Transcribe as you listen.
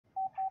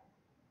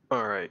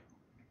Alright,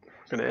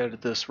 gonna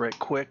edit this right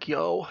quick,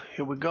 yo.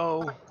 Here we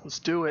go. Let's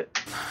do it.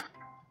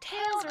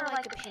 Tails are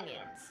like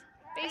opinions.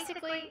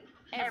 Basically,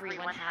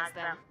 everyone has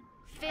them.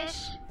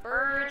 Fish,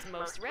 birds,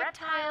 most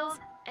reptiles,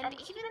 and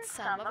even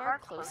some of our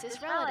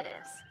closest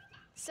relatives.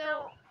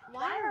 So,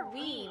 why are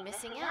we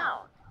missing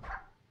out?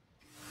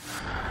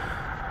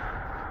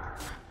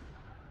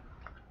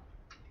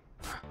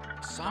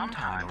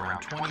 Sometime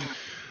around 20...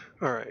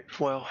 Alright,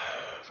 well,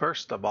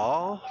 first,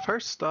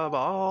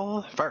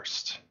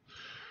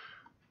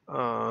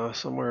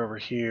 somewhere over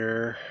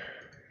here,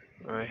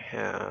 I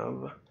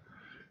have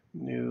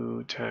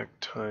new TAC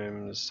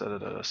times,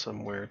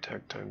 somewhere,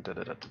 TAC time,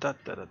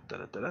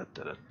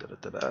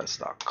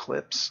 stock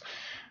clips.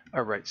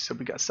 Alright, so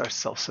we got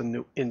ourselves a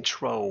new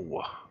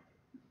intro.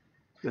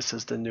 This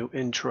is the new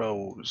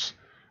intros.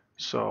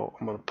 So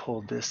I'm going to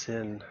pull this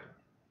in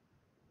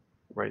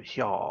right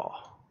here.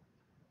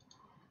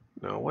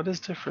 Now, what is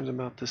different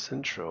about this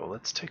intro?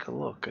 Let's take a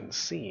look and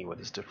see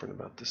what is different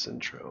about this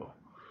intro.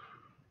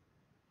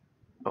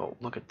 Oh,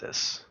 look at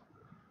this.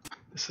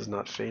 This is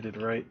not faded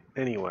right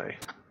anyway.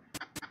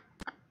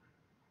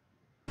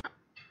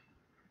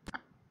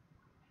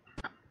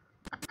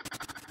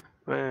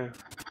 Not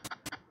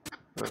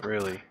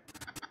really.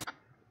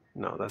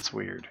 No, that's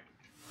weird.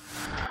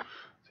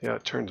 See how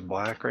it turns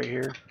black right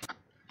here?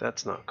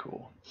 That's not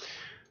cool.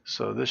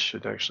 So this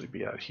should actually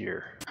be out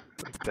here,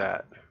 like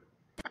that.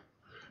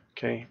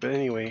 Okay, but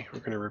anyway, we're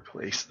going to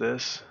replace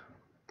this.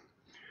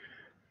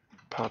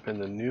 Pop in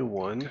the new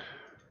one.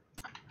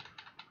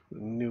 The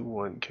new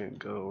one can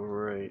go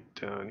right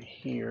down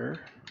here.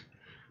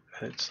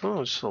 It's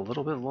just a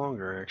little bit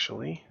longer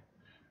actually.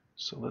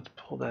 So let's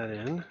pull that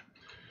in.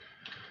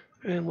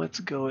 And let's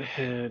go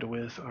ahead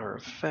with our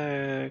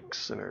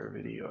effects and our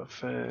video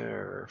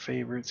our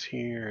favorites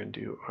here and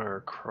do our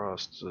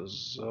cross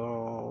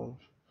dissolve.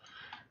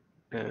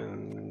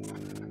 And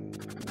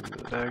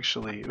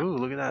actually, ooh,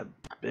 look at that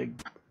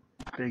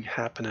big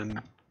happening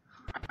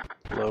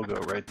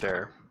logo right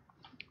there.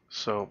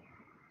 So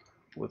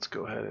let's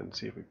go ahead and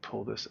see if we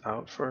pull this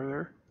out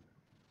further.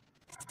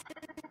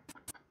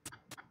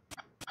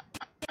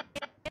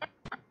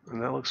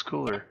 And that looks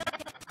cooler.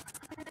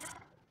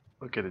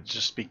 Look at it,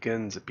 just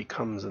begins, it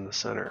becomes in the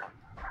center.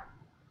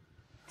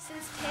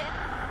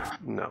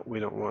 No,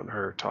 we don't want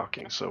her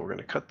talking, so we're going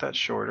to cut that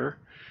shorter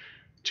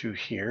to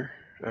here.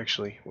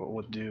 Actually, what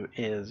we'll do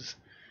is,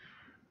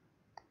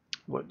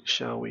 what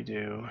shall we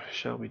do?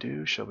 Shall we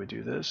do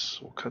this?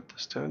 We'll cut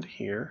this down to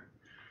here.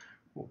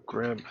 We'll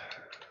grab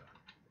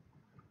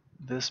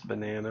this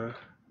banana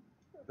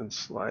and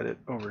slide it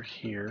over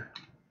here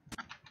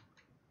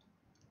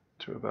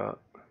to about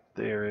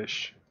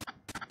there-ish.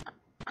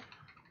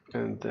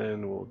 And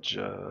then we'll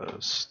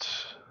just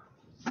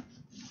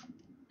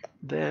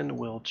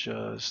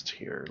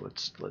here,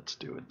 let's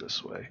do it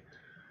this way.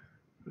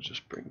 We'll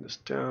just bring this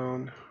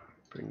down,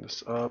 bring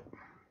this up.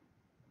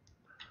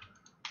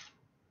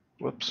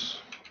 Whoops,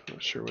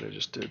 not sure what I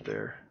just did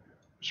there.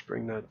 Just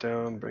bring that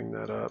down, bring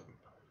that up.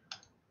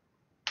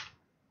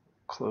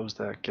 Close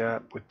that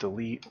gap with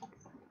delete.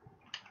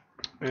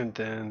 And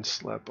then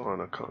slap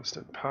on a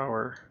constant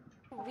power.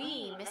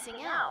 We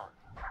missing out.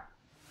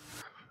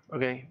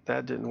 Okay,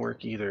 that didn't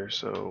work either,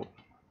 so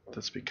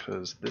that's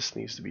because this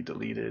needs to be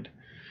deleted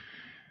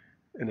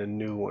and a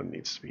new one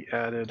needs to be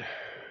added.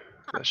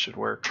 That should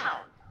work.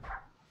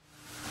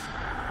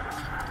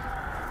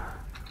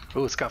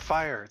 Oh, it's got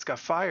fire. It's got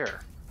fire.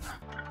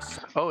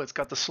 Oh, it's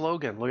got the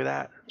slogan. Look at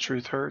that.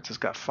 Truth hurts. It's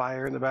got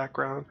fire in the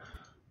background.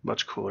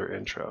 Much cooler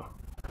intro.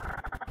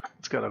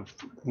 It's got a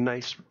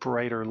nice,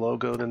 brighter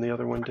logo than the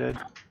other one did.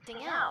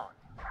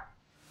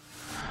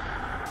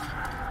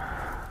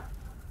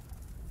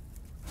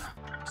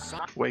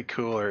 Way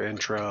cooler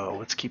intro.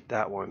 Let's keep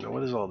that one. Now,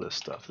 what is all this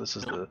stuff? This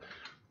is the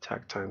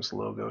TAC Times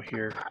logo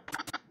here.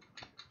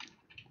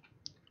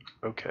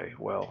 Okay,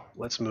 well,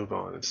 let's move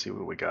on and see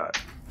what we got.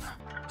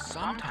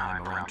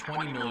 Sometime around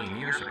 20 million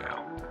years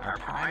ago, our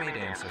primate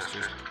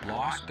ancestors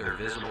lost their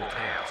visible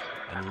tails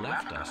and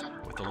left us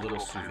with a little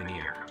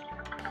souvenir.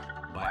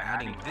 By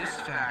adding this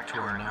fact to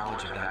our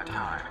knowledge of that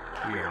time,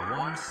 we are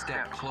one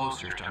step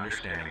closer to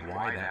understanding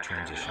why that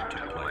transition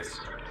took place.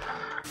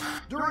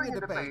 During a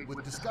debate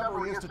with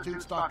Discovery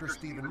Institute's Dr.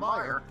 Stephen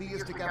Meyer,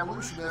 theistic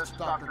evolutionist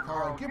Dr.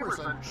 Carl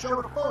Giberson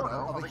showed a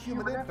photo of a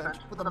human infant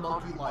with a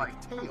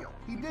monkey-like tail.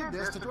 He did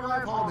this to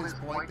drive home his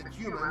point that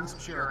humans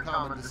share a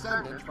common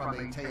descendant from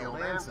a tailed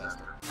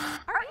ancestor.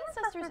 Our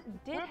ancestors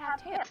did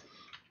have tails.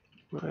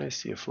 I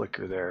see a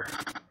flicker there.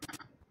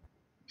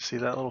 See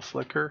that little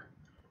flicker?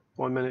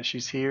 1 minute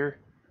she's here,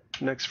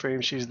 next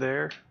frame she's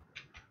there.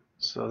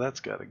 So that's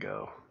gotta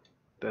go.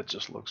 That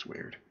just looks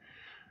weird.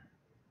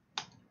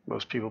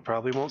 Most people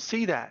probably won't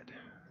see that,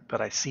 but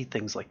I see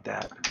things like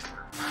that.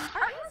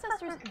 Our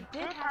ancestors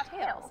did have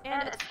tails,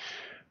 and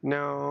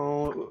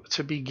now,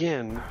 to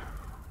begin,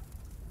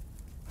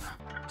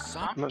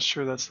 I'm not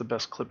sure that's the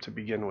best clip to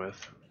begin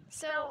with.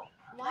 So,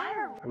 why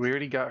are we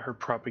already got her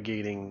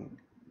propagating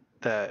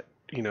that,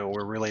 you know,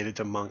 we're related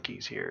to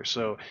monkeys here.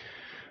 So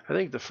I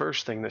think the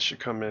first thing that should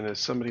come in is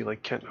somebody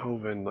like Kent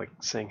Hovind like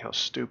saying how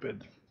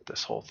stupid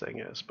this whole thing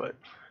is, but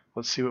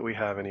let's see what we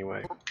have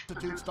anyway.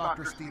 Institute's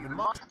Dr. Stephen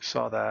Meyer.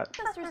 Saw that.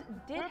 Ancestors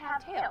did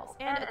have tails,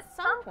 and at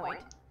some point,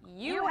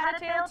 you had a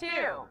tail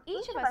too.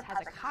 Each of us has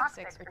a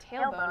coccyx or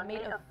tailbone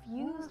made of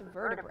fused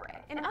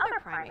vertebrae. In other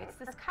primates,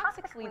 this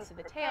coccyx leads to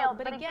the tail,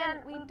 but again,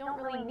 we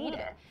don't really need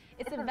it.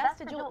 It's a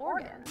vestigial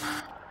organ.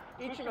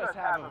 Each of us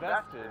have a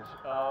vestige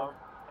of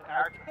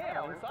our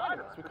tail inside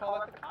of us. We call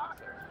that the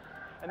coccyx.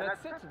 And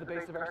that sits at the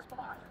base of our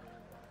spine.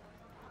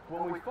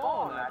 When we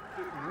fall on that,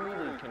 it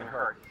really can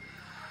hurt.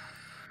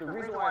 The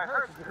reason why it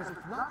hurts is because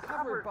it's not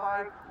covered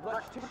by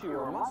lush tissue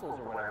or muscles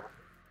or whatever.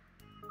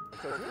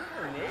 So it's really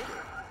kind of naked.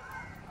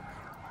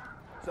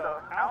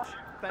 So, ouch,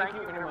 thank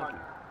you, inner monkey.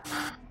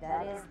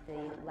 That is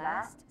the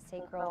last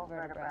sacral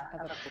vertebra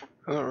of a...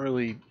 I don't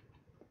really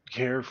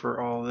care for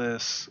all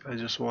this. I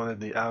just wanted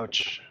the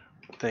ouch,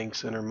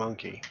 thanks, inner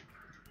monkey.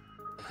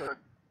 So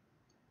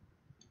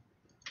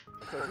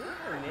it's really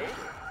kind of naked.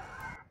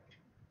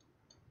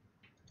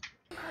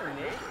 Kind of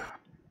naked.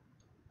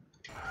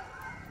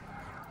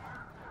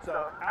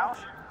 So, ouch,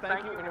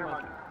 thank you, inner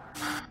monkey.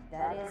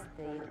 That is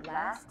the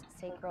last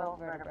sacral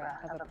vertebra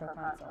of a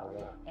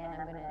proconsul.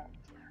 And I'm going to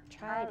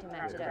try to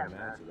match it up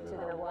to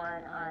the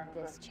one on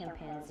this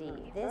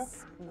chimpanzee.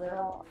 This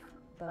little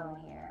bone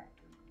here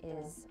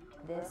is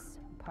this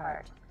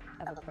part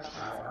of a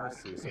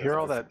proconsul. Hear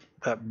all that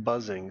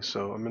buzzing,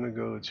 so I'm gonna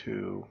go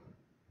to,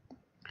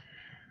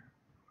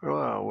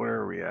 well, where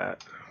are we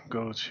at?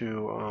 Go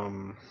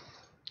to,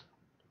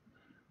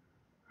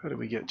 how do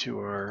we get to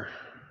our,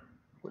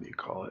 what do you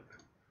call it?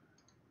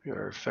 We got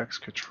our effects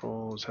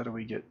controls. How do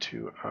we get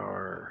to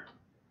our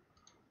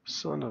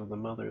son of the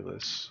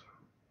motherless?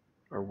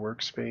 Our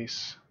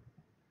workspace.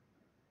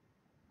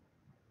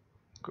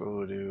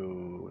 Go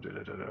to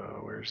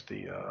where's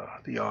the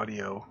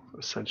audio?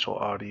 Essential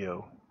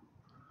audio.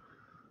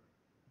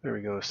 There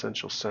we go.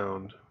 Essential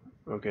sound.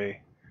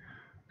 Okay.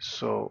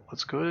 So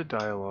let's go to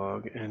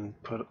dialogue and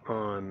put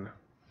on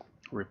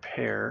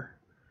repair,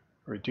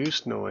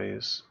 reduce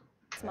noise.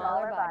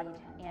 Smaller bodied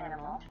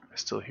animal. I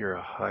still hear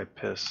a high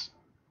pitch.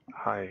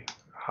 I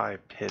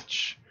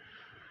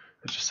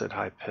just said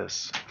high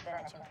piss. Than a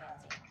chimpanzee.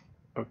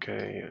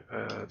 Okay,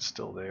 it's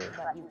still there.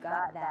 But you've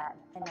got that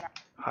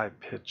High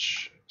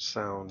pitch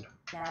sound.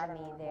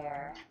 anatomy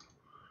there.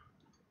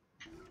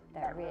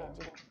 That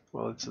ridge.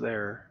 Well, it's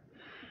there.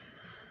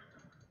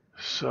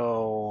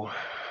 So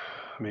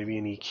maybe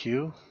an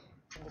EQ.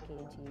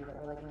 Indicating to you that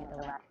we're looking at the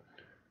last.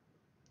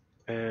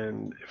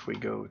 And if we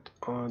go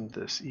on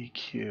this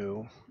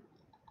EQ,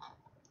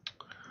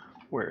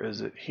 where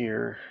is it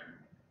here?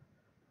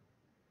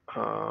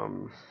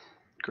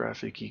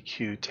 Graphic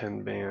EQ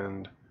 10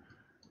 band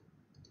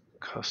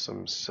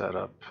custom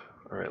setup.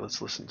 All right,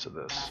 let's listen to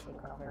this.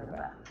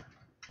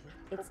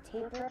 It's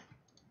tapered.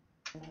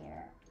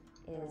 Here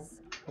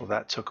is Well,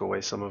 that took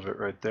away some of it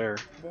right there.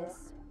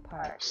 this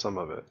part Some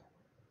of it.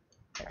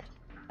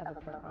 of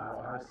a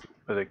proconsul.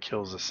 But it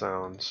kills the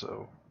sound,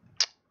 so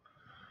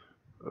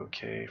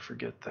okay,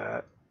 forget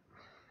that.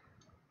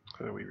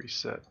 How do we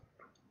reset?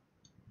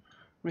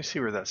 Let me see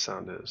where that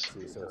sound is.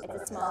 It's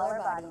a smaller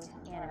bodied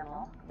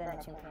animal than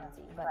a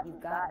chimpanzee, but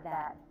you've got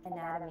that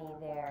anatomy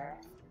there,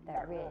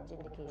 that ridge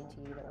indicating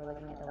to you that we're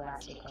looking at the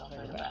last sacral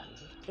vertebra.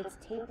 It's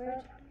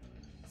tapered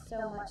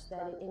so much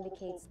that it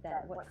indicates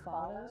that what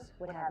follows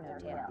would have no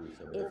tail.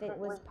 If it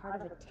was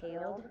part of a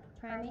tailed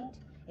primate,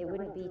 it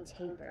wouldn't be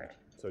tapered.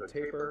 So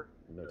taper,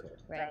 no taper.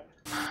 Right.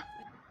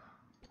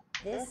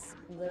 This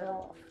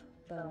little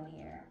bone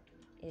here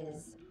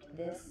is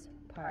this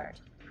part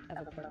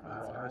of a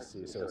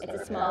proconsul. So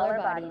It's a smaller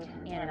bodied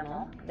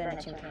animal than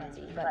a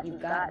chimpanzee, but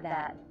you've got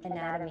that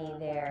anatomy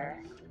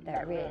there,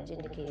 that ridge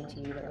indicating to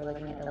you that we're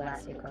looking at the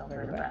last sacral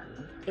vertebra.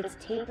 It's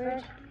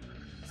tapered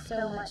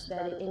so much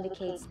that it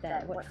indicates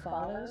that what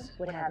follows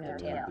would have no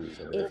tail.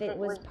 If it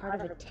was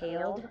part of a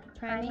tailed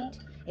primate,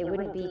 it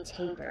wouldn't be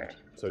tapered.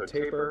 So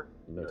taper,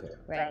 no taper.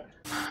 Right.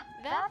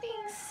 That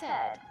being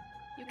said,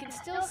 you can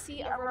still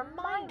see a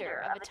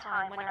reminder of a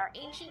time when our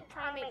ancient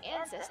primate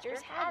ancestors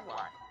had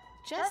one.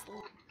 Just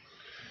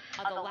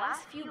the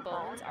last few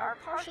bones are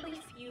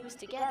partially fused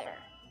together.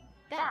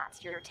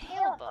 That's your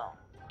tailbone.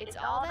 It's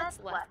all that's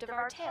left of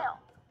our tail.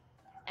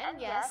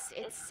 And yes,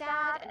 it's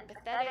sad and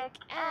pathetic,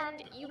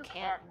 and you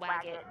can't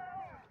wag it.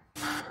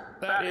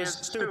 That is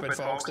stupid,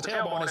 folks. The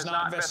tailbone is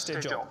not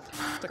vestigial.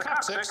 The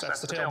coccyx, that's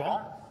the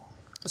tailbone.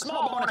 The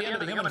small bone at the end of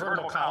the human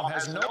vertebral column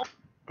has no...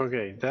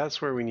 Okay,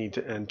 that's where we need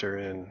to enter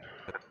in.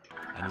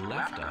 And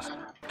left us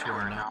to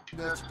our now.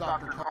 That's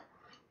Dr. Carl.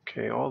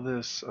 Okay, all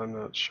this, I'm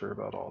not sure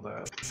about all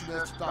that.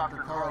 That's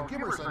Dr. Carl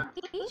Giberson.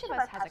 Each of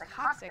us has a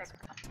coccyx.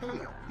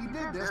 Tail. He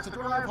did this to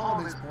drive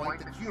home his point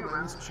that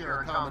humans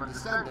share a common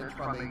descendant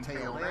from a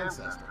tailed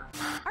ancestor.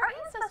 Our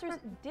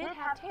ancestors did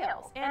have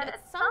tails, and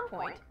at some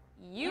point,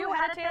 you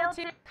had a tail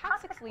too.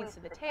 Coccyx leads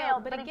to the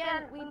tail, but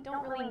again, we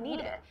don't really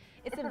need it.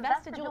 It's a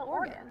vestigial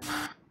organ.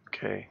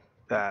 Okay,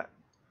 that.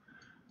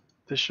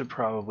 This should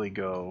probably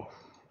go.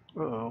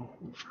 Uh-oh,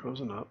 I'm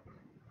frozen up.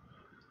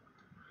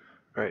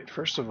 Alright,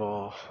 first of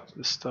all,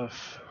 this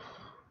stuff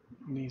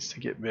needs to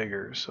get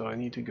bigger, so I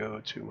need to go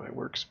to my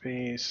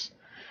workspace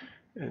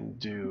and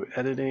do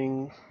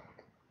editing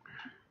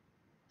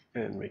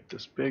and make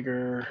this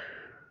bigger.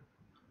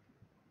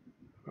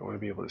 I want to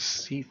be able to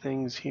see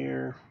things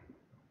here.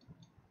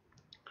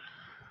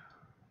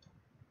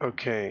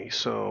 Okay,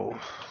 so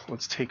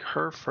let's take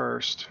her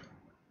first.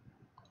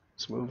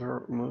 Let's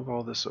move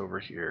all this over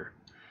here.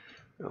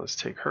 Now let's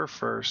take her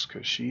first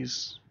because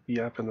she's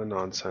yapping the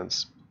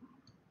nonsense.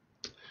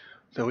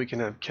 Then we can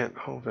have Kent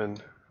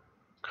Hovind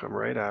come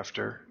right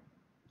after.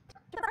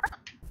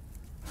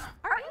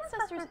 Our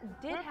ancestors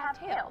did have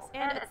tails,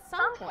 and at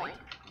some point,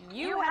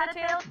 you had a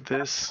tail.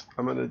 This,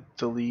 I'm going to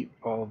delete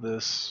all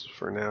this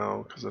for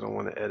now because I don't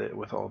want to edit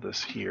with all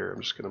this here.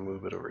 I'm just going to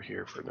move it over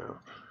here for now.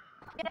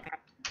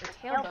 The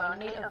tailbone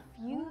made of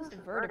fused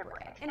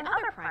vertebrae. In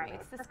other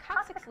primates, this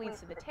coccyx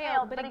leads to the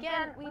tail, but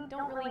again, we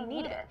don't really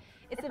need it.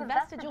 It's a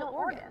vestigial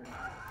organ.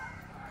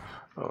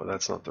 Oh,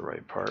 that's not the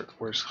right part.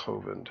 Where's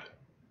Hovind?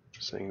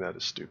 Saying that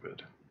is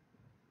stupid.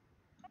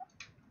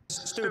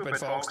 Stupid,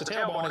 folks. The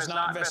tailbone is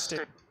not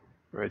vested.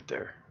 Right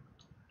there.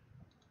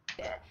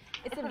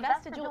 It's a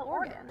vestigial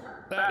organ.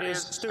 That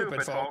is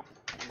stupid, folks.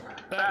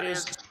 That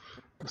is.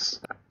 Let's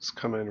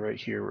come in right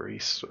here where he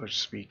starts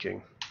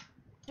speaking.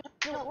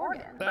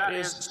 Organ. That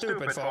is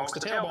stupid, folks. The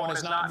tailbone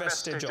is not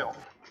vestigial.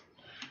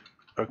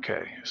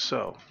 Okay,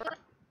 so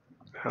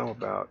how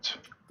about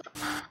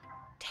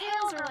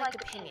Tails are like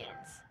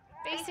opinions.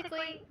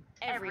 Basically,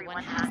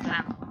 everyone has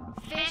them.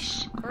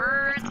 Fish,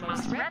 birds,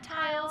 most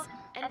reptiles,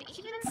 and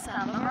even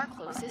some of our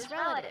closest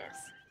relatives.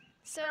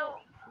 So,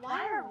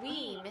 why are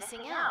we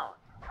missing out?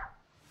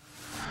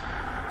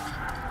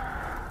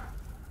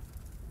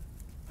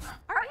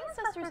 Our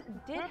ancestors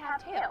did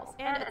have tails,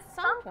 and at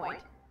some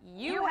point,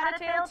 you had a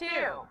tail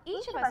too.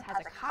 Each of us has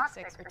a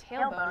coccyx or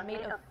tailbone made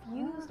of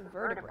fused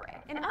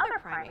vertebrae. In other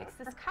primates,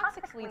 this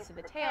coccyx leads to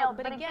the tail,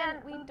 but again,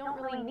 we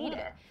don't really need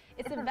it.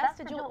 It's a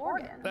vestigial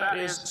organ. That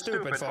is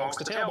stupid, folks.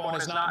 The tailbone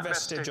is not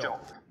vestigial.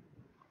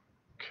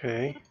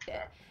 okay?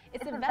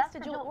 It's a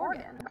vestigial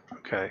organ.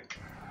 Okay.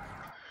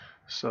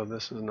 So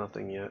this is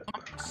nothing yet.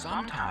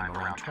 Sometime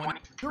around 20...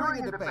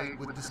 During a debate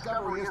with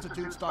Discovery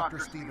Institute's Dr.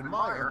 Stephen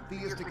Meyer,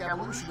 theistic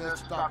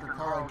evolutionist Dr.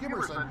 Carl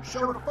Giberson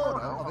showed a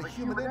photo of a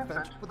human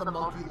infant with a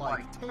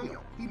monkey-like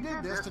tail. He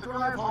did this to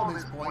drive home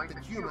his point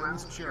that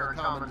humans share a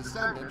common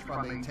descendant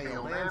from a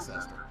tailed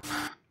ancestor.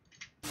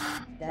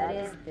 That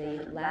is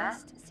the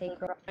last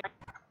sacral.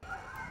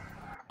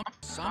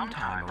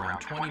 Sometime around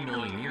 20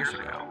 million years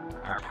ago,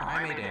 our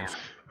primate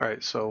ancestors...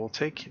 Alright, so we'll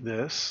take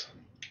this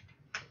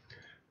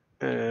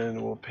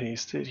and we'll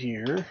paste it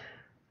here,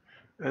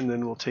 and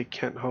then we'll take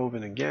Kent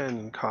Hovind again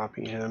and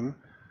copy him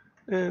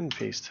and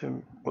paste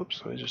him.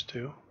 Whoops, what did I just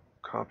do?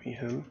 Copy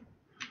him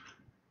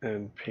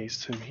and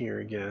paste him here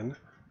again.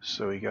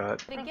 So we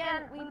got. But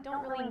again, we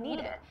don't really need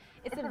it.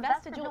 It's a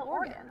vestigial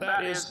organ.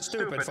 That is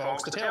stupid,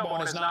 folks. The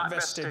tailbone is not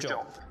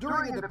vestigial.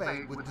 During a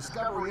debate with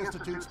Discovery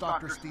Institute's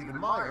Dr. Stephen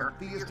Meyer,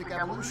 theistic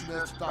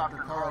evolutionist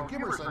Dr. Carl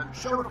Giberson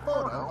showed a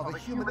photo of a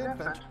human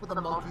infant with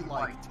a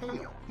monkey-like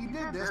tail. He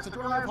did this to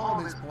drive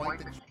home his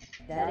point that...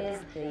 That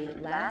is the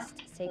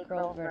last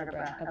sacral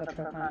vertebra of a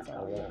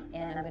proconsul.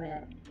 And I'm going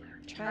to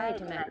try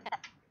to match.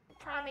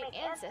 Primate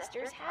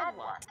ancestors had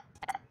one.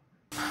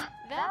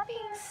 That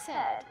being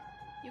said,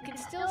 you can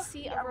still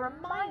see a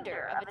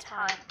reminder of a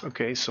time.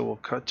 Okay, so we'll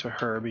cut to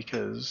her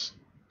because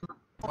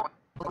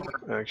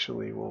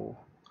actually we'll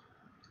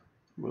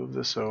move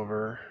this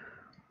over.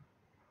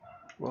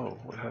 Whoa,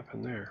 what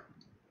happened there?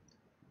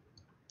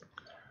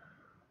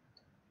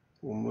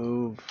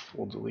 We'll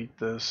delete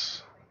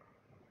this.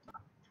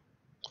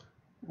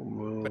 We'll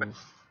move,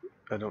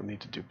 I don't need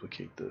to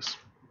duplicate this.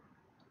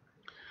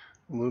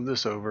 We'll move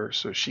this over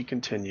so she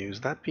continues.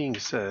 That being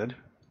said,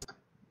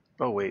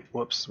 oh wait,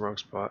 whoops, wrong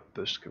spot.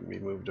 This can be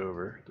moved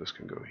over. This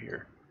can go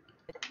here.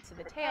 To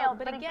the tail,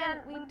 but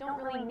again, we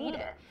don't really need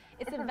it.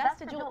 It's a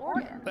vestigial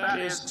organ. That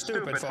is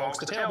stupid, folks.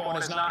 The tailbone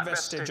is not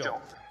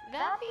vestigial.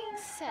 That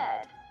being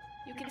said,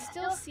 you can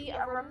still see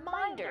a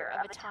reminder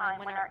of a time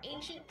when our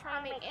ancient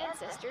primate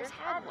ancestors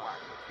had one.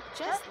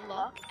 Just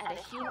look at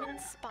a human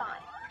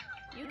spine.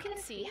 You can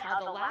see how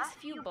the last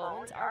few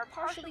bones are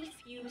partially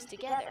fused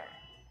together.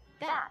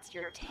 That's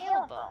your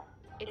tailbone.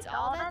 It's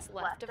all that's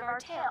left of our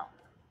tail.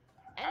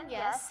 And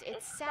yes,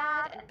 it's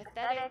sad and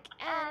pathetic,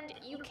 and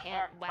you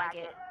can't wag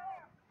it.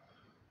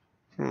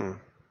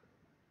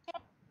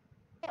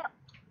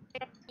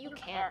 You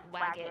can't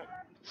wag it.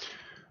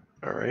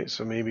 Alright,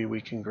 so maybe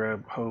we can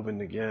grab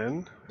Hovind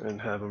again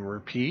and have him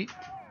repeat.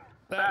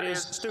 That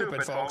is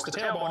stupid, folks. The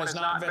tailbone is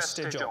not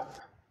vestigial.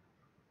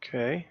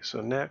 Okay,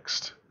 so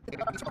next we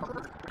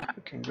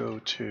can go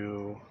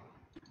to.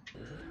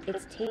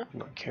 I'm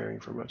not caring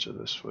for much of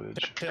this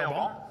footage.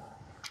 Tailbone.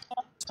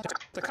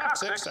 The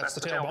coccyx, that's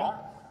the tailbone.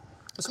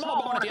 The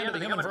small bone at the end of the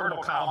human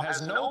vertebral column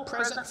has no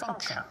present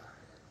function.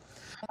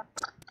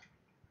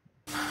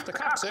 The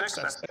coccyx,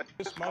 that's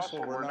this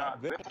muscle were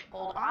not there,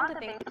 Hold on to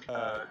things.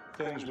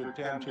 things would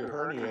tend to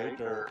herniate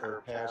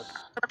or pass.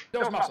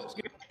 those muscles.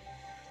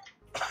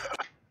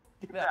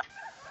 That.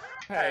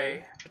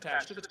 pay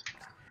attached to the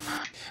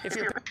if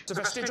your it's a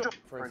vestigial,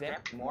 For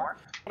example, more.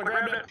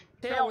 grab that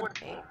tail would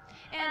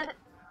And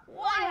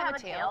why have a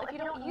tail if you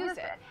don't use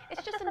it?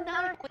 It's just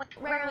another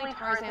rarely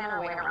Tarzan our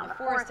way around the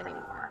forest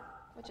anymore,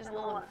 which is a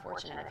little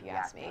unfortunate if you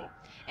ask me.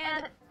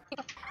 And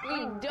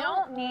we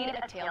don't need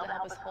a tail to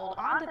help us hold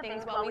on to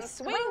things while we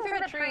swing through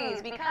the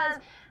trees because,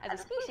 as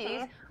a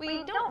species,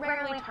 we don't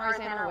rarely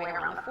Tarzan our way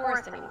around the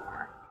forest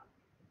anymore.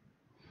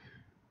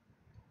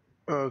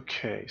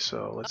 Okay,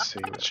 so let's see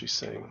what she's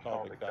saying.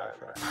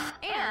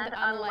 And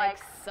unlike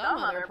some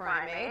other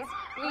primates,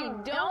 we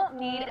don't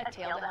need a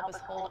tail to help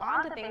us hold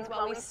on to things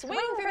while we swing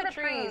through the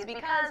trees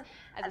because,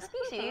 as a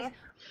species...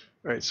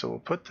 Alright, so we'll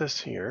put this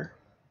here.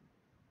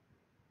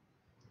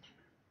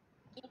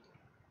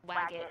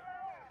 Whack it.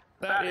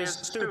 That is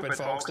stupid,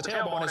 folks. The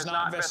tailbone is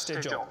not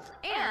vestigial.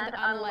 And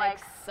unlike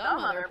some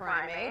other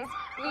primates,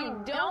 we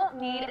don't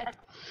need a...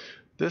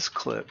 This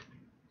clip,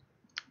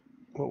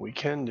 what we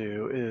can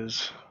do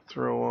is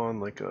throw on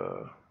like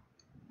a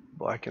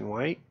black and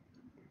white.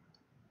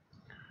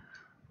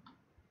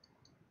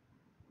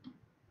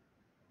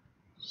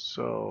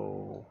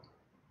 So,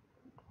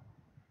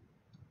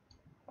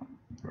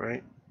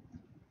 right?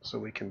 So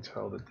we can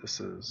tell that this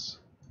is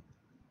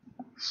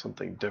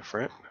something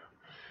different.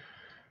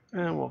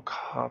 And we'll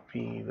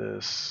copy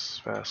this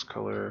fast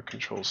color,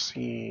 Control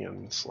C,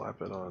 and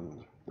slap it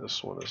on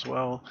this one as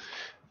well.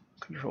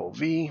 Control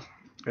V.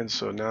 And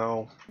so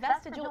now...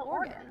 Vestigial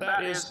organ.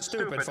 That is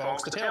stupid,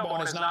 folks. The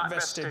tailbone is not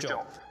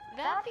vestigial.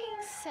 That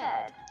being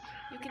said,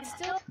 you can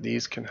still...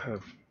 These can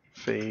have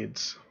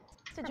fades.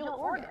 Vestigial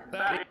organ.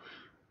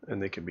 And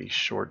they can be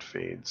short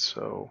fades,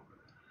 so...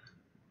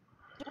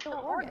 Vestigial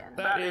organ.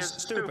 That is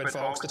stupid,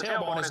 folks. The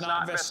tailbone is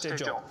not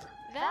vestigial.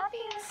 That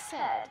being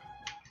said...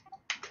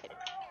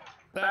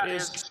 That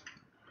is...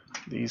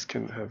 These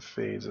can have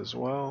fades as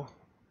well.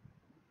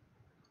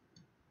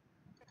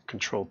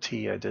 Control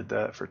T, I did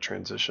that for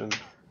transition.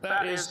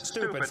 That is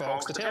stupid,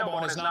 folks. The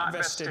tailbone is not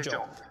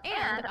vestigial.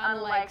 And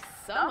unlike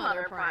some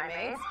other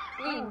primates,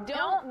 we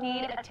don't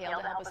need a tail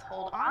to help us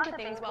hold on to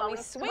things while we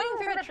swing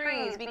through the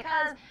trees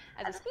because,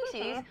 as a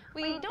species,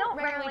 we don't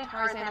rarely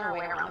Tarzan our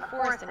way around the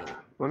forest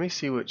anymore. Let me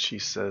see what she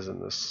says in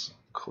this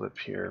clip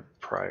here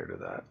prior to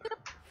that.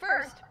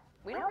 First,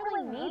 we don't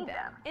really need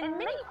them. In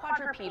many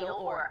quadrupedal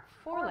or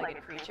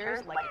four-legged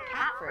creatures, like a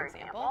cat for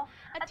example,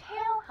 a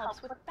tail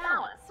helps with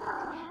balance.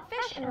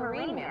 Fish and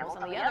marine mammals,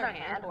 on the other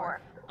hand,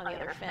 or on the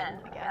other fin,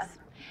 I guess,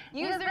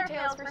 use their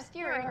tails for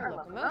steering or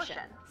locomotion.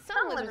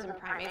 Some lizards and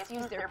primates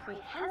use their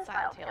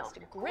prehensile tails to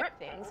grip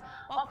things,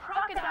 while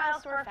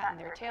crocodiles store fat in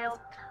their tails,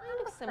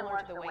 kind of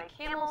similar to the way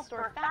camels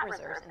store fat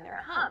reserves in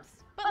their humps.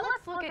 But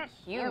let's look at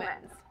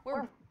humans.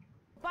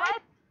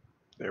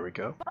 There we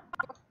go.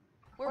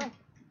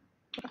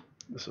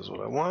 This is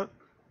what I want.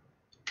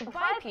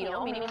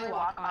 Bipedal, meaning we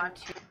walk on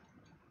two.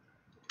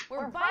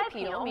 We're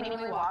bipedal, meaning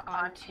we walk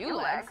on two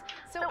legs,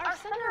 so our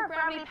center of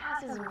gravity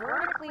passes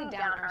vertically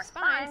down our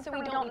spine, so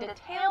we don't need a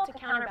tail to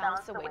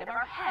counterbalance the weight of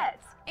our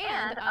heads.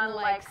 And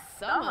unlike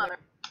some other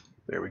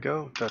There we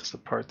go. That's the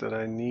part that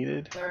I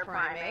needed.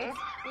 primates,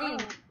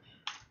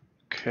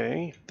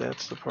 Okay,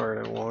 that's the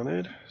part I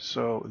wanted.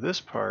 So this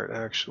part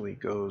actually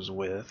goes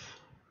with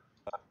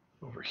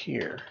over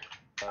here.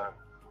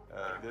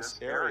 This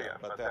area,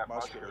 but that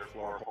muscular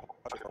floor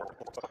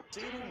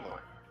exceedingly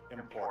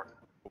important.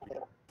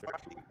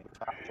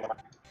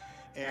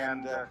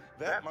 And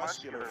that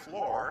muscular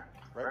floor,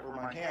 right where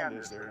my hand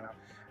is there now,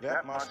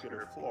 that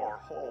muscular floor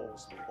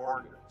holds the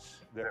organs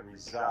that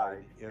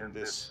reside in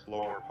this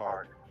lower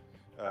part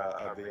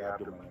of the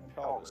abdomen and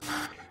pelvis.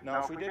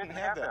 Now, if we didn't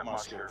have that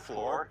muscular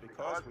floor,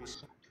 because we...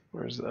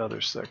 Where's the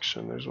other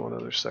section? There's one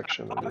other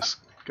section of this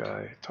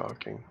guy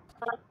talking.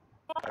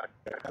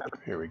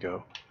 Here we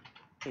go.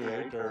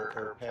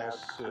 Or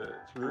pass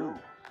through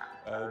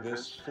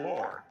this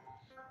floor.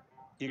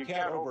 You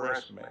can't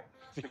overestimate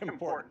the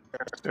importance.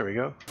 There we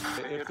go.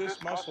 If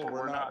this muscle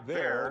were not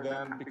there,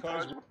 then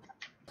because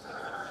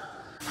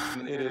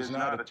it is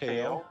not a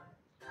tail,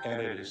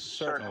 and it is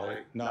certainly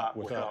not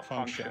without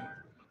function.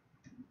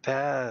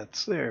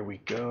 There we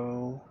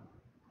go.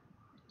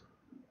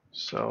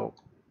 So,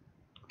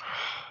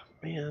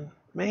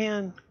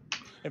 man.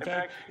 In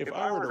fact, if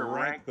I were to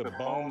rank the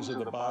bones of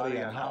the body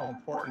and how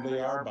important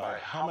they are by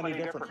how many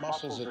different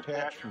muscles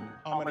attach from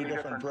how many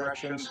different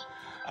directions,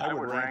 I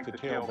would rank the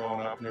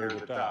tailbone up near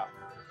the top.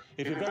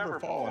 If you've ever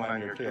fallen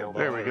on your tailbone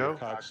There we or go. your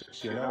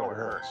coccyx, you know it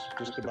hurts.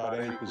 Just about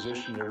any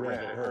position you're in,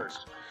 it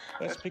hurts.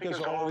 That's because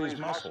all these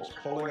muscles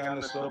pulling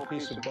on this little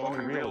piece of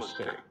bony real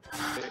estate.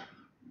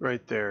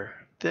 Right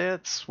there.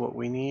 That's what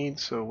we need.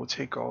 So we'll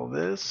take all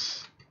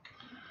this.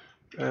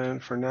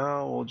 And for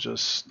now, we'll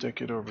just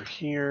stick it over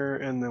here,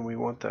 and then we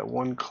want that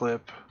one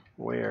clip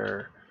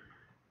where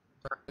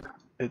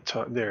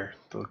there,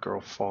 the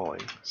girl falling.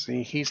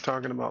 See, he's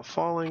talking about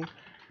falling.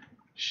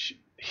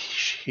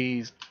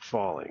 She's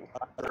falling.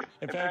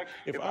 In fact,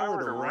 if I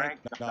were to rank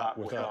not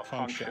without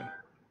function,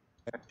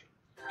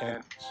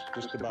 and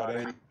just about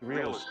any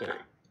real estate,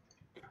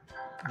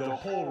 The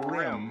whole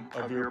rim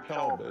of your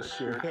pelvis,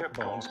 your hip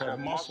bones, have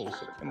muscles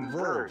that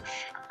converge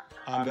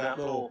on that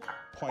little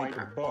point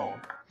of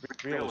bone,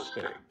 real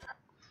estate.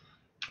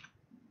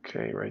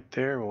 Okay, right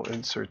there, we'll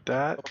insert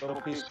that.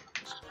 Little piece.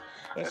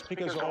 That's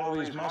because all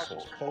of these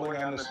muscles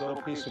pulling on this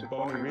little piece of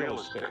bony real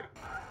estate.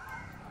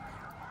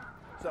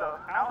 So,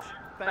 ouch,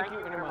 thank you,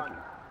 inner monkey.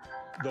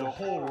 The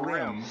whole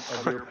rim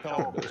of your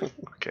pelvis.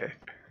 Okay.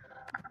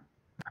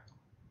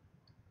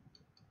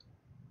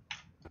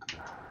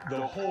 The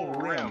whole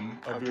rim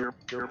of your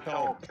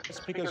pelvis.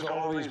 It's because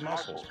all of these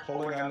muscles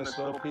pulling on this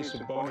little piece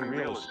of bony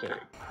real estate.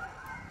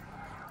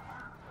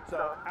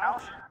 So,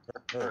 ouch.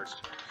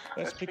 Hurts.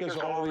 That's because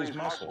all of these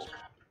muscles.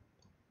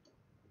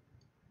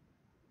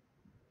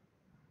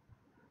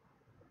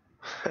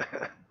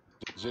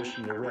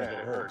 Position you're in,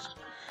 it hurts.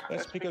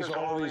 That's because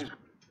all of these.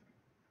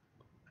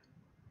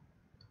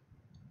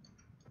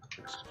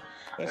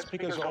 That's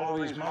because all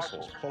of these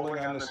muscles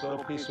pulling on this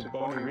little piece of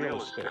bony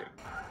real estate.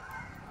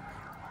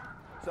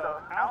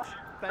 So, ouch,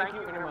 thank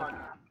you, inner monkey.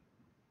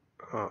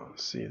 Oh,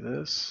 see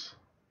this?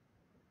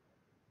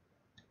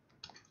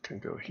 Can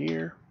go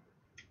here.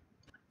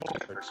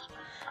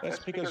 That's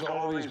because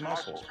all of these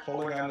muscles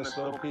pulling on this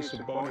little piece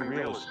of bony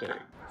real estate.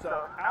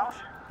 So, ouch,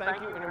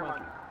 thank you, inner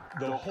monkey.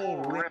 The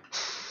whole rim.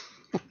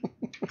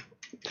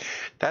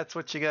 That's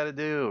what you gotta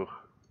do.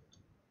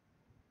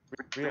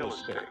 Real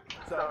estate.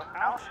 So,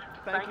 ouch,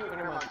 thank you,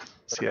 inner monkey.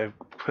 See, I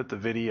put the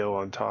video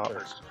on top.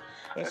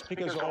 That's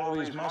because all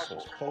of these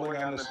muscles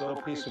pulling on this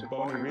little piece of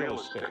bony real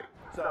estate.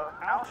 So,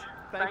 ouch,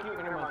 thank you,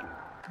 inner monkey.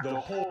 The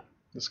whole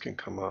This can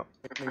come up.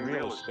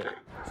 real estate.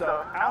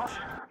 So, ouch,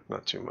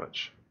 Not too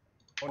much.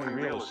 Bony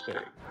real estate.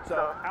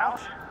 so,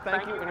 ouch,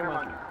 thank you, inner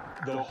monkey.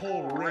 The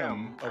whole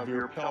rim of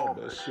your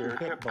pelvis, your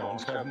hip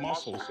bones, have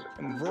muscles that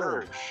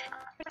converge.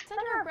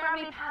 Center of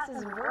gravity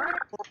passes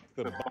vertically.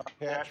 The butt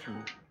patch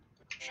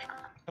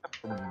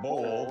from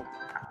bowl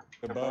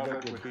above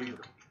it would be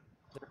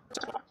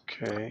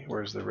Okay,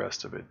 where's the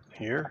rest of it?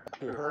 Here?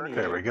 the hernia.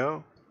 There we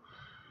go.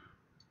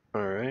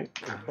 Alright.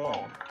 The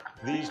bone.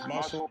 These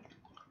muscles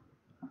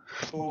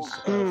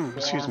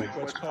excuse me.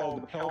 What's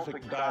called the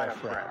pelvic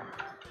diaphragm.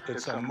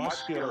 It's a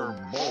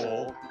muscular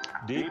bowl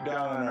deep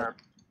down in our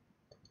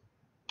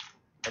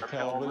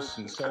pelvis,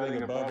 and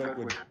setting above it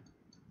would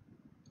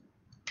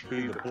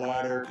be the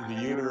bladder, the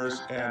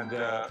uterus, and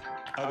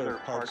other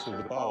parts of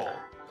the bowel.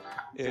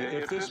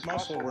 If this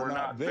muscle were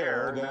not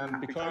there, then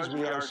because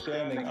we are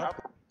standing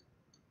up,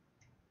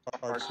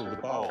 parts of the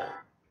bowel.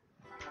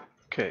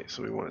 Okay,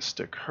 so we want to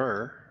stick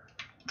her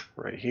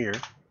right here.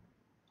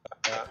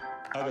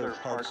 Other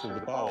parts of the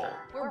bowel.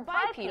 We're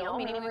bipedal,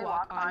 meaning we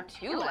walk on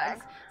two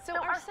legs, so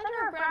our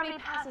center of gravity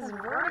passes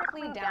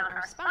vertically down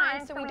our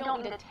spine, so we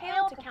don't need a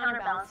tail to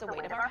counterbalance the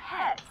weight of our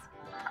heads.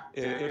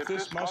 If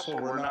this muscle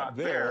were not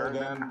there,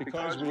 then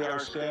because we are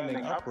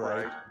standing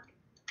upright,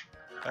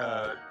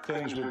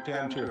 things would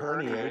tend to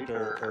herniate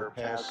or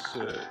pass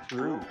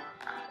through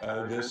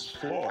this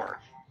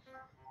floor.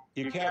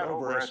 You can't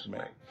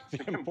overestimate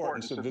the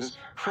importance of this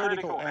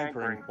critical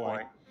anchoring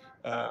point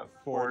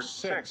for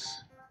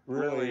 6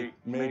 really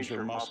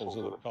major muscles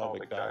of the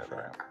pelvic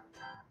diaphragm.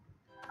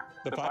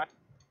 The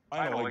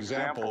final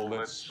example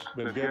that's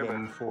been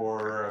given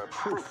for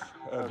proof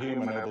of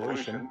human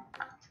evolution,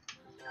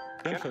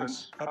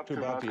 infants up to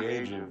about the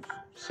age of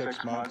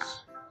 6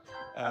 months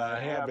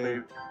have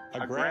a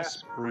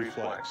grasp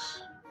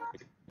reflex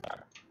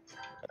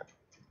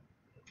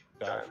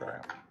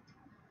diaphragm.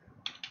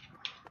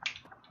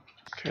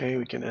 Okay,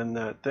 we can end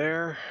that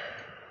there.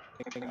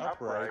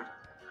 Upright,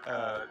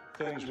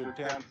 things would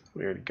tend.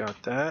 We already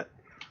got that.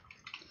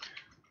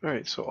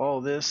 Alright, so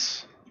all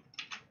this,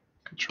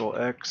 Control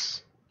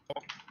X,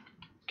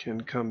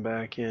 can come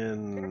back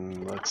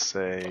in, let's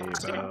say,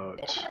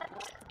 about...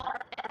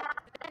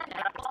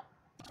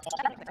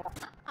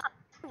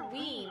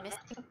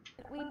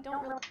 We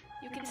don't really,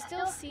 you can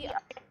still see,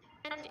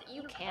 and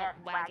you can't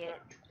wag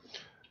it.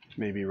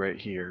 maybe right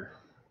here.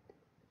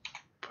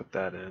 Put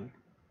that in.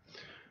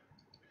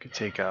 Could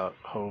take out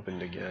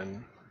Hovind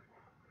again.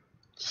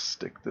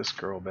 Stick this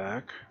girl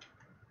back.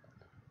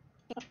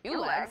 Two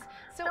legs,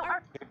 so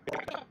our...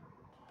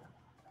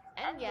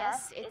 And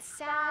yes, it's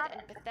sad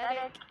and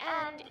pathetic,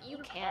 and you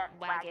can't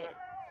wag it.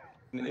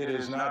 It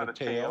is not a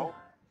tail,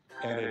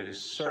 and it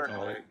is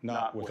certainly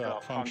not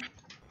without function.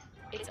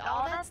 It's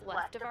all that's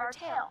left of our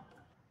tail.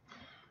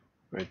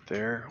 Right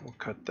there, we'll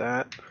cut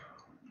that.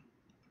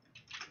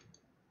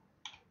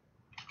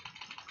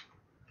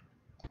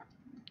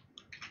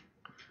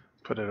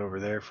 Put it over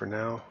there for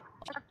now.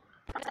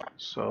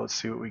 So let's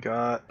see what we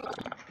got.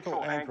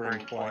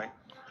 Anchoring point.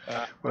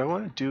 What I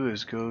want to do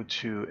is go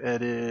to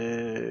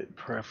Edit,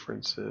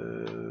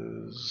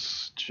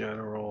 Preferences,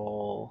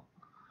 General,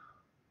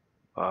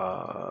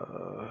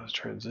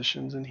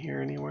 Transitions in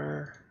here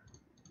anywhere.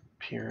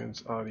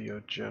 Appearance,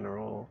 Audio,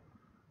 General,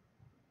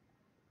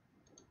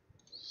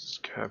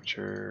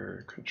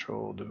 Capture,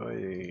 Control,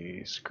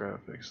 Device,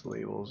 Graphics,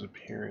 Labels,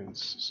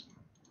 Appearance.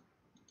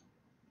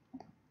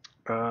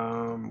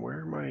 Where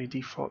are my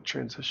default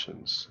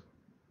transitions?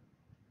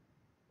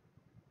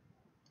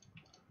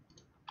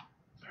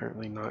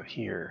 Apparently not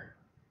here.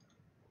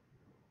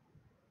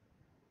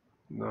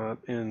 Not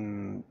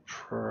in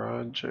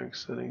project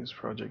settings,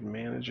 project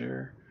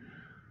manager.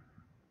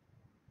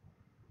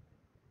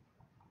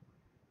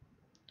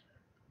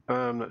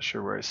 I'm not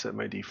sure where I set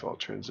my default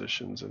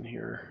transitions in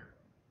here.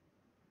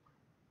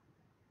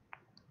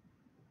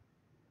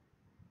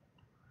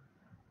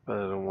 But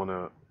I don't want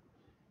to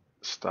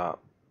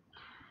stop.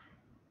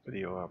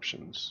 Video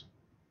options.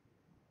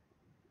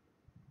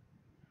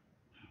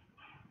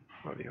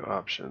 Audio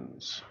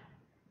options.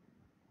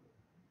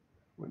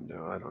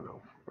 Window, I don't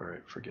know. Alright,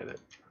 forget it.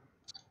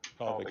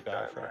 Pelvic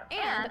diaphragm.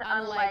 And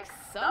unlike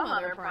some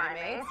other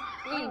primates,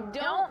 we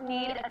don't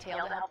need a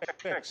tail to help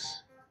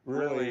Fix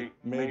really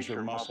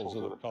major muscles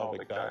of the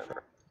pelvic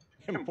diaphragm.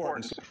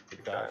 Importance of the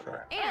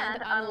diaphragm.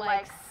 And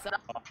unlike some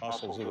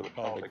Muscles of the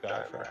pelvic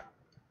diaphragm.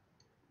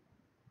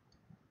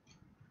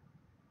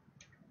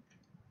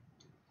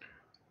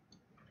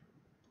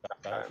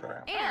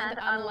 Diaphragm. and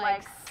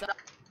unlike some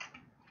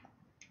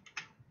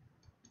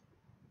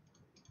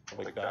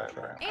Pelvic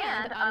diaphragm.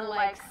 and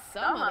unlike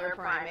some other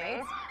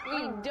primates, we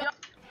don't.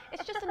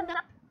 It's just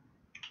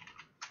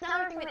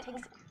another thing that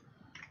takes.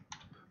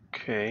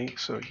 Okay,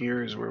 so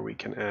here's where we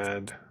can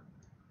add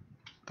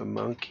the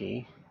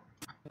monkey.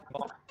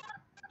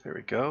 There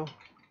we go.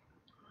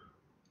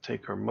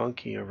 Take our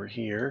monkey over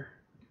here.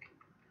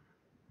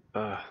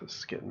 This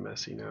is getting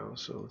messy now,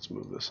 so let's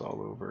move this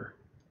all over.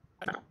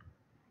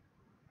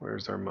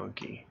 Where's our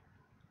monkey?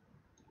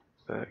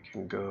 That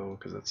can go,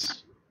 because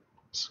it's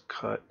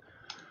cut.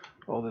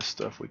 All this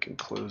stuff we can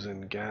close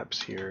in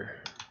gaps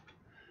here.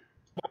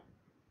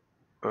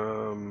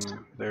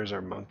 There's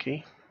our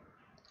monkey.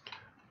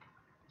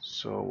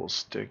 So we'll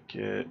stick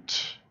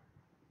it.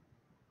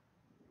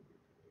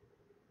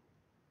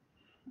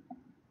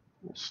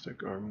 We'll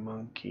stick our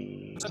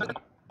monkey.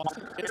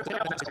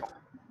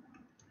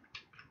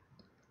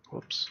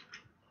 Whoops.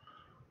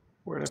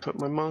 Where did I put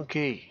my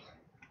monkey?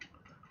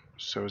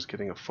 So I was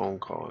getting a phone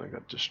call and I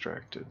got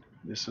distracted.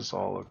 This is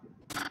all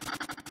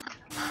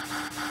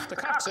The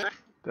Coccyx.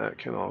 that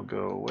can all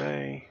go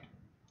away.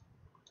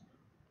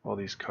 All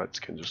these cuts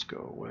can just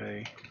go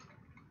away.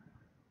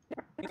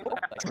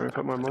 Where did I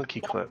put my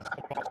monkey clip?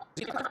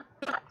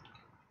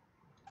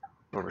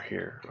 Over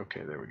here.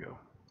 Okay, there we go.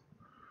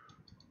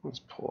 Let's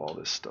pull all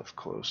this stuff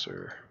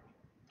closer.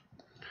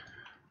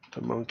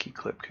 The monkey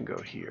clip can go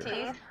here.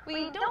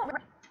 We don't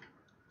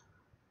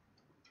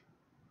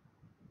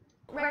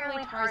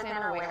rarely Tarzan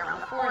our way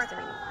around the forest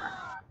anymore,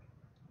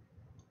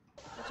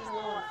 which is a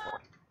little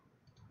unfortunate.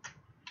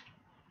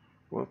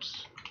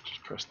 Whoops,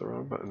 just pressed the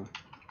wrong button.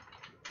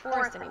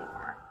 Forest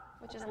anymore,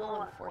 which is a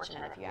little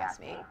unfortunate if you ask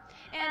me.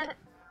 And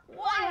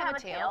why have a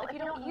tail if you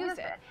don't use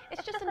it?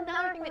 It's just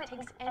another thing that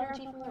takes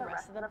energy from the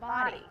rest of the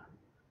body.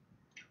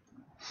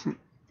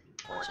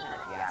 Fortunate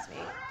if you ask me.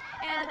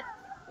 And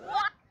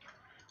why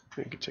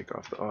You can take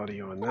off the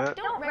audio on that.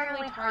 don't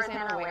rarely Tarzan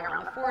our way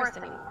around the forest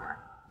anymore,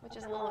 which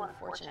is a little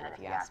unfortunate if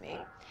you ask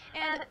me.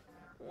 And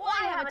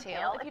why have a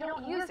tail if you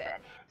don't use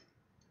it?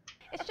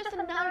 It's just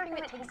another thing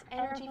that takes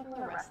energy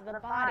from the rest of the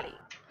body.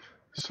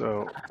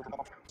 So,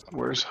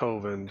 where's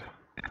Hovend?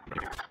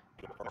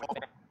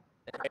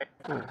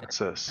 Oh, what's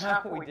this?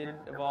 Somehow we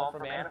didn't evolve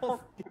from animals.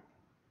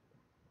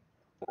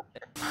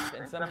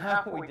 And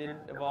somehow we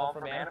didn't evolve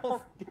from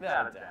animals. Get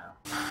out of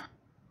town.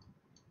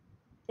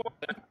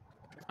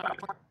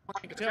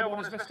 The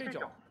tailbone is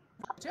vestigial.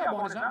 The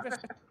tailbone is not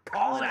vestigial.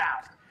 Call it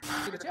out.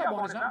 See, the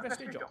tailbone is not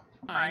vestigial.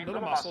 9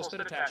 little muscles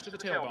that attach to the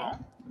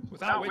tailbone,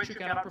 without which you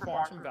cannot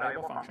perform some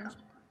valuable functions.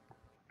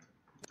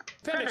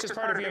 Appendix is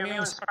part of your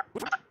immune system.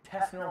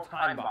 Intestinal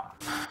time bomb.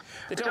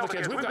 They tell the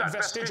kids, we've got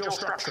vestigial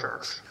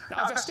structures.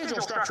 Now, vestigial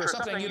structure is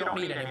something you don't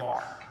need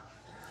anymore.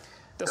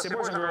 They'll say,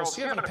 boys and girls,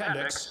 you have an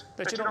appendix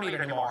that you don't need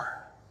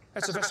anymore.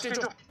 That's a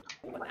vestigial.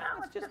 But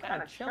now it's just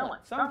kind of chilling.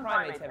 Some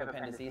primates have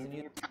appendices and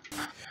you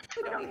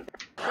don't need them.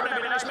 Wouldn't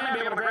that be nice, man,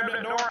 be able to grab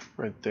that door?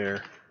 Right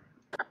there.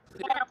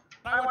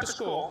 When I went to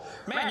school,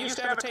 man used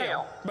to have a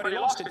tail, but he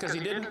lost it because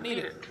he didn't need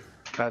it.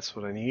 That's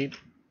what I need.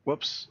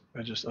 Whoops,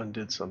 I just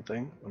undid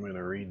something. I'm going to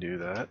redo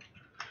that.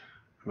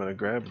 I'm going to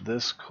grab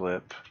this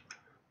clip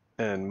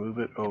and move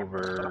it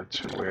over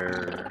to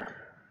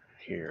where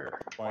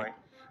here. Point.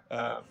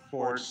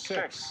 For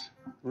 6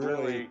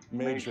 really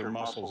major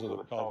muscles of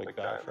the pelvic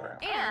diaphragm.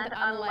 And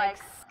unlike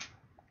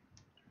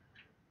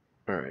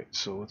Alright,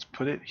 so let's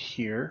put it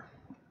here.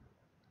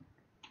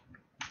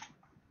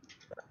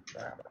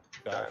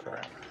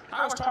 Diaphragm.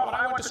 I was taught when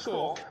I went to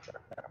school.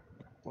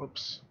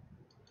 Whoops.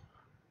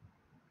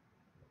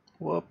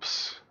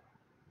 Whoops.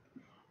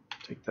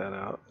 Take that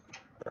out.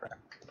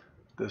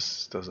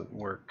 This doesn't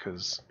work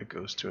because it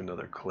goes to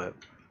another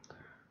clip.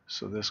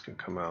 So this can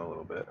come out a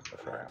little bit.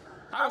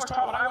 I was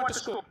taught when I went to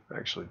school.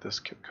 Actually, this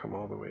can come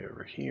all the way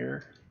over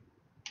here.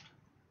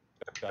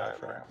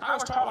 Diaphragm. I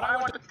was taught when I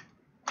went to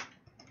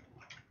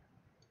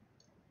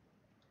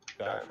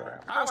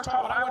Diaphragm. I was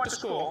taught when I went to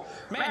school,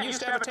 man used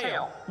to have a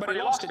tail, but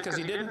he lost it because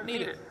he didn't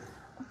need it.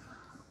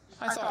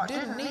 I thought,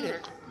 didn't need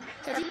it.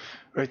 Have you?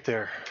 Right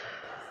there.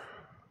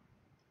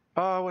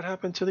 Oh, what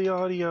happened to the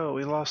audio?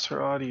 We lost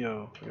her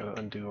audio. I gotta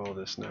undo all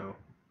this now.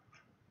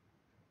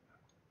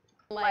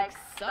 Like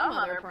some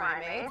other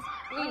primates,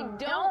 we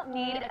don't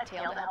need a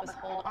tail to help us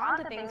hold on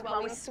to things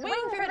while we swing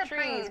through the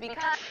trees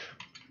because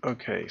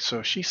Okay,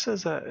 so she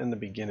says that in the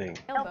beginning.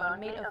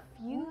 tailbone made of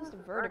fused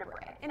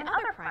vertebrae. In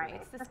other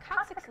primates, this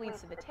coccyx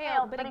leads to the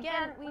tail, but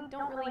again, we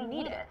don't really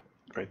need it.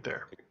 Right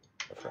there.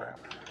 That's right.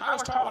 I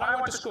was taught when I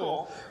went to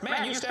school,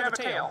 man used to have a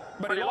tail,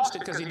 but he lost it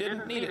because he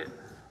didn't need it.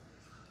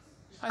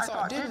 I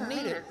thought, didn't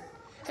need it.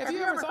 Have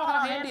you ever thought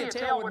how handy a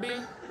tail would be?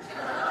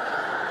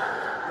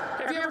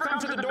 Have you ever come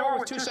to the door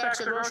with 2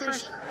 sacks of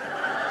groceries?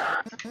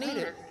 Need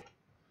it.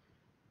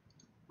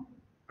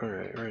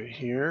 Alright, right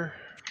here.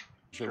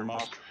 Sure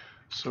must.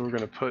 So we're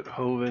gonna put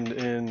Hovind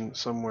in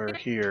somewhere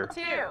here.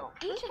 Two.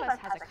 Each of us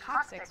has a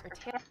coccyx or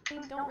tail.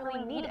 We don't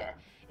really need it.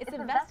 It's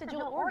a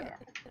vestigial organ.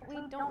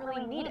 We don't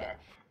really need it.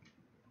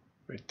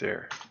 Right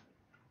there.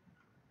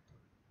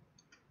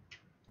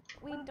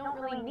 We don't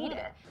really need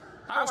it.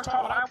 I was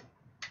taught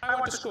when I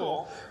went to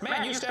school,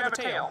 man used to have a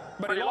tail,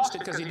 but he lost it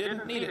because he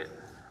didn't need it.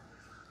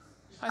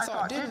 I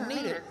thought, didn't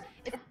need it.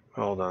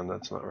 Hold on,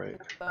 that's not right.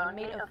 Bone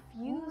made of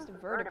fused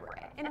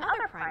vertebrae. In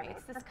other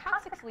primates, this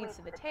coccyx leads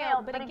to the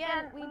tail, but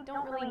again, we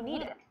don't really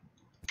need it.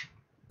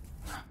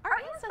 Our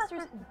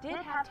ancestors did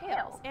have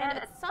tails, and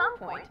at some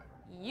point,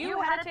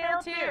 you had a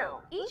tail too.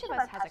 Each of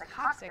us has a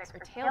coccyx or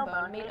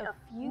tailbone made of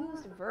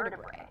fused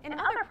vertebrae. In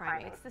other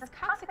primates, this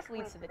coccyx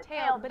leads to the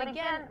tail, but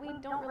again, we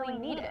don't really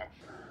need it.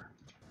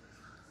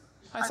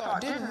 I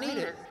thought, didn't need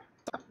it.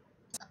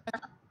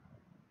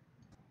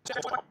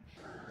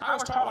 I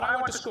was taught when I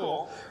went to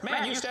school,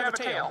 man used to have a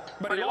tail,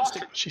 but he lost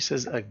it. She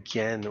says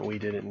again we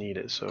didn't need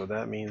it, so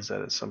that means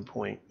that at some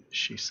point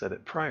she said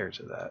it prior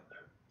to that.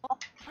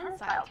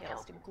 Tensile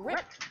tails to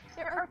grip.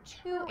 There are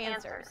 2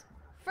 answers.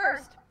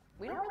 First,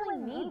 we don't really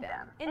need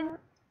them. In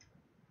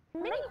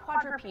many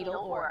quadrupedal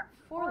or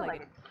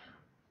 4-legged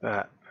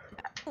That.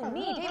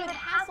 me, David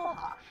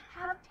Hasselhoff,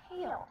 have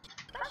tail.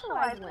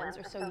 Specialized limbs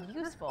are so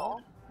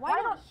useful.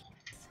 Why don't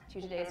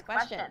to today's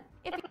question?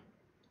 It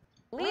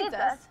leads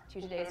us to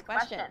today's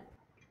question.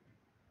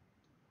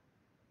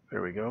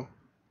 There we go.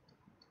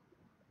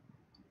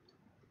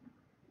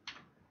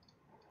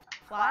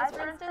 Flies,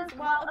 for instance,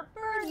 while a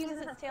bird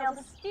uses its tail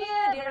to steer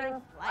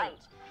during flight,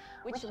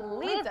 which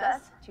leads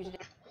us to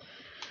today's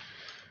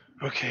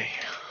Okay.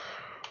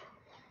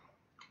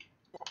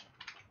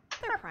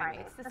 other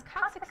primates. This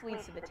coccyx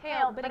leads to the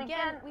tail, but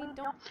again, we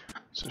don't.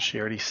 So she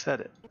already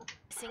said it.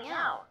 Missing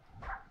out.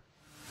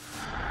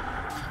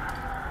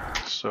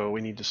 So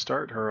we need to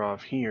start her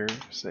off here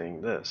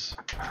saying this.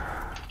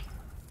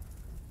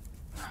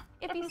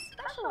 If these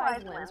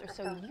specialized limbs are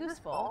so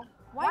useful,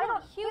 why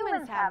don't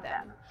humans have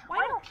them?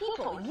 Why don't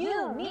people,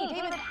 you, me,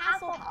 David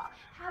Hasselhoff,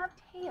 have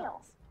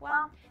tails?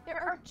 Well,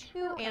 there are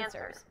 2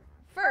 answers.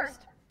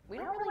 First, we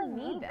don't really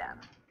need them.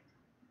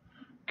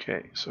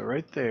 Okay, so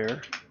right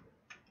there.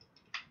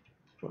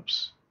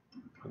 Whoops.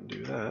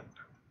 Undo that.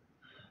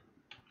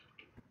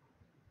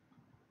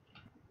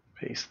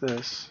 Paste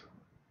this.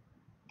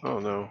 Oh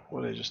no,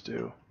 what did I just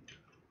do?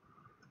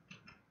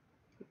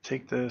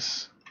 Take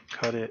this,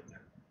 cut it,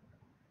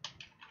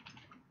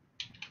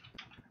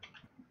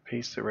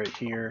 paste it right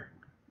here.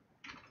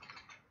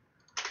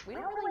 We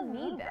don't really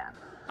need them.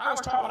 I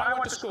was taught when I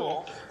went to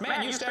school,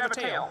 man used to have a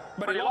tail,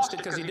 but he lost it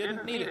because he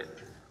didn't need it.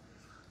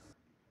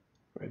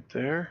 Right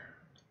there.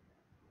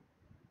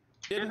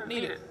 Didn't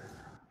need it.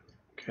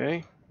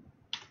 Okay.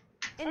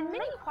 In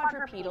many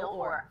quadrupedal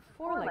or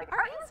 4-legged,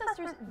 our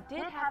ancestors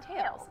did have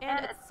tails,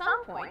 and at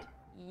some point,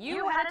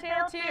 you had a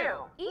tail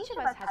too. Each of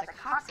us has a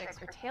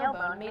coccyx or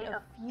tailbone made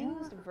of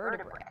fused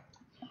vertebrae.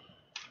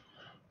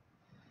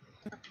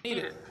 Need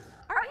it.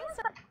 Our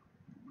ancestors.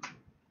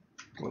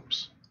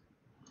 Whoops.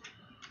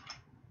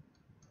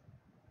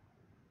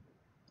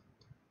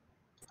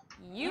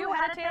 You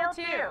had a tail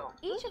too.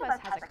 Each of us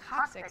has a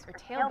coccyx or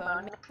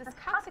tailbone. This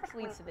coccyx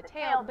leads to the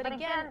tail, but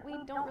again,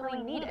 we don't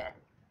really need it.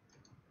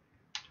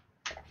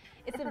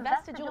 It's a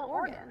vestigial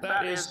organ.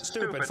 That is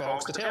stupid,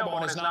 folks. The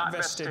tailbone is not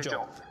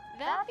vestigial.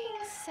 That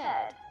being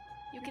said,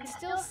 you can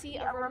still see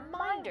a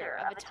reminder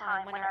of a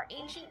time when our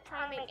ancient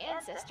primate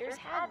ancestors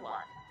had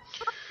one.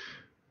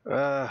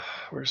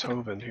 Where's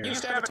Hovind here?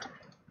 Used to have a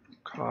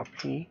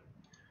Copy.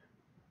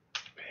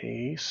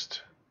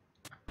 Paste.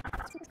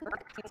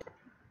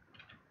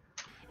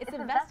 It's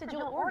a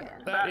vestigial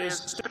organ. That is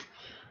stupid.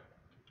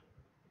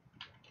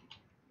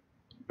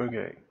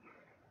 Okay.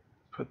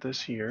 Put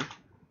this here.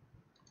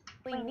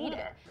 We need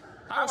it.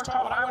 I was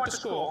taught when I went to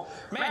school,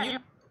 man, you.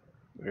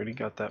 We already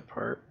got that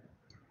part.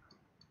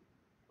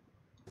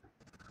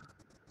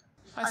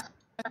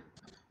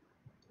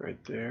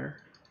 Right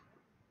there.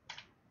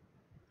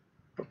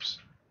 Oops.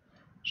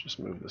 Let's just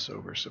move this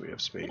over so we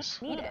have space.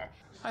 Need it.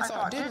 I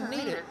thought, didn't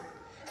need it.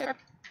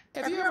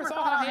 Have you ever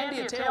thought how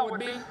handy a tail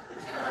would be?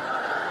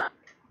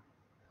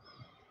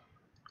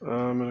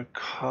 I'm going to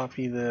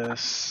copy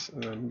this,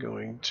 and I'm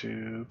going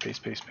to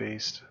paste, paste,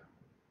 paste,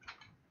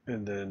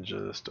 and then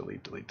just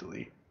delete, delete,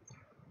 delete.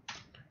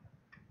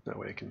 That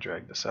way I can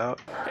drag this out.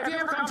 Have you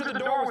ever come to the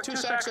door with 2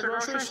 sacks of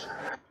groceries?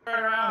 Right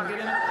around and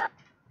get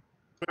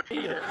in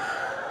it? Eat it.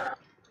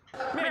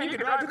 Man, you could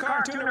drive the car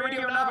and tune the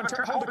radio knob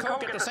and hold the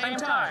Coke at the same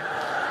time.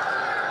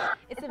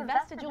 It's a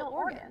vestigial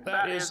organ.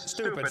 That is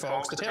stupid,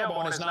 folks. The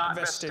tailbone is not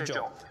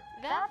vestigial.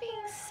 That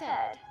being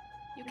said,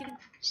 you can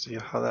See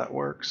how that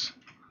works?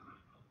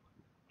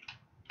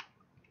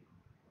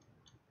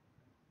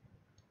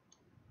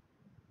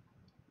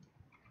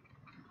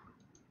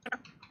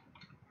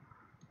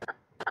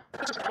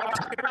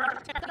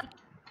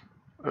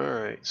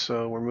 Alright,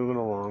 so we're moving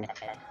along.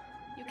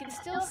 you can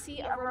still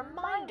see a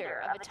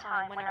reminder of a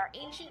time when our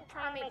ancient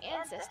primate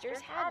ancestors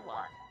had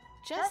one.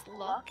 Just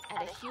look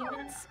at a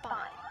human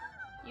spine.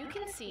 You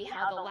can see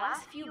how the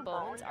last few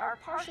bones are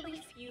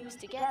partially fused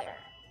together.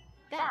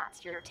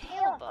 That's your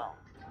tailbone.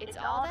 It's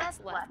all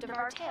that's left of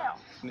our tail.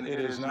 It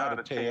is not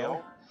a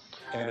tail,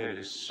 and it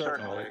is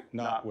certainly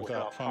not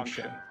without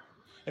function.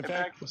 In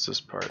fact, What's this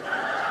part?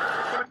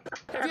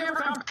 Have you ever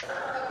come?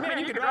 Man,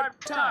 you could drive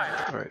time.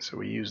 Alright, so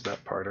we used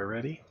that part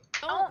already.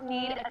 Don't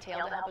need a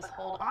tail to help us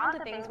hold on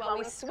to things while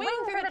we swing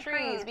through the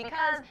trees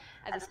because,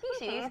 as a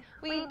species,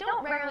 we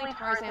don't rarely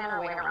Tarzan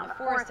our way around the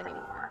forest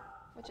anymore,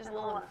 which is a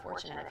little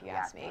unfortunate if you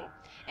ask me.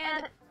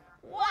 And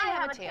why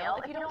have a tail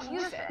if you don't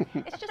use it?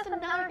 It's just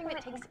another thing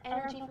that takes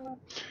energy from...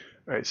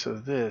 Alright, so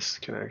this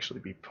can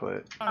actually be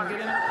put... Get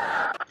in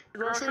it.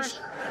 Groceries?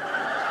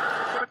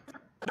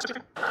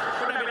 Wouldn't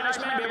that be nice,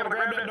 man, to be able to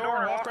grab that door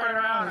and walk right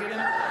around and get in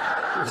it?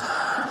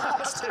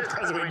 Lost it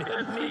because we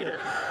didn't need it.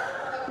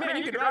 Man,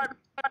 you could drive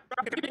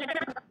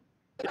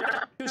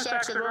 2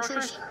 sacks of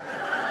groceries.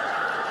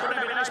 Wouldn't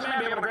that be nice, man,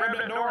 to be able to grab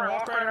that door and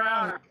walk right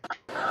around?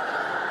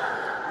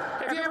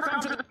 Have you ever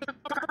come to the...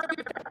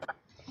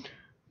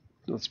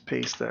 Let's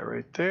paste that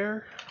right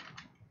there.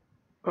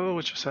 Oh,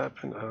 what just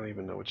happened? I don't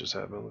even know what just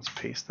happened. Let's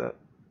paste that.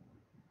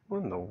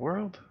 What in the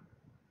world?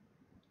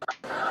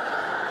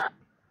 I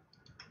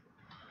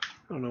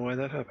don't know why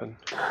that happened.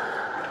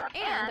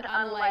 And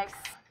unlike...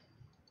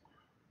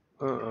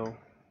 Uh-oh.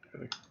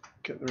 Gotta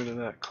get rid of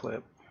that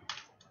clip.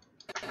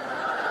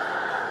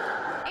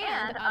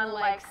 And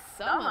unlike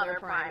some other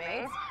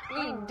primates,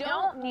 we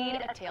don't need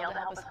a tail to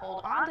help us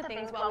hold on to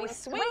things while we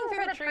swing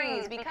through the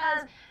trees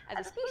because,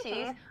 as a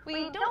species,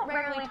 we don't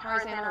rarely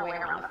Tarzan our way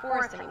around the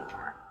forest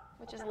anymore,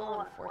 which is a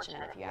little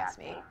unfortunate if you ask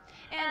me.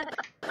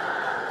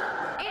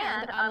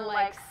 And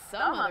unlike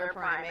some other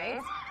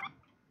primates,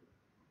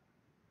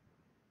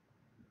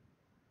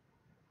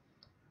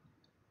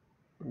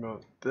 What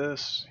about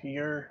this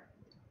here?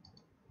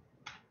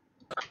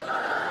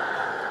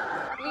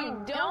 we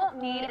don't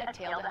need a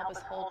tail to help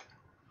us hold.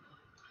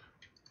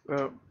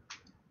 Oh,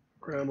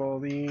 grab all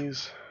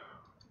these.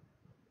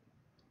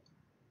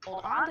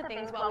 Hold on to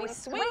things while we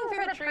swing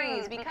through the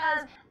trees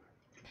because,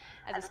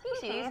 as a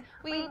species,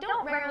 we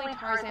don't rarely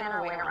Tarzan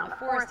our way around the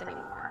forest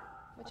anymore,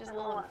 which is a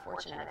little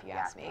unfortunate if you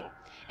ask me.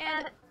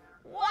 And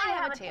why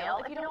have a tail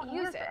if you don't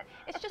use it?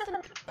 It's just an...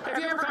 Have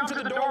you ever come to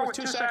the door with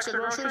 2 sacks of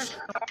groceries?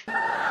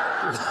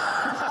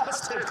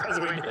 Lost it because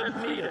we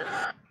didn't need it.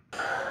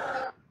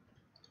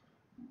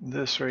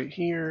 This right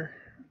here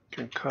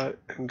can cut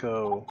and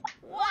go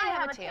Why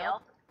have a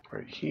tail?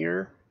 right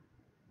here.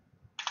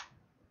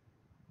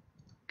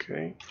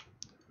 Okay.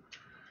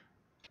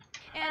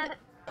 And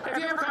Have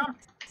you ever come?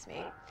 it's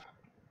me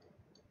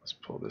Let's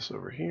pull this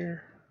over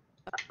here.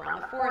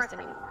 around the forest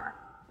anymore,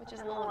 which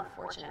is a little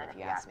unfortunate if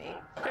you ask me.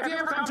 Have you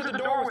ever come to the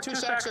door with 2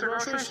 sacks of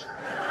groceries?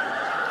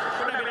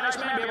 Wouldn't that be nice,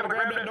 man, to be able to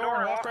grab that door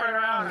and walk right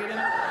around and get in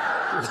it?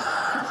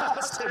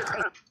 Lost it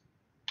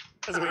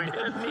because we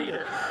didn't need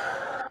it.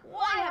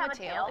 Why have a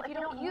tail if you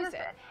don't use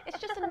it? It's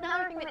just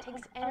another thing that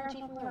takes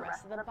energy from the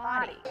rest of the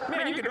body.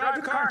 Man, you could drive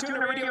the car and tune the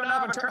radio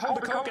knob and hold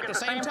the Coke at the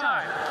same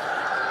time.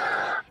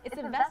 It's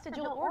a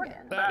vestigial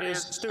organ. That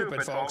is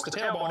stupid, folks. The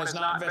tailbone is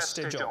not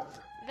vestigial.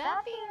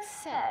 That being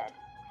said,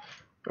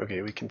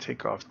 Okay, we can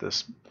take off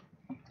this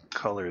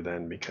color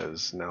then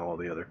because now all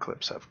the other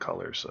clips have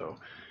color, so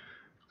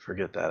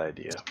forget that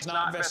idea. It's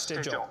not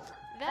vestigial.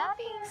 that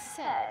being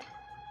said,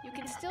 you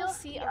can still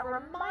see a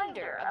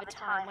reminder of a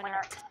time when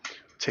our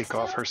Take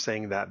off her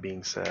saying that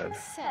being said.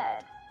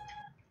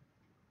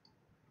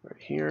 Right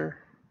here.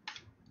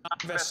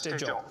 Not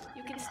vestigial.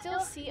 You can still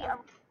see a...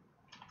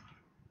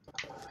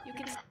 You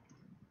can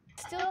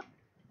still...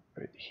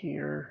 Right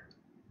here.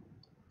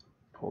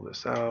 Pull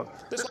this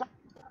out. This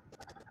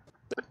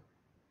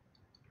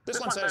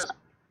one says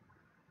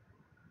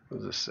What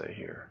does this say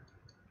here?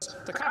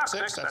 the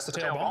coccyx, that's the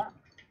tailbone.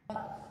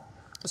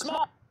 The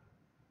small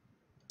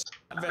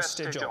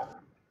vestigial.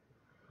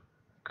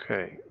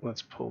 Okay,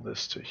 let's pull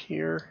this to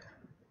here.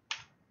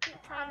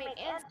 primate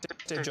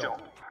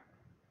Vestigial.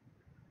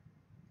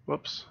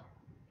 Whoops.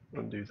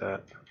 Undo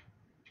that.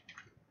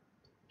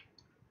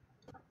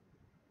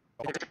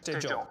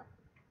 Vestigial.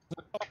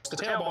 The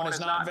tailbone is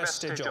not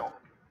vestigial.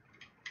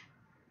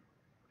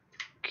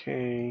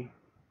 Okay,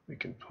 we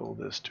can pull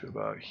this to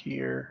about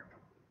here.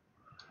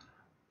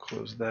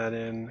 Close that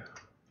in.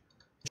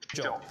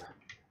 Vestigial.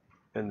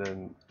 And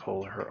then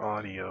pull her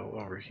audio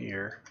over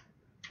here.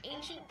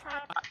 ancient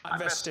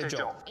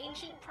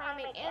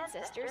primate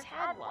ancestors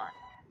had one.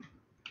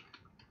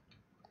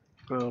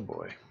 Oh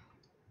boy.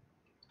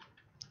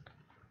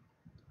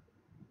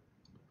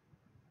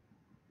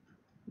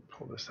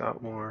 Pull this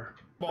out more.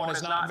 Bone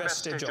is not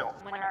vestigial.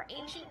 When our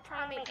ancient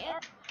primate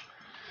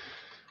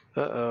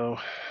Uh-oh.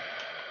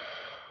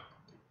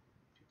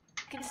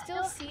 you can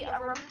still see a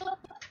remote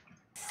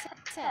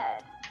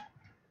said.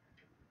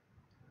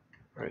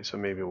 Alright, so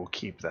maybe we'll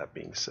keep that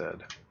being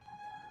said.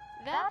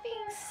 That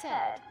being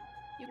said,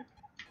 you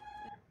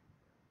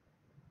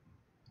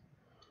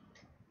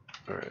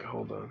Alright,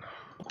 hold on.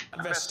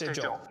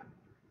 Vestigial.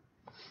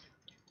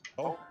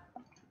 Oh,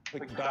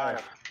 we can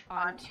dive.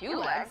 on two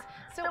legs,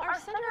 so our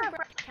center of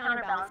gravity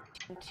counterbalance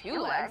on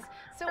two legs,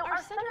 so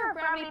our center of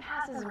gravity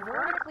passes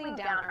vertically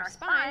down our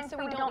spine, so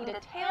we don't need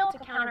a tail to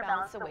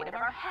counterbalance the weight of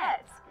our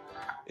heads.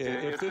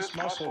 If this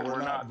muscle were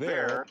not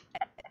there,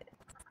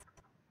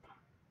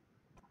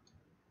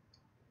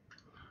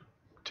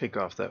 Take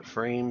off that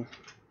frame.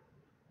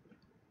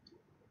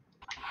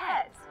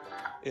 Heads.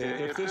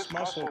 if this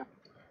muscle,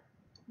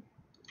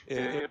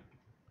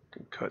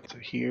 Cut to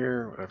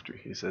here after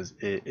he says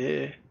Cut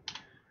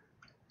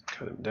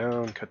him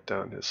down, cut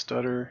down his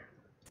stutter.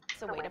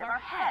 The weight of our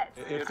heads.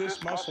 if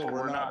this muscle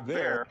were not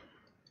there,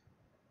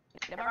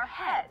 Weight of our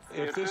heads.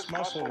 if this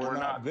muscle were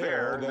not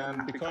there,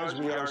 then because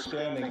we are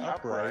standing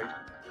upright,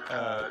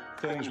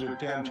 things would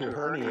tend to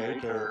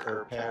herniate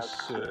or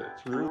pass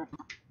through.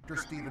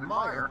 Dr. Stephen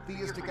Meyer,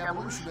 theistic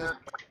evolutionist.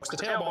 The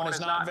tailbone is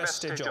not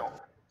vestigial.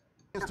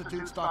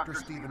 Institute's Dr.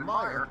 Stephen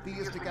Meyer,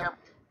 theistic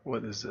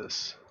What is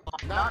this?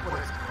 Not what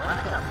it's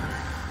cracked up.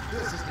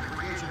 This is the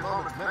creation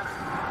moment's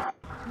method.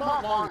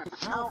 Not long ago,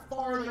 how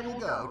far they will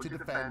go to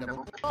defend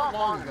evolution. Not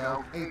long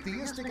ago, a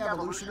theistic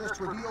evolutionist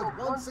revealed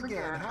once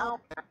again how...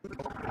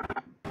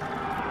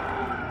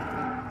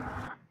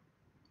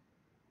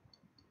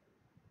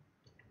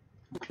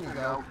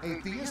 A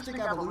theistic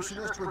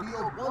evolutionist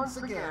revealed once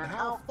again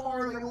how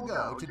far they will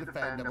go to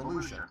defend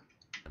evolution.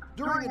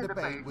 During a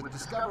debate with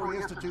Discovery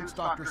Institute's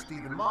Dr.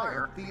 Stephen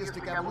Meyer,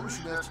 theistic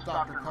evolutionist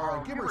Dr.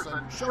 Carl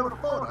Giberson showed a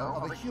photo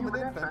of a human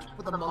infant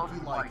with a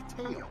monkey-like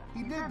tail.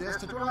 He did this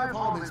to drive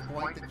home his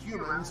point that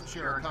humans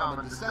share a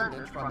common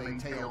descendant from a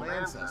tailed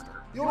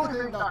ancestor. The only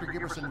thing Dr.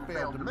 Giberson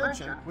failed to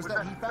mention was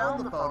that he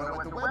found the photo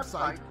at the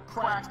website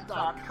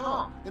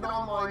cracked.com, an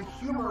online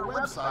humor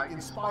website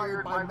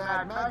inspired by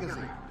Mad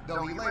Magazine.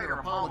 Though he later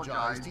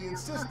apologized, he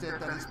insisted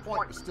that his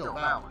point was still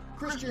valid.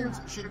 Christians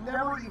should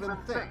never even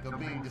think of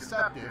being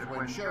deceptive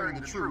when sharing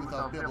the truth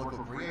of biblical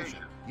creation.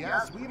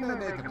 Yes, we may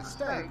make a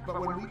mistake, but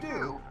when we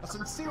do, a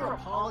sincere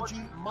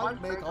apology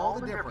might make all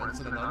the difference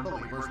in an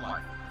unbeliever's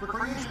life. For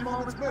Creation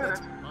Moments Minute,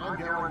 I'm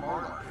Darren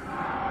Marlowe.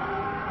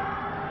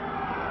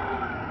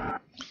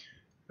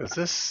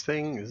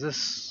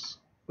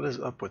 What is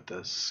up with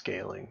this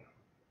scaling?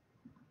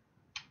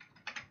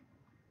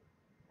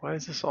 Why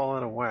is this all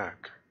out of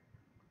whack?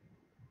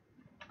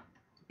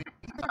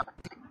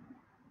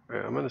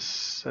 Alright, I'm going to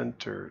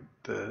center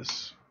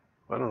this.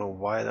 I don't know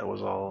why that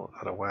was all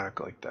out of whack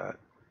like that.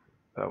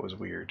 That was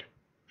weird.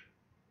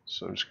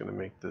 So I'm just going to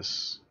make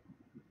this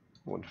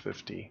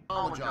 150.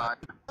 Apologize.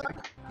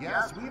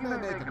 Yes, we may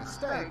make a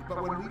mistake,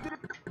 but when we did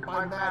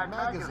by Mad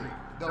Magazine,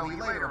 though he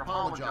later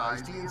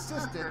apologized, he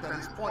insisted that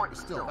his point was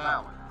still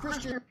valid.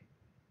 Christian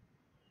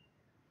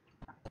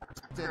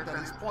said that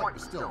his point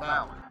was still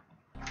valid.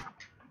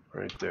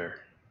 Right there.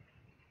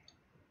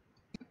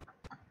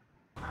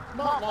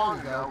 Not long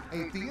ago,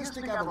 a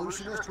theistic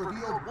evolutionist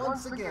revealed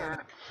once again.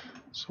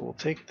 So we'll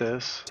take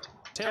this.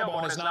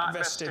 Tailbone is not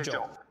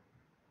vestigial.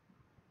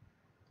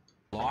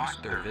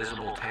 Lost their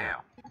visible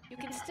tail. You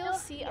can still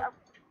see a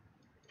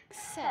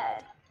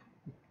said.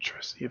 Try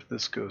to see if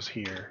this goes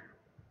here.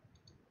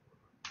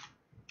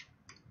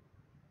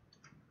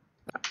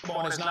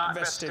 Tailbone is not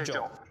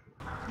vestigial.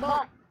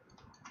 Not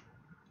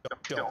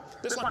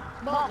This one,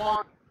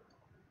 long.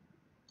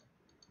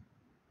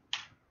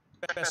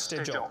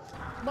 vestigial.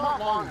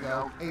 Not long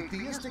ago, a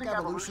theistic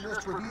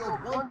evolutionist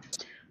revealed one.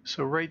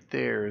 So right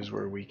there is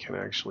where we can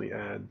actually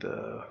add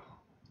the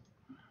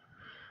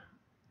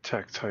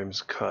TAC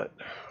Times cut,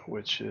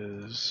 which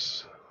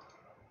is,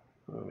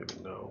 I don't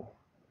even know,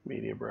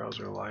 media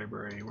browser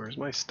library. Where's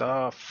my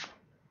stuff?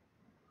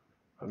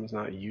 I'm just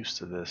not used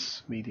to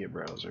this media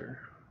browser.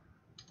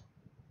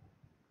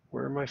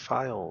 Where are my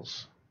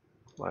files?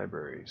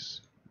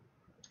 Libraries.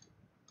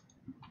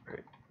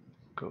 Right.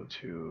 Go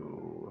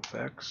to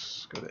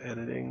effects, go to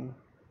editing.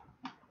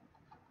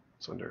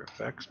 It's under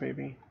effects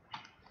maybe.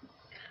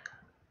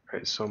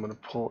 Alright, so I'm going to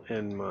pull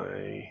in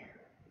my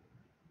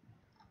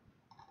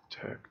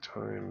TAC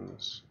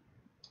Times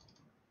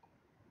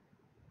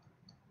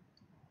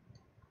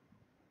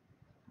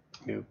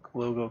new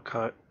logo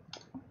cut,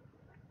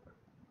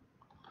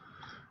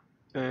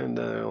 and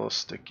then I'll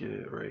stick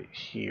it right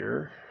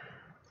here,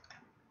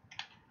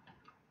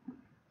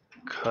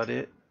 cut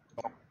it,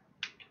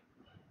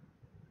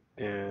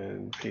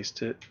 and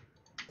paste it.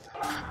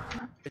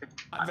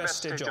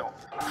 Vestigial.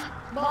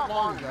 Not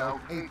long ago,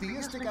 a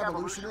theistic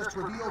evolutionist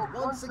revealed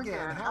once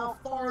again how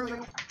far they...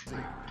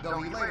 interesting.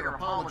 Though he later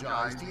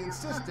apologized, he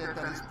insisted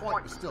that his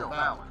point was still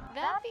valid.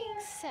 That being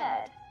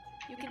said,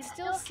 you can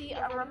still see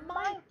a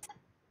reminder.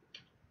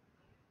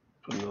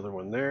 Put another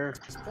one there.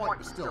 His point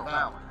was still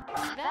valid.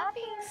 That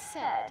being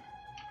said,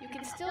 you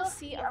can still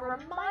see a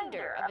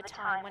reminder of a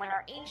time when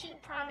our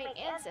ancient primate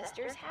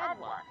ancestors had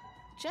one.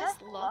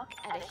 Just look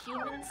at a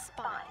human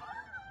spine.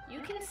 You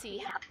can see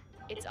how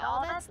it's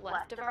all that's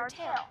left of our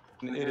tail.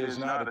 It is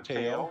not a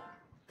tail,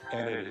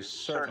 and it is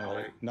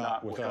certainly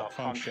not without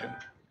function.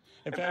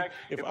 In fact,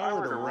 if I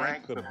were to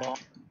rank the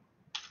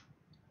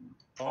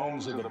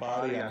bones of the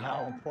body and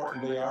how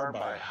important they are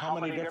by how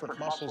many different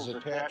muscles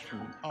attach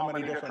from how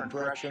many different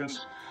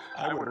directions,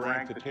 I would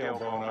rank the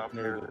tailbone up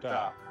near the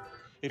top.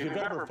 If you've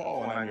ever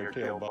fallen on your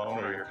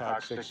tailbone or your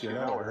coccyx, you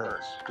know it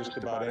hurts. Just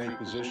about any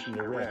position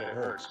you're in, it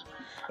hurts.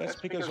 That's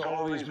because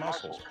all of these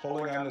muscles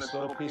pulling on this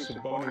little piece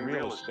of bony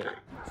real estate.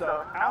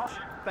 So, ouch,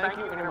 thank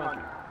you, and your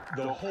monkey.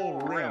 The whole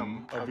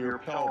rim of your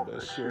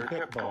pelvis, your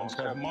hip bones,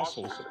 have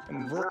muscles that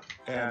convert,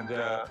 and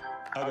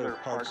other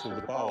parts of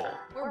the bowel.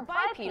 We're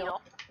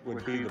bipedal.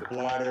 Would be the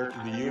bladder,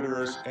 the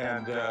uterus,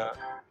 and the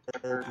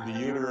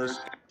uterus.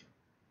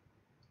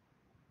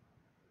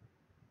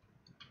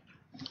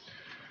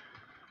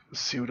 Let's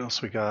see what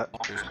else we got.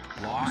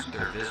 Lost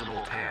their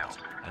visible tails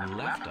and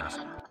left us.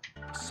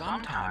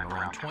 Sometime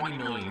around 20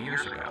 million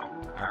years ago,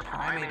 our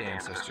primate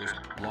ancestors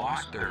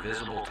lost their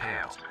visible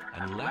tails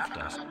and left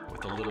us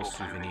with a little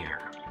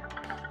souvenir.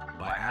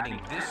 By adding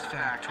this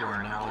fact to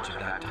our knowledge of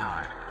that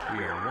time,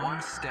 we are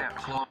one step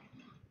closer.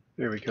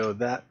 There we go.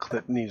 That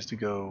clip needs to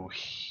go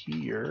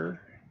here.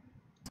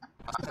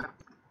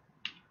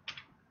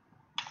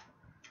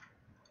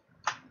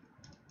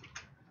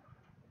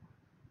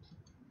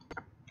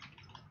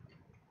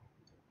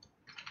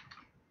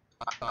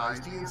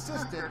 He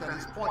insisted that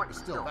his point was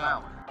still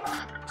valid.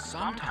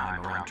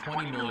 Sometime around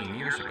 20 million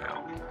years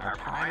ago, our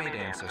primate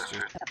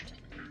ancestors.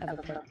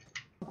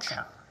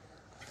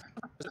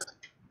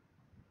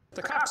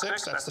 The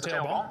coccyx, that's the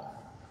tailbone.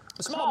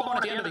 The small bone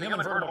at the end of the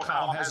human vertebral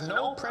column has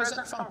no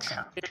present function.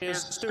 It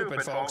is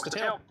stupid, folks.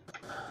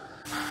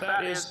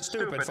 That is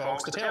stupid,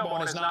 folks. The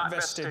tailbone is not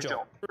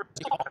vestigial.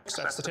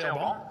 That's the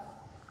tailbone.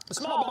 The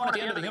small bone at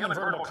the end of the human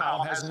vertebral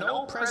column has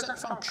no present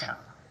function,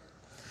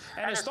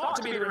 and is thought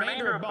to be the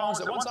remainder of bones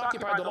that once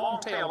occupied the long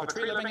tail of a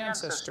tree-living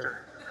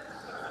ancestor.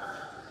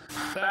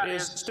 That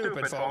is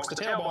stupid, folks. The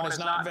tailbone is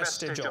not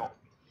vestigial.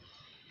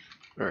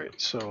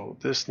 Alright, so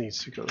this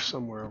needs to go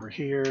somewhere over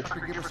here. Dr.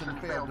 Giberson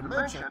failed to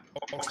mention,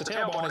 Folks, the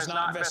tailbone is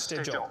not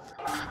vestigial.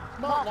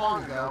 not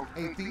long ago,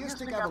 a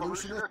theistic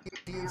evolutionist,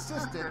 he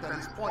insisted that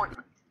his point.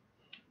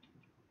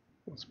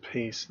 Let's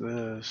paste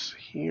this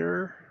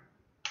here.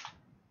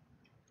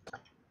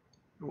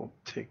 We'll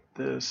take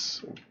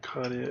this and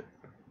cut it.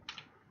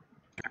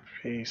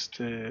 Paste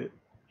it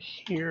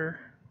here.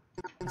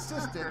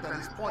 Insisted that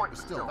his point was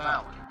still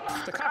valid.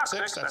 The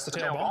coccyx, that's the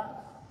tailbone.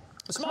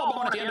 The small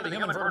bone at the end of the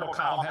human vertebral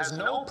column has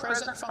no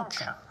present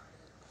function,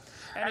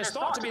 and is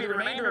thought to be the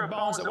remainder of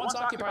bones that once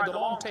occupied the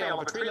long tail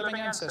of a tree-living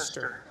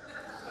ancestor.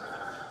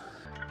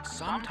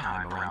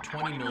 Sometime around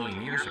 20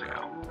 million years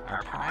ago,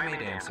 our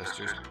primate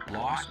ancestors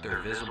lost their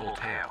visible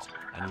tails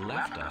and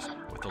left us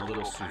with a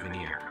little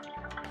souvenir.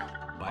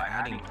 By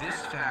adding this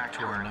fact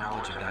to our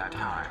knowledge of that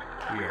time,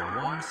 we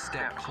are one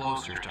step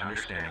closer to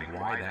understanding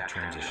why that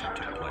transition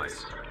took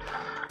place.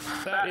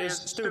 That is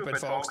stupid,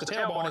 folks. The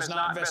tailbone is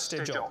not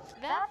vestigial.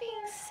 That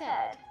being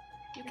said,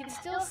 you can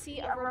still see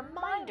a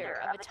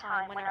reminder of a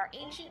time when our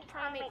ancient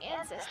primate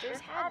ancestors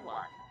had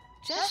one.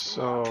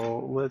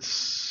 So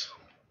let's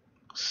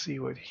see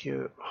what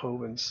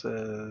Hovind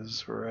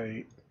says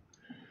right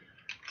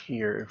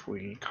here. If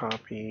we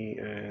copy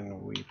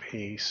and we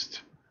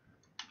paste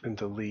and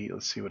delete,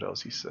 let's see what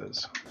else he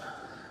says.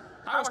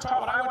 I was taught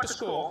when I went to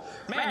school,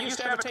 man used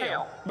to have a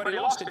tail, but he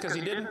lost it because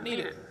he didn't need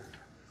it.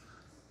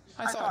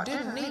 I thought,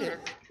 didn't need it.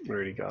 We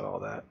already got all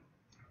that.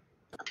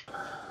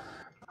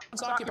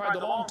 It's occupied the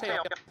long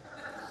tail.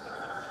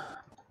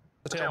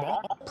 The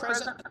tailbone,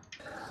 present.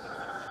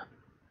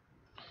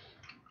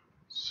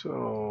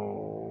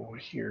 So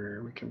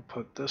here we can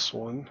put this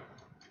one.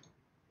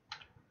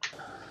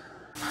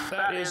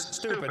 That is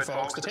stupid,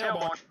 folks. The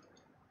tailbone.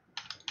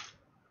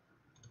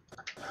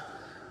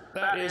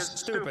 That is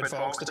stupid,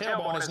 folks. The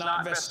tailbone is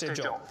not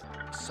vestigial.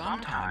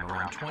 Sometime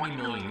around 20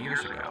 million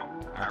years ago,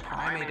 our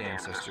primate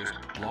ancestors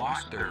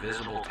lost their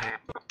visible tail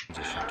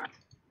transition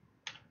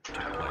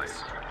took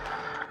place.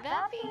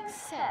 That being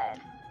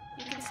said,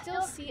 you can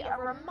still see a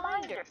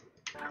reminder.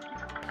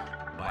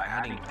 By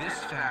adding this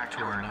fact to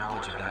our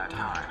knowledge of that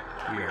time,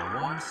 we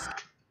are one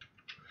step.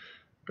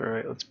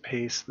 Alright, let's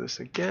paste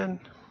this again.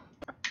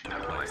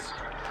 Took place.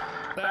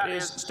 That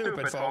is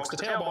stupid, folks. The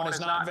tailbone is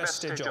not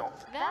vestigial.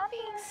 That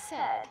being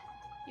said,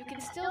 you can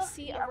still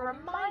see a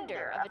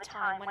reminder of a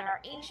time when our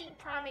ancient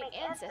primate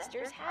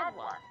ancestors had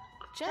one.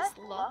 Just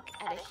look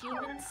at a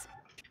human's.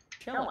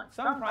 Chilling.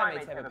 Some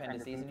primates have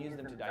appendices and use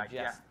them to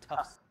digest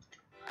tough.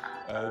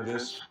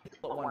 This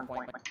At one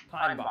point,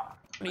 time bomb.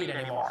 Need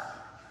anymore.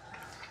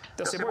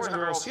 They'll say, boys and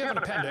girls, you have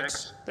an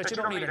appendix that you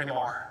don't need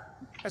anymore.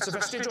 It's a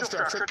vestigial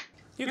structure.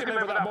 You can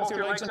live without both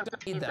your legs and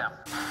need them.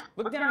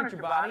 Look down at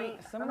your body.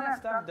 Some of that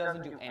stuff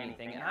doesn't do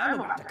anything, and I'm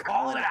about to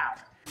call it out.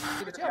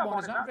 The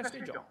tailbone is not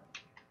vestigial.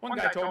 One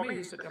guy told me,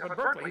 he said, up at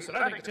Berkeley, he said,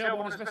 I think the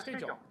tailbone is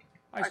vestigial.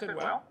 I said,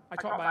 well, I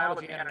taught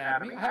biology and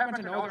anatomy. I happen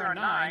to know there are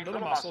 9 little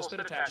muscles that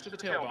attach to the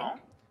tailbone,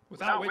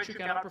 without which you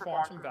cannot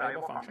perform some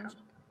valuable functions.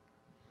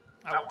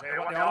 I won't tell you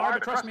what they all are,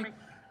 but trust me,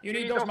 you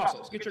need those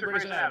muscles. Get your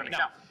Grey's Anatomy.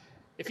 Now,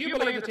 if you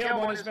believe the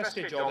tailbone is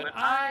vestigial, then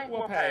I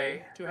will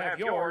pay to have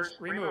yours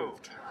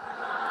removed.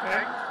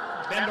 Okay?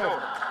 Bend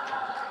over.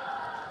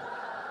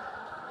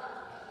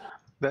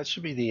 That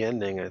should be the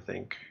ending, I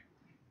think.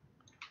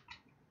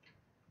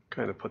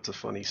 Kind of puts a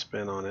funny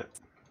spin on it.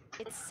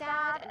 It's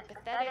sad and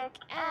pathetic,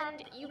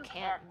 and you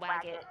can't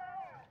wag it.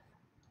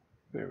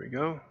 There we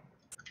go.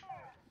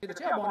 The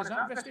tailbone is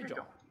not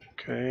vestigial.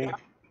 Okay.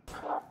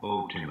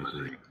 Oh,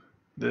 Timothy.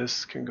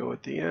 This can go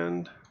at the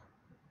end.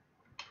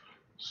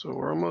 So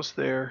we're almost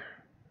there.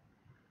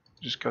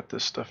 Just got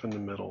this stuff in the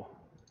middle.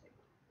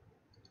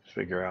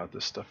 Figure out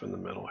this stuff in the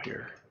middle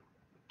here.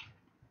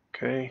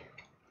 Okay.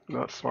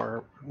 Not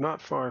far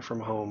from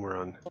home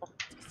run.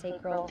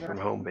 Sacral. From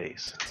home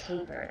base.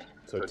 Tapered.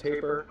 So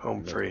taper.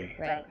 Home free.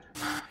 Right.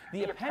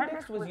 The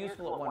appendix was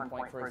useful at one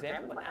point, for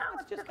example, but now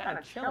it's just kind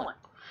of chilling.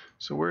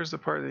 So where's the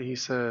part that he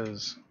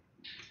says,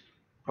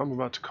 I'm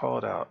about to call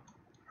it out?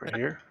 Right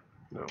here?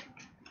 No.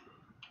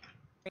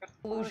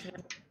 Evolution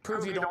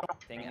Prove you don't.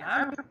 thing, and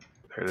I'm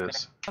There it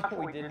is.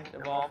 we didn't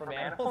evolve from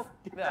animals.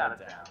 Get that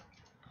down.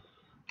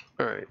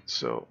 Alright,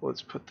 so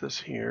let's put this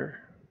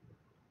here.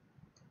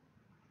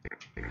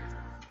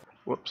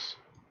 Whoops.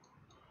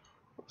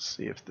 Let's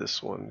see if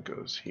this one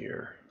goes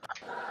here.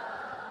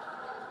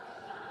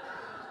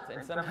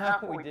 And somehow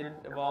we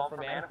didn't evolve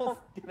from animals.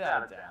 Get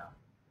that down.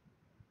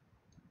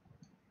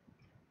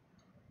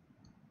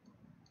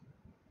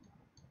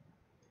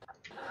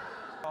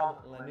 Called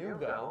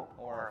lanugo,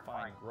 or a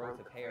fine growth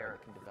of hair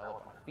that can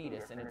develop on a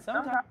fetus, and it's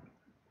sometimes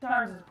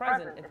it's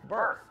present at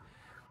birth.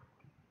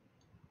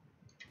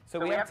 So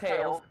we have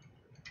tails,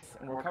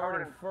 and we're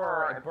covered in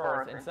fur at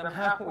birth, and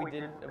somehow we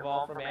didn't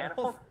evolve from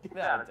animals. Get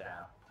that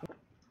down.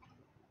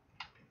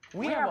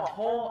 We have a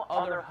whole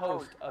other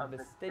host of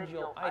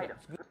vestigial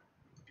items: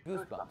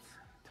 goosebumps,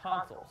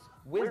 tonsils,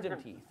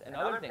 wisdom teeth, and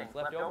other things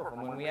left over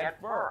from when we had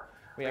fur.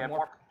 We have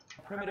more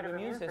primitive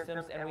immune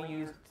systems, and we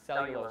used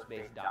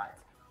cellulose-based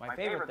diets. My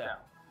favorite, though,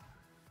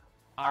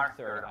 our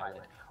third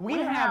eyelid. We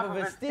have a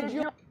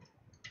vestigial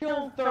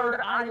third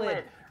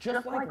eyelid,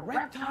 just like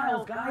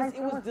reptiles, guys.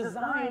 It was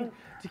designed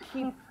to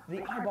keep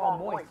the eyeball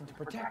moist and to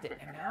protect it,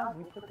 and now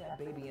we put that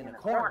baby in the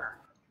corner.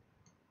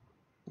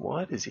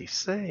 What is he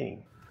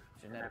saying?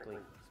 Genetically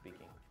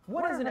speaking.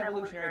 What is an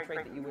evolutionary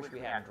trait that you wish we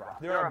hadn't dropped?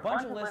 There are a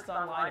bunch of lists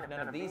online if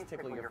none of these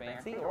tickle your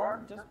fancy,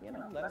 or just,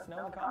 let us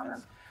know in the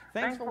comments.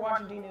 Thanks for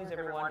watching D-News,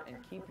 everyone,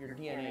 and keep your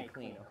DNA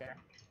clean, okay?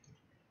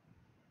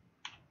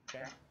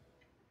 Okay.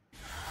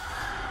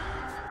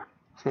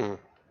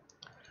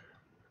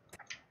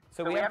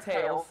 So we have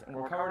tails, and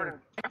we're covered in...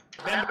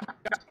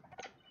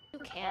 You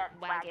can't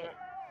wag it.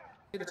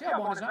 The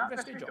tailbone is not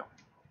vestigial.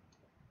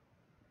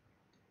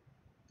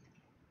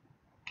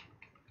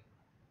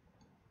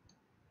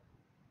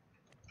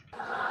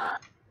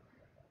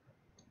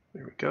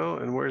 There we go.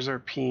 And where's our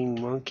peeing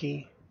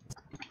monkey?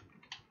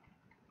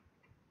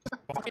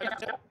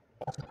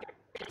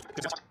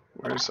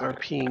 Where's our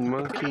peeing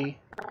monkey?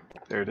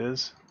 There it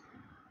is.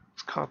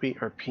 Let's copy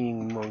our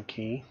peeing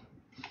monkey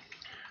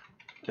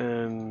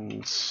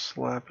and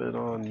slap it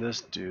on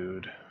this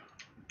dude.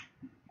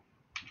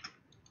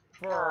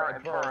 Fur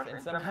at birth,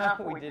 and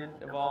somehow we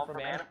didn't evolve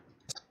from animals.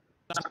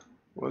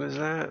 What is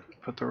that?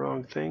 Put the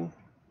wrong thing?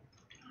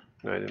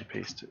 No, I didn't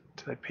paste it.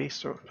 Did I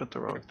paste or put the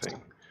wrong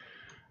thing?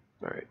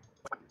 Alright.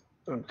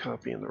 I'm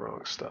copying the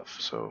wrong stuff.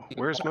 So,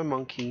 where's my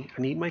monkey?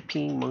 I need my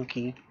peeing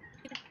monkey.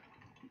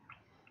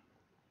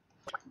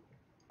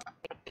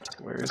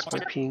 Where's my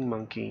peeing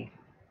monkey?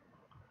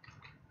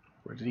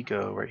 Where did he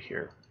go? Right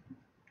here.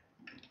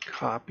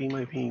 Copy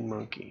my peeing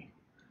monkey.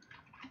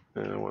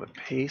 And I want to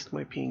paste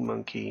my peeing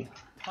monkey.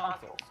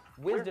 Tonsils,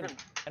 wisdom,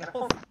 and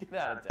we'll get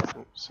that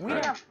down. Oops, We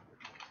have...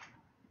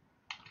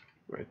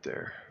 right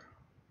there.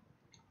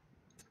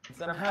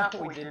 Somehow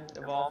we didn't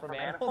evolve from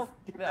animals.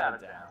 Get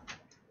that down.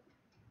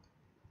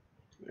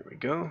 There we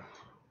go.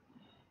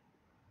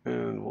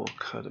 And we'll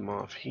cut him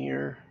off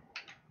here.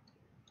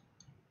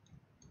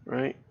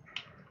 Right?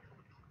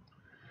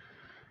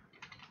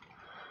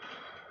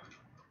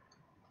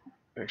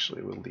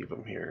 Actually, we'll leave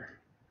him here.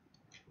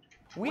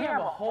 We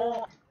have a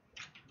whole...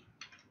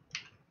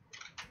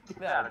 Get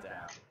that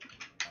down.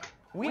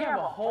 We have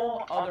a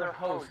whole other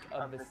host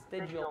of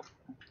vestigial...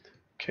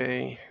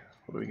 Okay,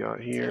 what do we got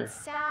here? It's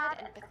sad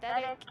and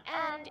pathetic,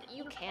 and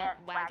you can't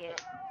wag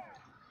it.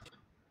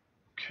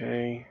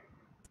 Okay.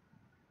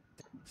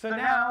 So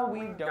now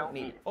we don't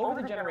need it.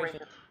 Over the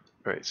generations...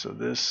 Right, so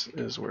this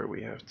is where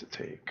we have to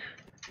take.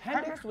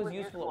 Appendix was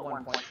useful at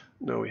one point.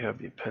 No, we have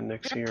the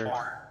appendix here.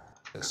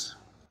 This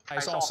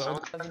ice also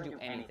Doesn't do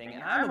anything,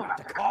 and I'm about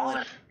to call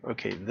it...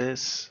 Okay,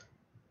 this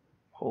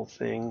whole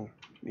thing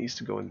needs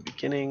to go in the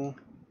beginning.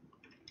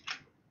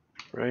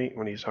 right?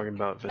 When he's talking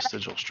about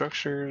vestigial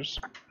structures.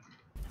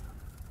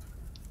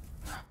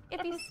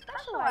 If these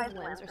specialized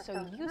limbs are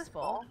so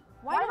useful,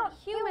 why don't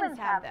humans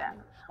have them?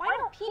 Why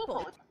don't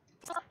people?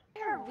 Why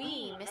are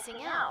we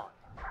missing out?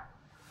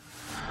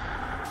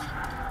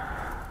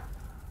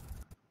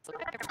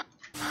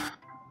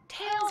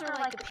 Tails are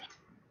like a...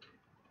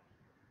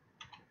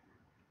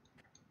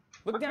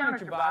 Look down at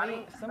your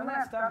body. Some of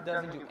that stuff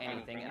doesn't do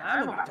anything, and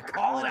I'm about to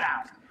call it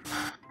out.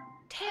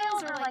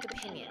 Tails are like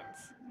opinions.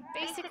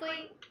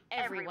 Basically,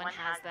 everyone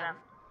has them.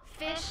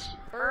 Fish,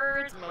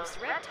 birds, most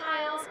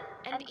reptiles,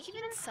 and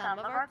even some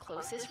of our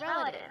closest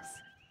relatives.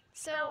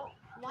 So,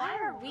 why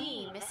are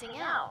we missing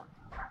out?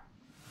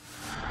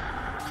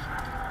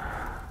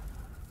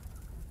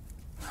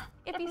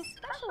 If these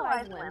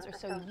specialized limbs are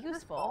so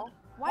useful,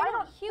 why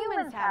don't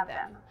humans have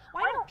them?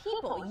 Why don't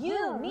people,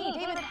 you, me,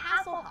 David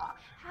Hasselhoff,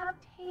 have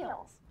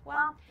tails?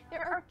 Well,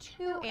 there are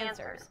two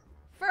answers.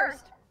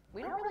 First,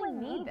 we don't really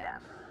need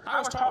them. I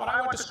was taught when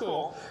I went to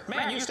school,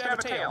 man used to have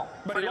a tail,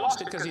 but he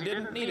lost it because he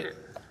didn't need it.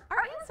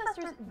 Our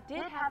ancestors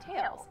did have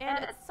tails,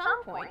 and at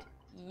some point,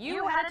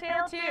 you had a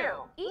tail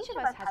too. Each of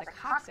us has a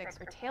coccyx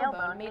or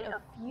tailbone made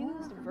of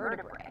fused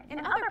vertebrae. In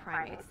other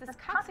primates, this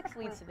coccyx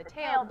leads to the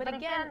tail, but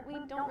again,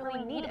 we don't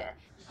really need it.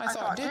 I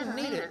thought, didn't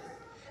need it.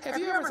 Have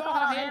you ever thought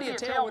how handy a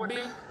tail would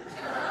be?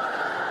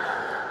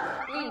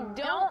 We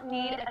don't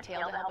need a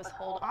tail to help us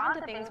hold on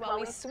to things while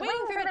we swing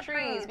through the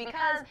trees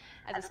because,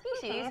 as a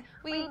species,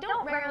 we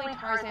don't regularly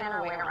Tarzan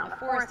our way around the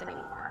forest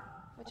anymore.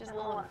 Which is a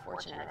little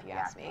unfortunate if you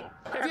ask me.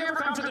 Have you ever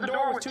come to the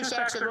door with 2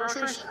 sacks of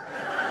groceries?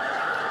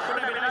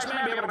 Wouldn't that be nice,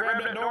 man, be able to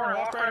grab that door and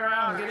walk right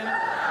around and get in it?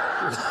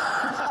 We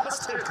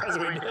lost it because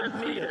we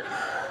didn't need it.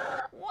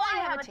 Why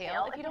have a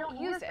tail if you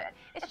don't use it?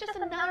 It's just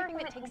another thing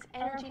that takes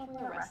energy from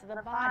the rest of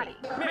the body.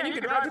 Man, you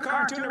could drive the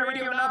car and tune the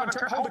radio knob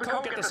and hold the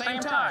Coke at the same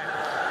time.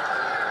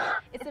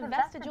 It's a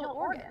vestigial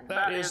organ.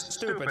 That is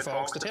stupid,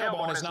 folks. The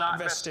tailbone is not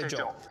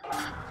vestigial.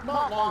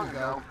 Not long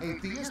ago, a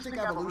theistic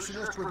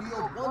evolutionist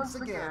revealed once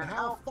again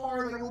how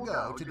far they will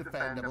go to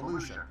defend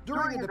evolution.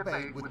 During a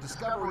debate with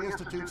Discovery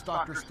Institute's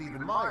Dr.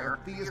 Stephen Meyer,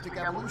 theistic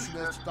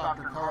evolutionist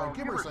Dr. Carl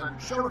Giberson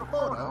showed a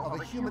photo of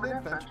a human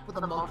infant with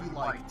a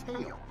monkey-like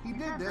tail. He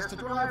did this to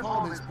drive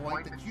home his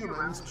point that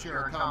humans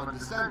share a common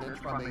descendant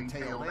from a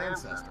tailed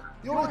ancestor.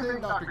 The only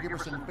thing Dr.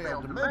 Giberson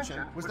failed to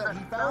mention was that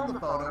he found the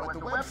photo at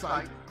the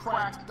website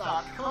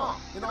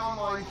cracked.com, an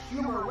online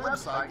humor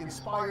website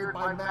inspired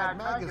by Mad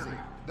Magazine.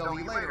 Though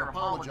he later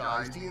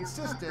apologized, he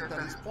insisted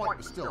that his point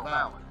was still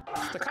valid.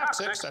 The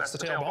coccyx, that's the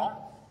tailbone.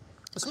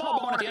 The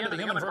small bone at the end of the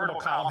human vertebral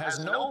column has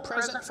no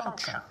present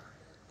function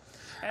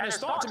and is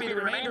thought to be the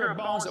remainder of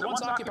bones that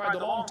once occupied the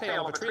long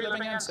tail of a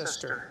tree-living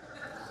ancestor.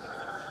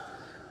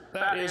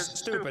 That is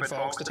stupid,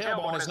 folks. The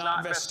tailbone is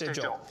not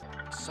vestigial.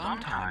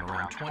 Sometime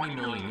around 20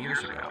 million years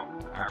ago,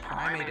 our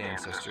primate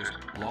ancestors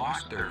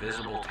lost their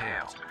visible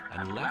tails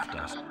and left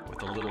us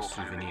with a little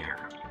souvenir.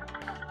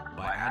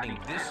 By adding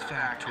this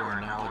fact to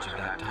our knowledge of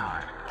that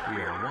time,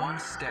 we are one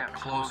step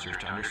closer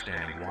to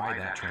understanding why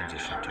that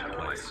transition took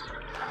place.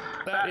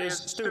 That is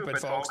stupid,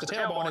 folks. The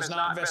tailbone is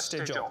not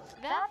vestigial.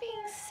 That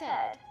being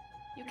said,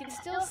 you can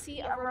still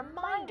see a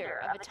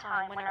reminder of a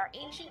time when our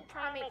ancient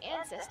primate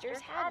ancestors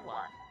had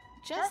one.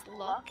 Just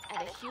look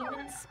at a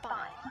human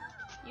spine.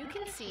 You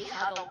can see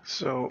how the...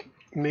 So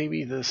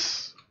maybe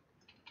this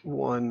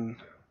one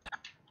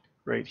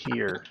right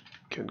here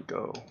can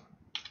go.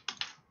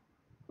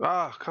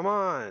 Ah, come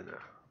on!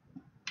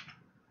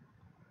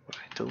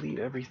 I delete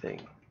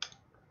everything.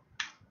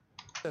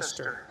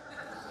 Sister.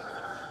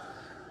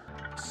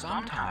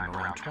 Sometime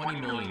around 20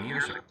 million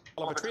years ago.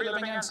 Of a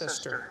tree-living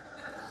ancestor.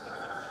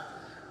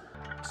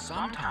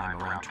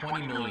 Sometime around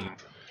 20 million.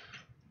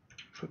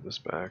 Put this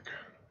back.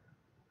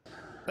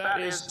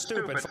 That is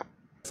stupid,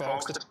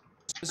 folks. That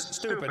is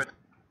stupid.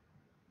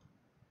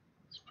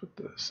 Let's put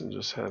this and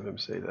just have him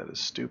say that is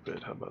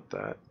stupid. How about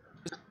that?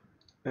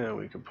 And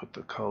we can put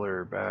the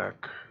color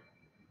back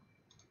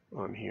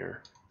on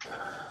here.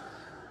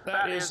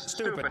 That is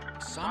stupid.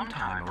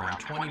 Sometime around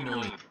 20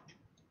 million.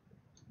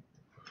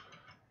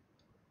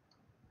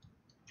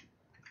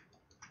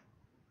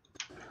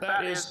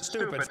 That is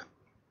stupid.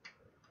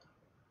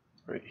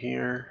 Right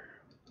here.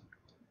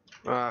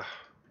 Ah.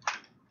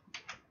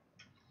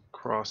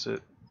 Cross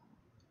it.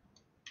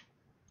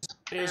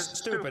 Is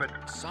stupid.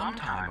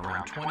 Sometime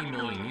around 20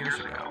 million years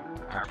ago,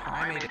 our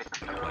primate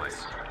took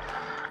place.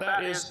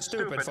 That is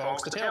stupid,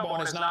 folks. The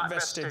tailbone is not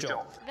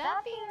vestigial.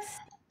 That being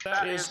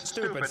That is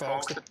stupid,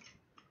 folks.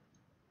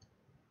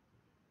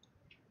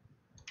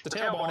 The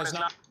tailbone is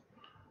not...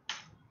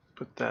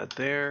 Put that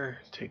there.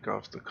 Take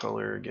off the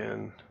color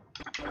again.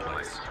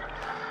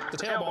 The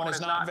tailbone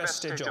is not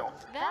vestigial.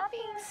 That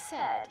being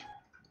said,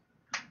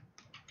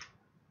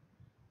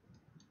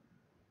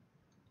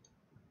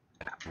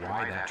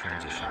 Why that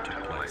transition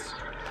took place.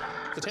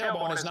 The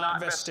tailbone is not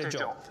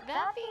vestigial.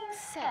 that being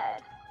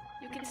said,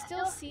 you can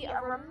still see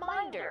a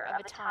reminder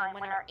of a time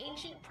when our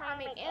ancient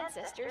primate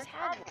ancestors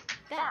had one.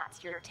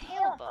 That's your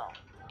tailbone.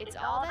 It's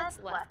all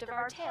that's left of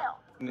our tail.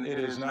 It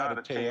is not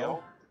a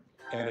tail,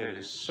 and it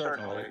is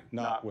certainly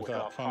not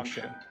without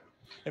function.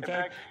 In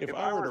fact, if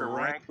I were to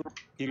rank,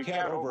 you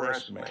can't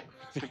overestimate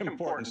the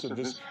importance of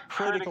this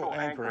critical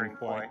anchoring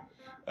point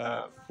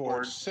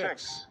for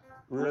 6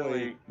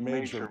 really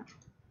major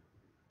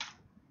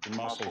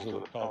muscles of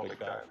the pelvic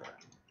diaphragm.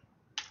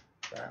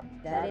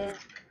 That is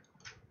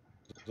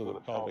of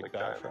the pelvic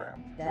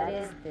diaphragm. that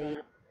is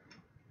the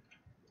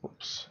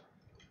Whoops.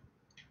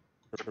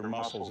 For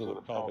muscles of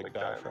the pelvic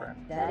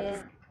diaphragm. that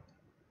is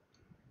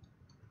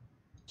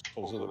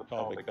Muscles of the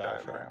pelvic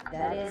diaphragm.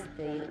 that is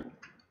the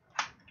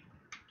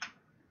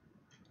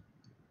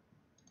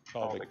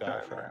Pelvic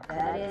diaphragm.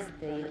 that is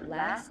the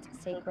last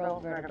sacral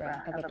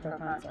vertebra of a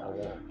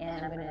proconsul,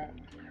 and I'm going to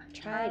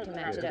try to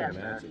match it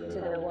up to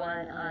the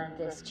one on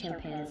this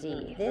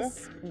chimpanzee.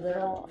 This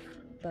little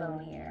bone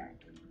here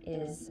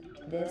is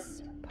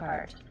this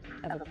part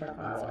of a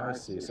proconsul. Oh, I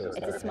see. So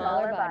It's a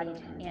smaller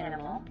bodied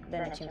animal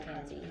than a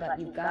chimpanzee, but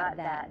you've got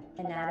that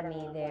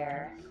anatomy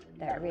there,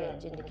 that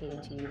ridge indicating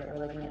to you that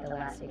we're looking at the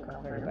last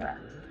sacral vertebra.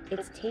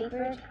 It's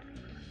tapered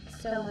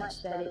so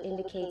much that it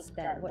indicates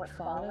that what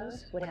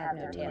follows would have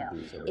no tail.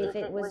 If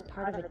it was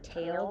part of a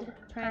tailed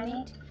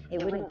primate,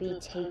 it wouldn't be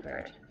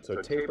tapered.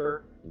 So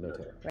taper, no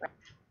tail.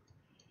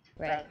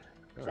 Right,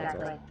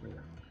 exactly.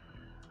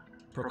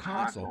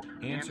 Proconsul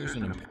answers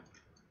an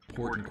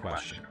important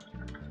question.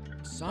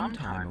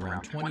 Sometime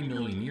around 20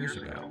 million years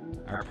ago,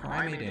 our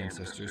primate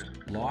ancestors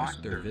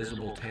lost their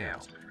visible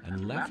tails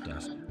and left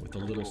us with a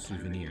little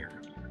souvenir.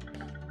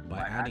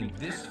 By adding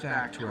this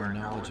fact to our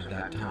knowledge of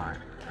that time,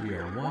 we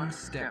are one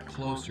step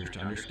closer to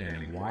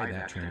understanding why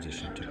that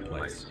transition took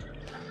place.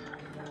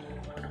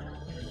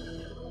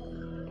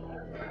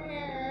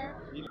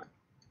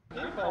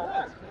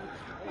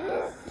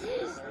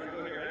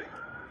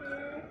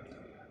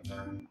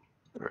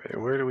 Alright,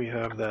 where do we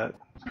have that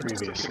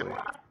previously?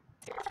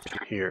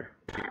 Here.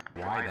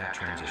 Why that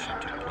transition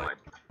took place.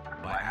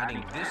 By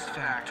adding this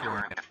fact to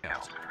our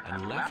tails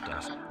and left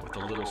us with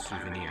a little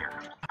souvenir.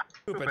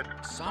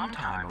 But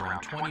sometime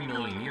around 20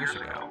 million years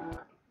ago,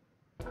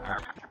 our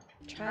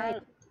Try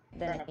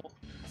that.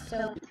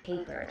 So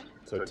tapered.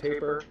 So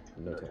taper,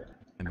 no tail.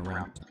 and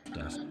around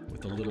us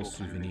with a little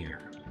souvenir.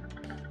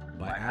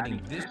 By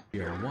adding this,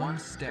 we are one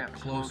step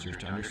closer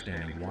to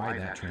understanding why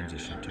that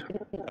transition took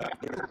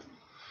place.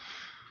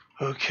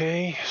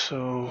 Okay,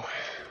 so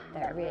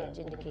That ridge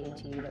indicating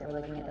to you that we're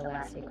looking at the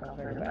last sacral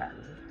vertebra.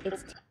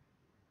 It's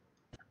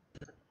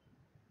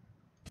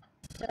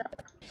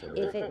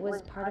if it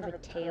was part of a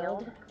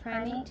tailed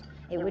primate,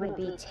 it wouldn't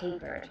be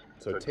tapered.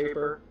 So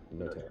taper,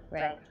 no tail.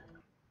 Right.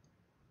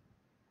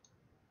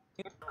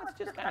 It's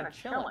just kind of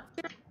chilling.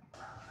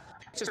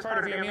 It's just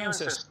part of your immune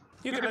system.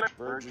 You can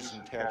Verges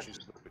and catches,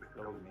 but it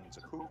really means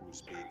a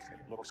cuckoo's beak.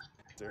 It looks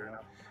there now.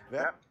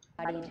 That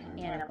Bodied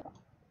animal.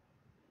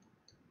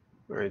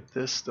 alright,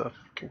 this stuff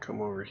can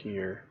come over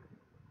here.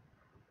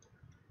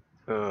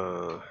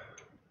 I'm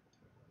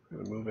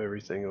gonna move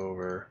everything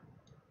over.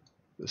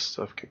 This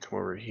stuff can come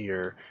over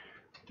here.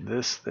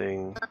 This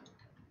thing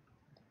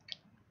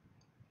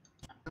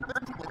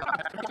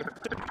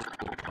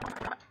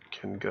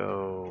can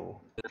go.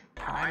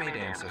 Primate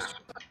ancestors.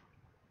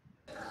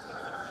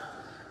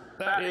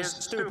 That is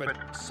stupid.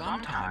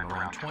 Sometime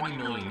around 20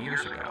 million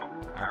years ago,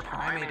 our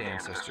primate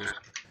ancestors.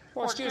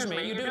 Well, excuse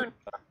me, you do.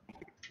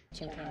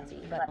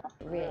 Chimpanzee, but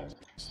ridge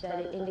that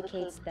it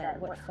indicates that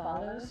what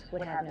follows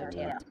would have no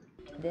tail.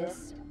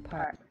 This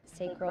part,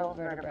 sacral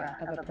vertebra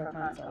of a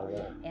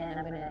proconsul, and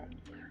I'm going to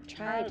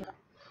try to.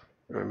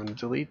 I'm gonna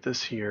delete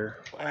this here.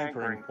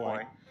 anchoring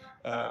point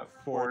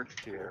for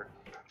here.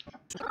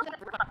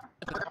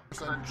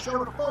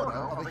 Showed a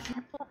photo of a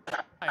human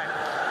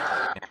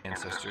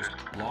Ancestors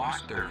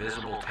lost their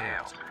visible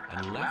tails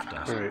and left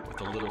us Alright,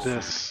 with a little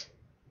this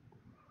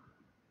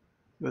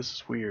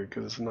is weird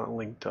because it's not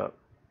linked up.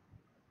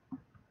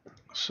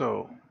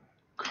 So,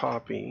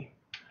 copy,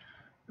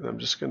 and I'm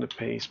just going to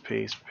paste,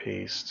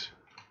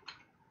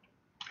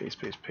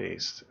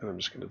 and I'm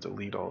just going to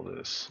delete all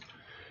this.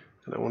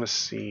 And I want to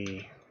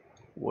see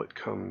what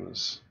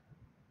comes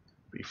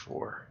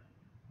before.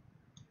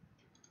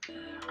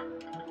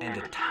 And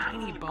a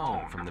tiny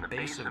bone from the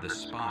base of the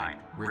spine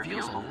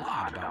reveals a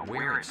lot about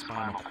where its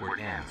spinal cord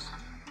ends.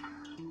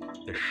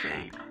 The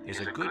shape is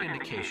a good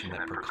indication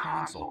that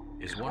proconsul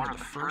is one of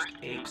the first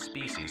ape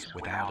species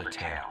without a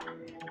tail.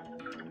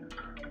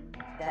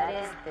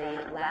 That is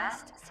the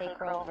last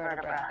sacral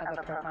vertebra of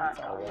a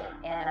proconsul,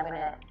 and I'm going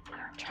to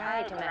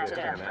try to match it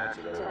up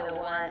to the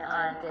one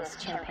on this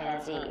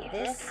chimpanzee.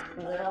 This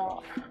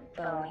little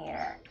bone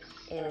here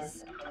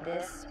is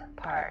this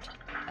part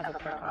of a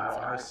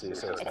proconsul. Oh, I see.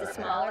 So It's a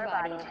smaller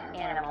bodied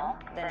animal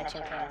than a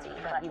chimpanzee,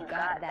 but you've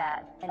got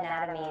that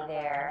anatomy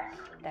there,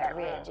 that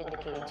ridge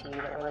indicating to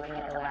you that we're looking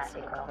at the last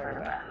sacral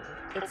vertebra.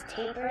 It's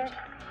tapered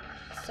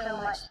so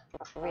much,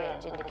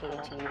 ridge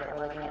indicating to you that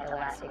we're looking at the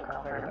last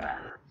sacral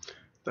vertebra.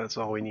 That's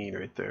all we need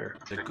right there.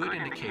 It's a good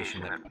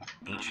indication that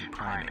ancient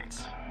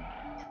primates.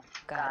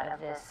 God of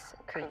this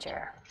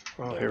creature.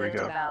 Oh, It here we lived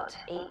go. about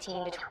 18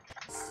 to 20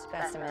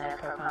 specimen of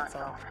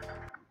proconsul.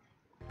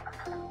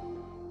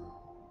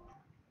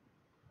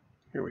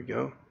 Here we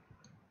go.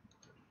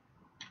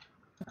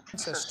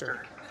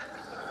 ancestor.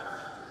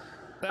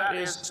 That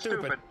is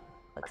stupid.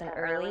 It's an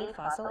early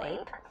fossil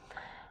ape.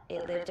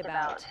 It lived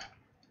about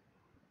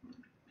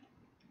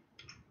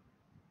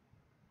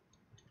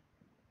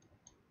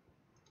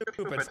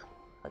Stupid.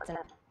 It's an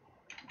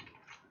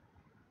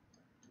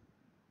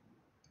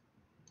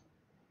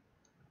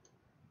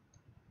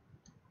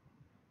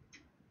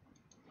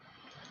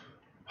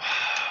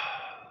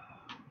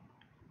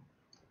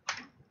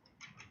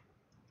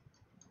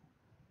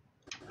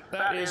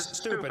That is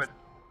stupid.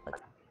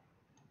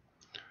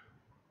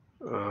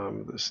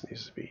 This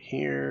needs to be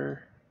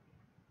here,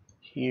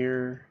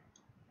 here,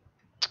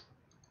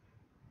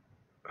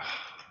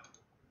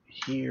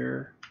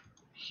 here,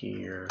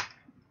 here,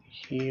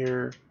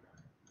 here,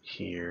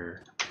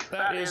 here.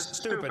 That is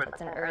stupid.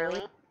 It's an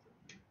early.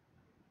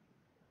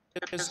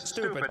 It is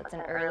stupid. It's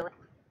an early.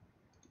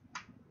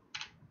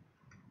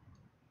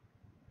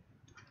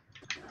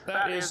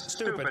 That is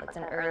stupid. It's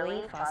an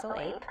early fossil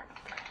ape.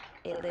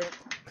 It lived.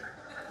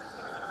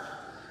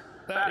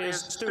 That is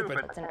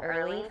stupid. It's an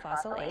early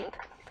fossil ape.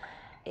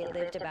 It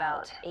lived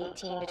about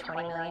 18 to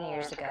 20 million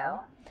years ago.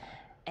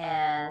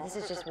 And this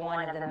is just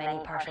one of the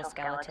many partial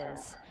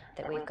skeletons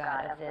that we've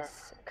got of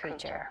this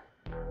creature.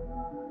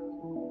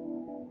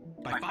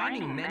 By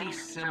finding many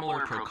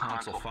similar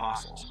proconsul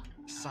fossils,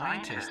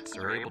 scientists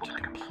are able to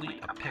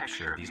complete a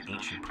picture of these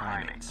ancient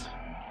primates.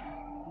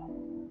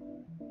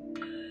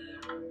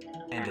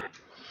 And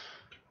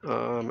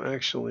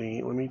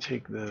actually, let me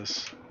take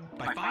this.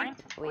 by finding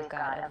We've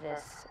got of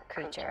this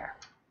creature.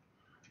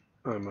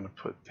 I'm gonna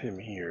put him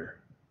here.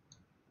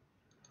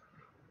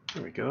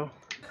 There we go.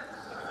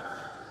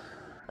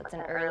 It's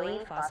an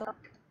early fossil.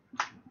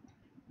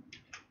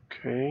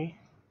 Okay.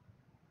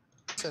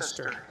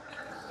 Sister.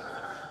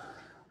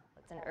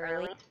 It's an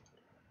early.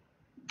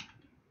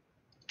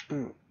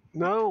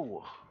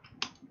 No.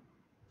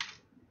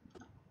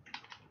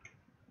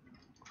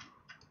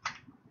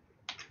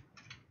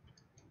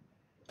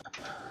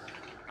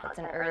 It's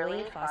an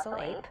early fossil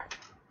ape.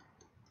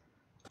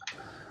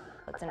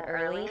 It's an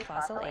early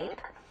fossil ape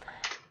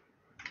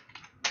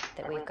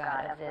that we've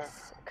got of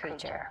this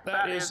creature.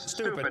 That is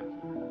stupid.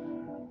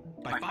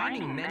 By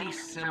finding many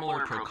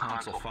similar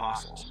proconsul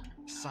fossils,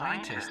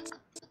 scientists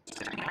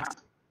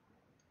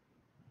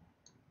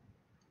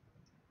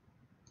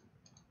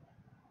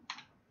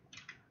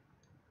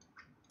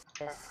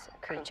This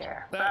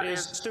creature. That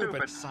is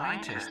stupid.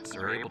 Scientists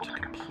are able to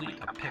complete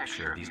a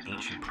picture of these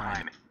ancient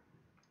primates.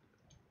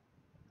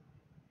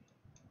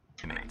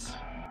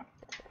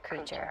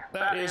 Creature.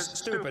 That is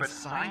stupid.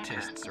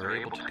 Scientists are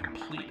able to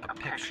complete a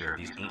picture of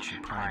these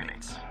ancient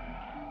primates.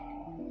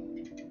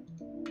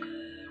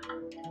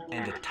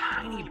 And a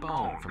tiny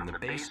bone from the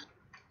base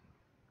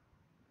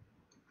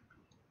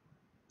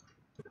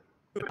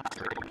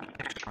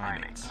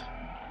primates.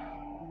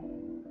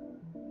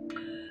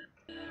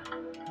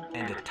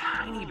 And a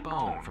tiny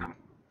bone from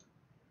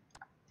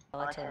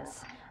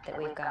Skeletons that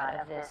we've got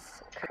of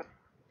this creature.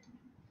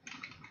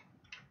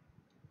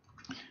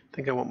 I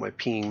think I want my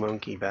peeing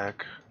monkey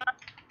back.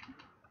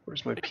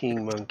 Where's my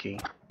peeing monkey?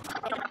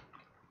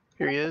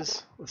 Here he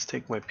is. Let's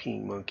take my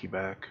peeing monkey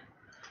back.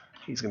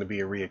 He's going to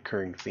be a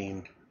reoccurring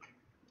theme.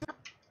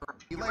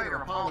 He later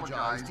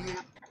apologized.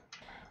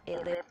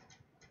 It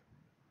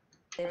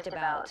lived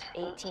about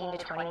 18 to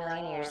 20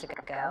 million years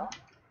ago.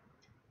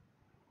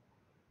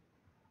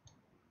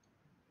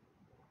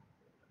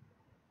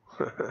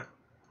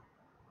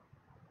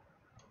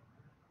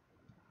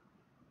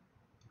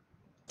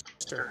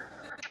 Sister.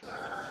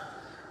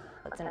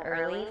 It's an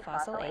early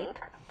fossil ape.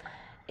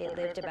 It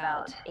lived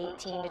about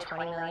 18 to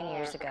 20 million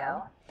years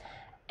ago.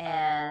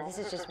 And this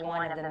is just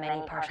one of the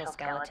many partial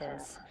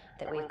skeletons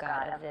that we've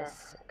got of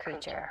this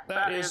creature.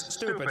 That is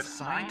stupid.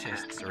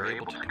 scientists are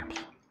able to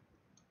complete.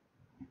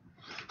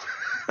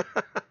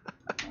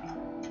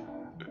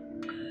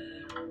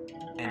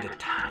 And a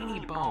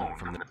tiny bone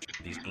from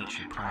these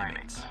ancient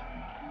primates.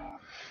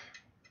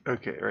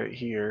 Okay, right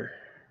here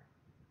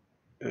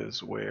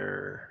is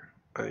where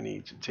I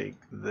need to take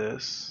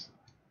this.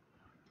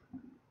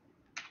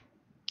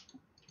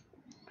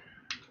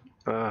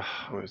 I'm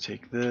going to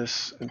take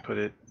this and put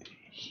it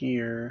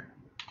here.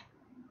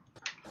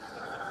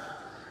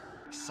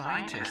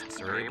 Scientists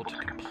are able to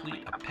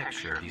complete a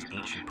picture of these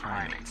ancient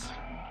primates.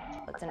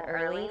 It's an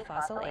early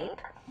fossil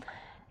ape.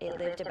 It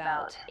lived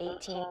about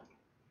 18.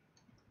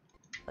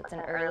 It's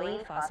an early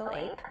fossil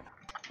ape.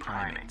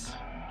 Primates.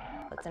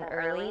 It's an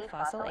early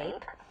fossil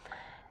ape.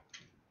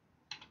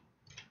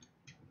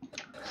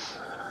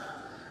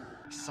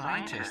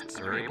 Scientists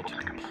are able to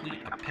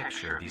complete a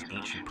picture of these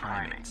ancient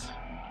primates.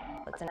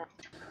 It's an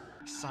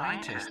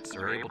Scientists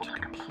are able to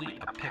complete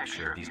a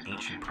picture of these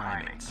ancient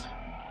primates.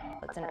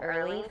 It's an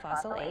early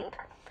fossil ape.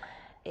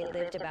 It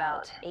lived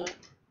about 18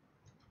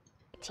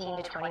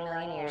 to 20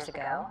 million years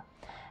ago.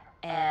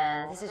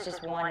 And this is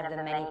just one of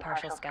the many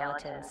partial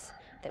skeletons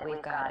that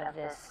we've got of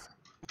this.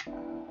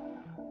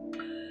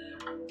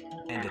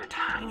 And a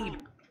tiny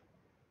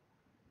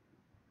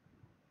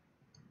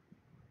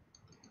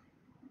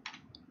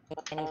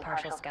Many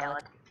partial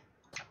skeleton.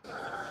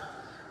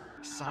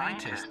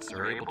 Scientists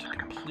are able to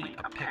complete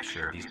a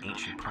picture of these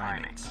ancient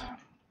primates.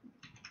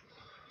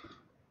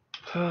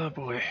 Oh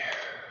boy.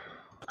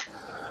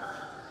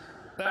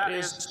 That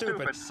is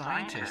stupid.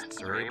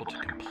 Scientists are able to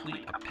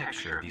complete a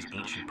picture of these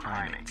ancient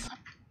primates.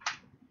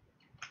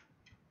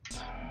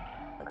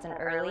 It's an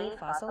early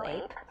fossil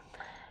ape.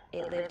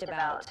 It lived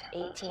about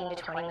 18 to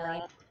 20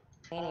 million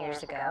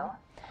years ago.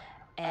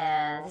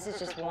 And this is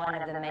just one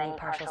of the many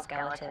partial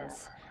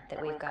skeletons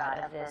that we've got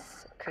of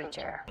this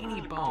creature. Any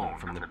bone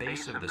from the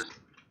base of the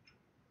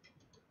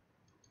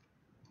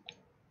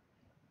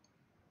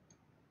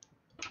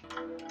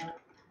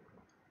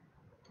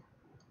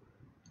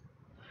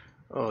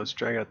Oh, let's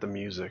drag out the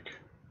music.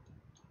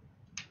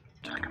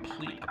 to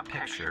complete a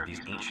picture of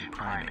these ancient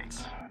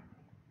primates.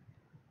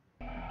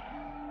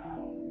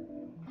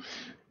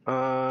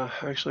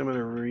 Actually, I'm going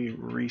to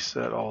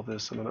reset all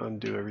this. I'm going to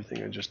undo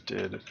everything I just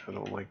did. I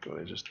don't like what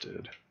I just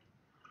did.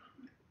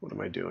 What am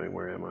I doing?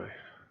 Where am I?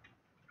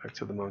 Back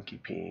to the monkey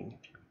peeing.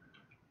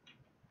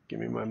 Give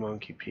me my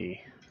monkey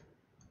pee.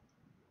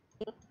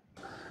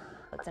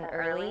 It's an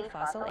early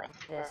fossil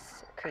ape.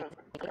 This creature.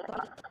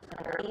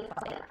 An early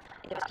fossil ape.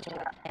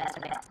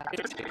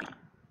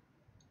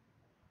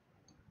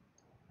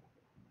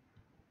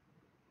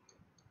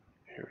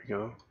 Here we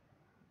go.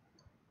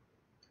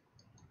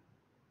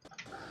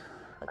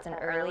 It's an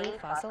early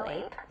fossil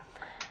ape.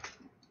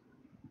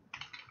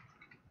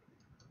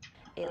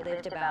 It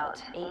lived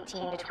about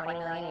 18 to 20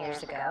 million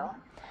years ago.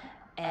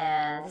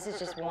 And this is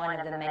just one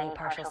of the many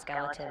partial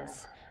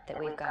skeletons that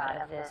we've got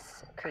of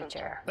this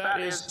creature. That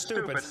is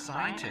stupid.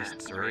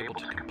 Scientists are able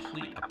to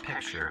complete a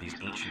picture of these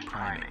ancient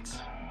primates.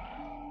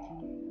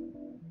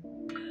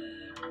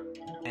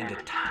 And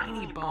a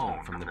tiny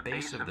bone from the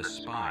base of the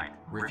spine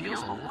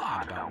reveals a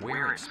lot about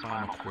where its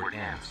spinal cord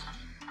ends.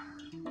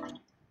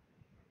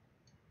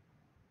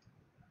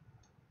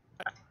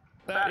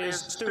 That is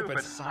stupid.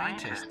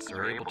 Scientists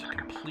are able to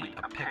complete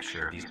a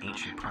picture of these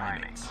ancient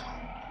primates.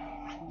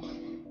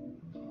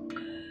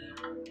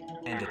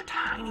 And a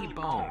tiny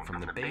bone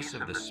from the base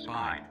of the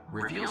spine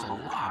reveals a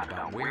lot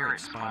about where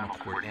its spinal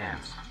cord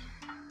ends.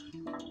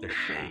 The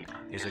shape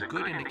is a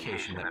good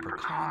indication that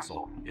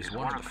proconsul is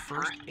one of the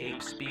first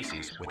ape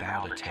species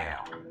without a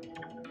tail.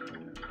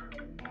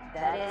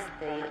 That is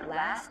the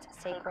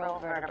last sacral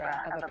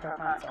vertebra of a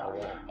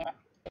proconsul.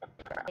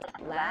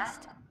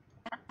 Last.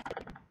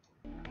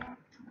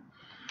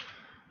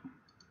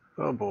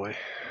 Oh boy.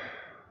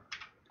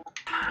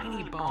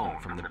 Tiny bone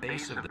from the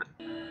base of the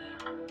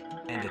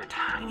and a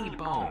tiny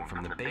bone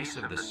from the base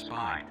of the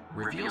spine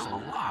reveals a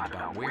lot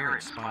about where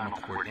its spinal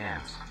cord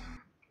ends.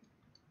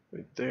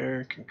 Right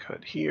there, can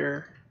cut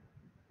here.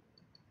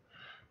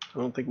 I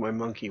don't think my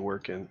monkey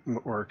works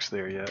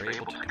there yet. They're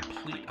able to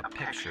complete a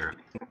picture.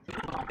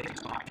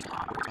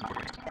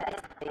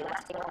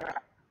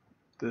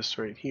 This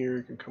right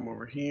here can come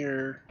over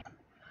here.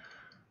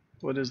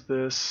 What is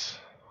this?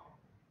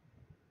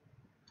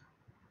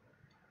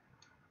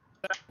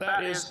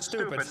 That is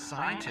stupid.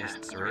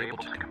 Scientists are able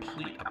to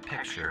complete a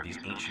picture of these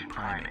ancient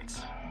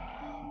primates.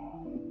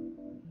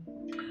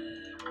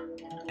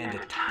 And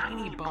a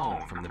tiny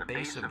bone from the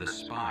base of the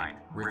spine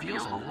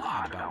reveals a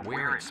lot about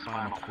where its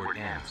spinal cord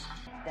ends.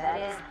 That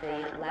is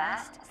the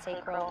last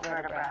sacral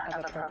vertebra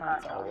of a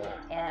proconsul.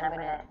 And I'm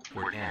gonna.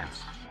 Where it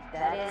ends.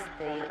 That is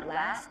the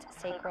last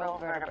sacral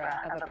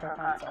vertebra of a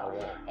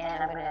proconsul.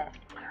 And I'm gonna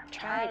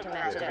try to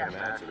match it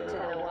up to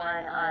the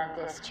one on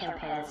this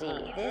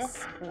chimpanzee.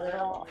 This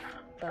little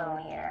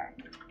bone here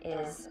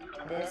is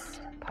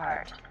this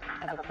part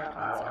of a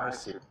proconsul. Oh, I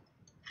see.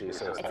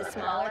 It's a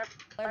smaller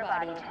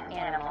bodied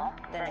animal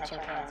than a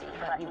chimpanzee,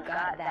 but you've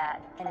got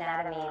that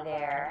anatomy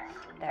there,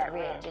 that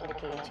ridge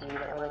indicating to you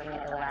that we're looking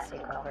at the last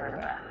sacral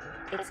vertebra.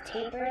 It's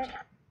tapered.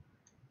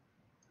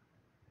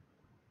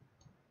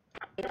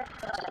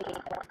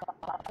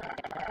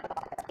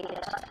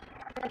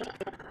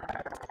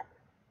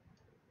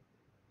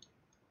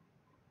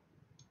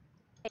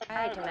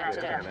 Try to match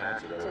it up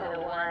to the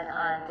one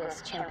on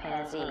this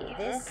chimpanzee.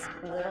 This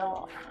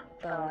little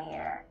bone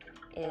here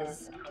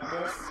is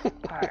this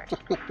part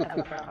of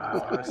a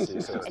proconsul. Oh, I see.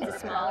 So It's a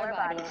smaller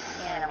bodied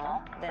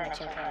animal than a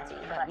chimpanzee,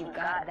 but you've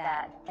got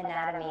that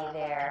anatomy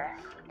there,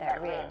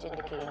 that ridge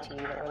indicating to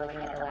you that we're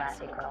looking at the last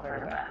sacral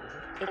vertebra.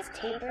 It's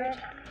tapered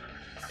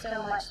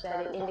so much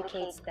that it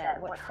indicates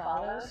that what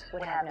follows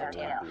would have no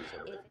tail.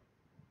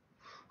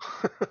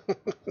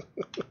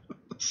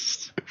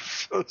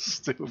 So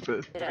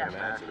stupid. To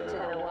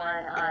the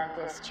one on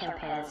this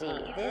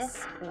chimpanzee.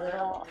 This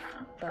little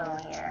bone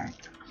here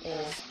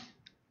is.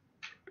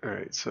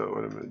 Alright, so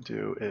what I'm going to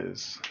do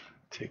is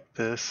take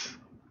this,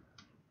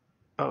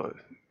 and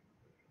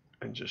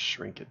just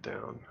shrink it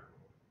down.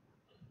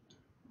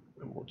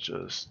 And we'll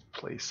just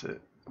place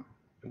it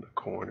in the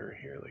corner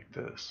here like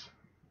this.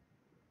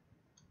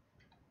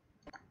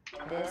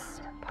 This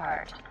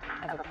part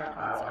of a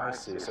proconsul. Oh, I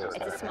see. So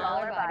It's a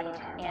smaller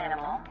bodied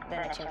animal than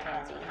a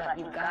chimpanzee, but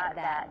you've got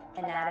that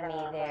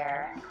anatomy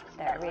there,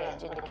 that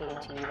ridge indicating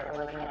to you that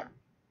we're looking at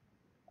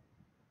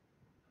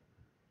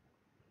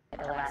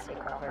the last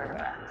sacral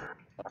vertebra.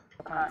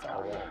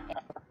 Proconsul.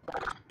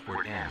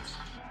 cord ends.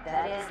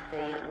 That is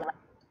the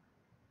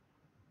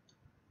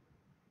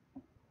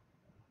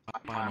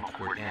Spinal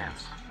cord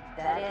ends.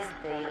 That is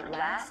the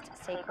last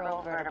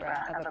sacral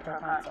vertebra of a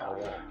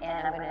proconsole,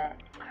 and I'm going to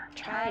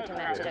try to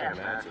match it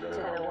up to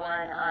the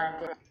one on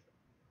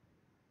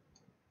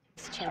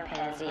this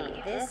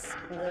chimpanzee. This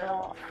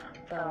little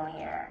bone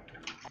here,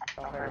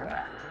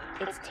 vertebra,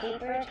 it's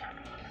tapered.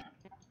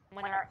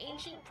 When our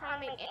ancient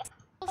primate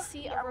ancestors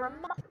see a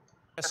reminder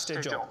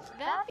Vestigial.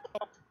 that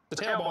The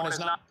tailbone is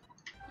not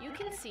you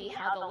can see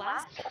how the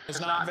last.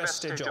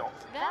 vestigial.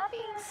 That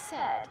being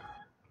said,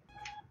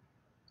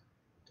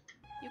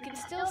 you can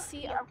still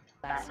see a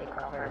Last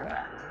sacral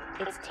vertebra.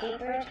 It's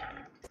tapered.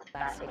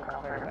 Last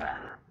sacral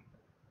vertebra.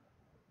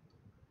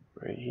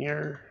 Right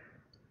here.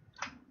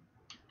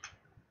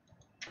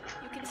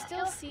 You can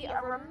still see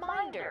a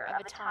reminder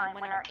of a time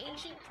when our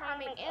ancient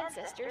primate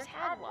ancestors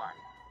had one.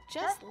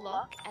 Just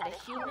look at a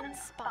human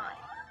spine.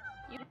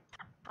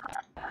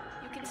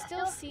 You can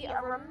still see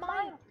a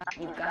reminder.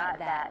 You've got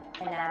that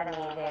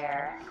anatomy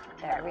there,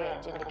 that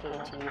ridge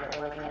indicating to you that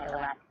we're looking at the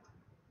last.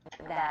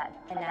 That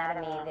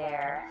anatomy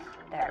there,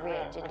 that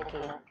ridge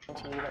indicating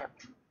to you that.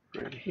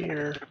 Right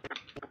here.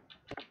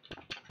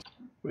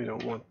 We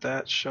don't want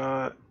that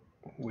shot.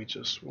 We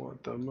just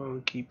want the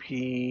monkey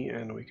P,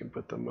 and we can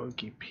put the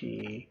monkey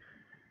P.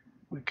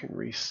 We can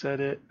reset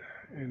it,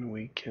 and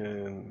we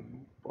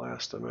can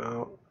blast them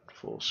out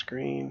full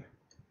screen.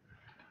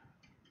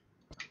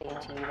 Indicating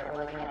to you that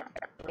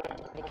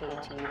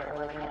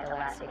we're looking at the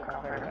last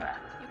sacral vertebra.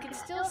 You can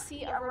still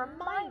see a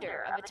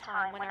reminder of a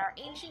time when our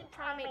ancient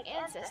primate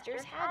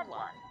ancestors had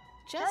one.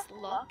 Just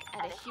look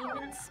at a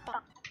human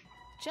spine.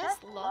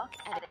 Just look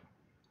at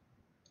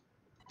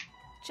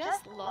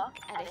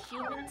a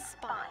human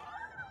spine.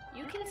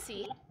 You can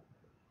see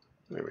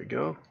There we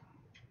go.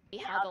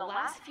 how the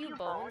last few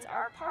bones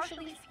are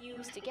partially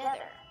fused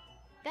together.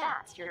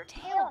 That's your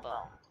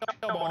tailbone.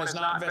 Tailbone is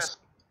not vestigial.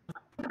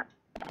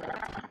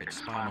 Its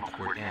spinal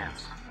cord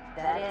ends.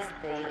 That is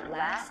the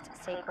last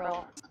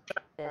sacral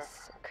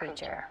this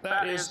creature.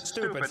 That is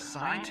stupid.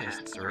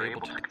 Scientists are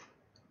able to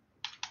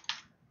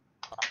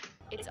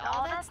It's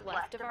all that's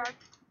left of our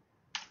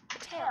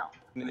tail.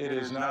 It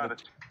is not a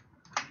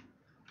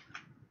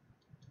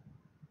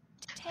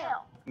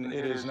Tail.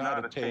 It is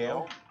not a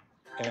tail,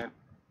 and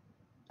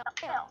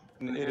Tail.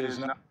 it is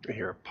not. I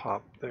hear a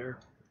pop there.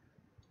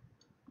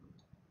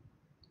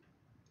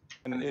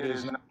 And it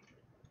is not.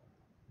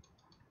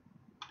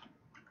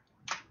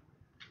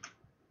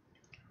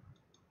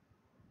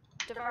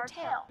 Of our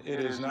tail. It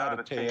is not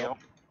a tail.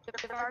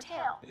 Of our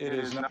tail. It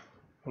is not.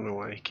 I don't know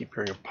why I keep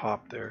hearing a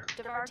pop there.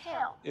 Of our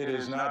tail. It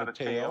is not a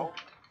tail,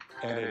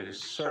 and it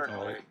is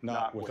certainly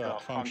not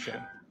without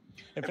function.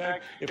 In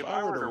fact, if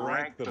I were to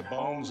rank the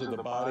bones of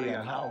the body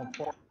and how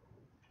important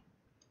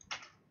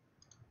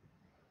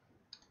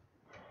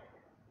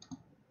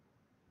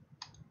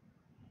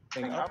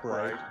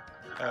upright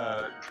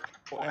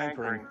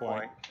anchoring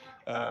point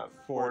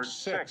for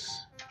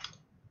 6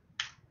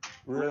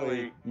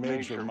 really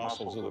major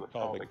muscles of the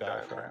pelvic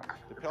diaphragm.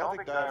 The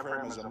pelvic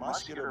diaphragm is a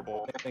muscular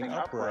bone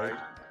upright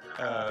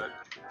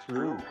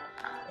through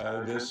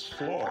this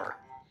floor.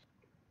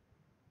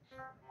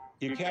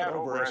 You can't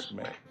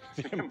overestimate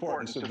the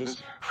importance of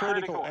this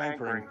critical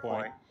anchoring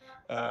point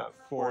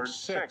for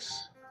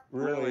 6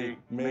 really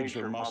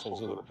major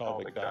muscles of the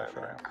pelvic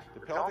diaphragm.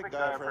 The pelvic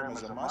diaphragm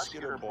is a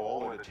muscular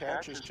bowl that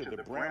attaches to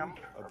the brim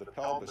of the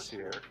pelvis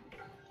here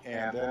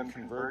and then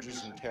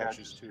converges and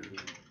attaches to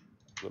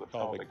the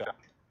pelvic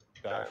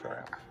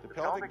diaphragm. The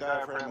pelvic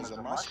diaphragm is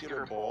a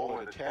muscular bowl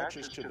that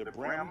attaches to the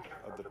brim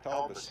of the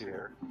pelvis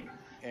here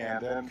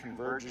and then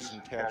converges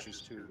and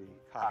attaches to the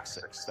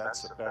coccyx.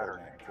 That's a better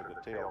name for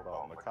the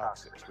tailbone, the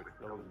coccyx, which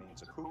really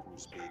means a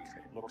cuckoo's beak.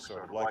 It looks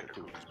sort of like a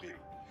cuckoo's beak.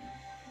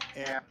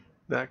 And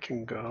That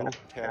can go.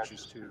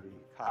 attaches to the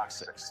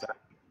coccyx.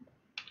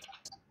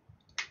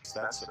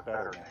 That's a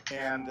better name.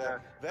 And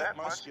that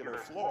muscular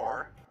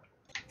floor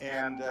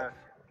and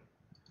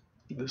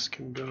This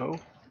can go.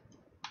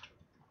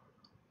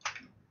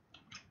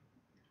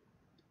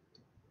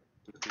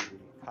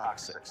 the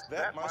coccyx.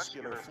 That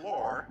muscular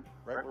floor,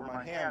 right where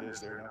my hand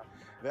is there now,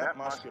 that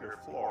muscular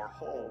floor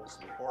holds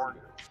the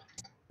organs.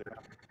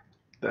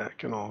 That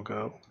can all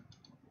go.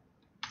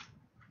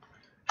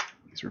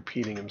 He's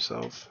repeating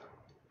himself.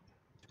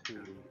 To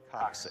the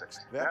coccyx.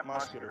 That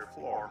muscular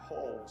floor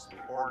holds the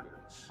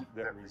organs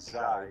that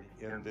reside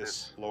in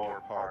this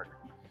lower part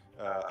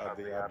of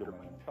the abdomen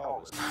and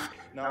pelvis.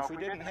 Now, if we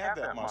didn't have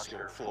that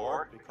muscular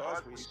floor,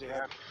 because we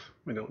stand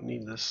We don't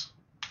need this.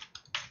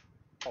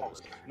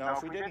 pelvis. Now,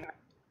 if we didn't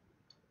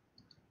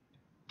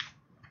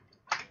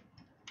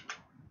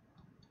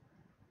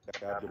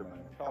abdomen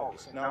and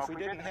pelvis. Now, if we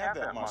didn't have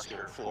that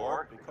muscular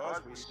floor,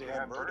 because we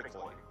stand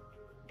vertically,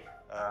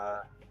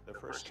 the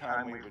first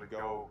time we would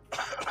go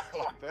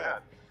like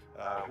that,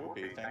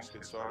 things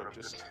could sort of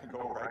just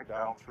go right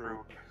down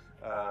through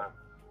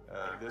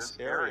this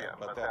area,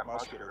 but that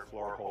muscular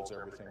floor holds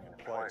everything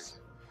in place.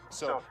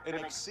 So, an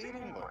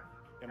exceedingly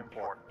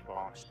important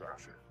bone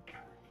structure,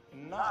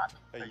 not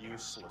a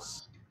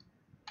useless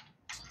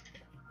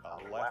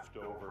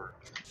leftover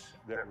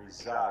that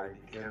reside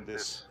in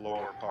this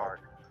lower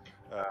part.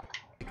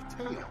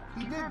 Tail.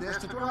 He did this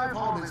to drive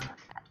home his...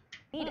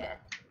 Need it.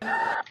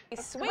 They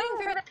swing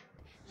through the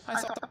I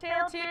thought,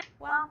 tail too.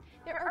 Well,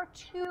 there are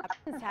two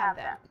options have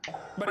them.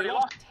 but he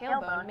lost.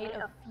 Tailbone made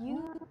a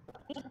few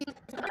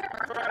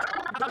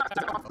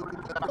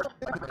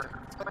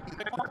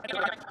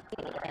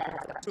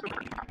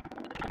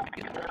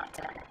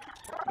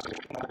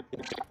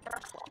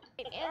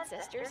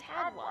ancestors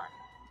had one.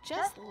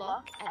 Just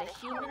look at a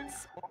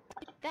human's.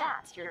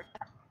 That's your.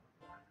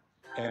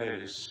 And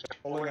it is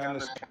pulling on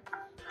this.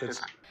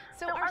 It's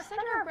So our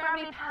center of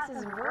gravity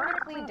passes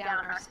vertically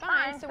down our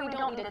spine, so we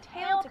don't need a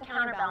tail to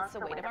counterbalance the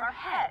weight of our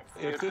heads.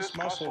 if this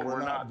muscle were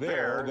not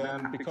there,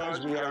 then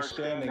because we are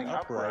standing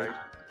upright,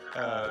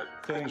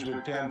 things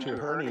would tend to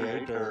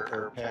herniate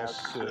or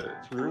pass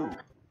through.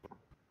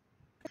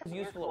 It was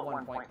useful at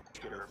one point.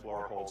 Muscular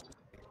floor holes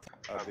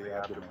of the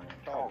abdomen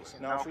and pelvis.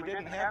 Now, if we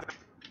didn't have the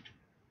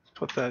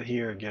Put that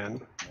here again.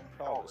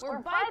 pelvis, We're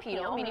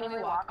bipedal, meaning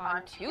we walk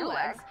on two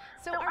legs,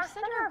 so our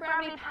center of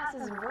gravity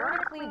passes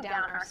vertically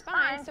down our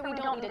spine, so we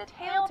don't need a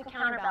tail to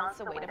counterbalance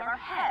the weight of our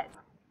heads.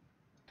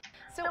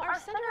 So our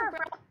center of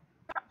gravity.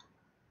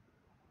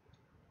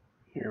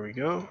 Here we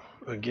go.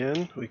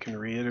 Again, we can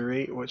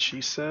reiterate what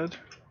she said.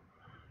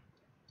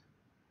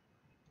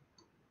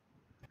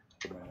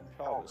 abdomen and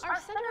pelvis Our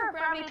center of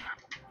gravity.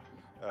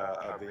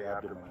 of the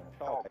abdomen and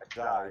pelvis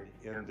died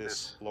in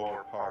this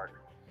lower part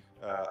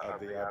of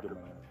the abdomen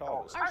and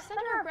pelvis. Our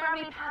center of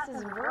gravity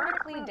passes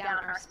vertically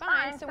down our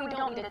spine, so we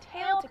don't need a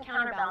tail to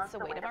counterbalance the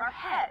weight of our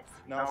heads.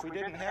 Now, if we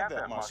didn't have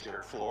that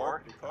muscular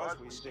floor, because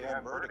we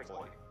stand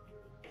vertically,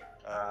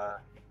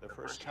 the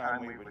first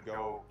time we would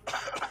go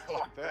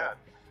like that,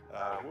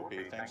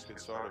 things could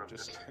sort of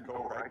just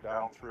go right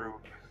down through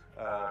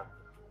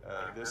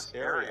this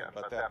area,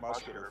 but that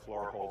muscular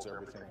floor holds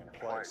everything in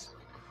place.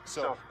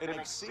 So, an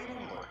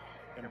exceedingly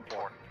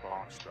important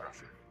bone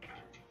structure.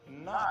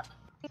 Not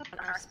On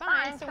our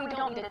spine, so we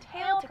don't need a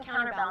tail to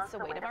counterbalance the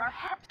weight of our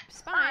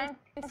spine,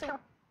 so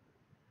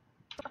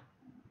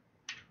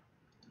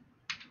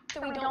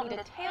we don't need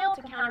a tail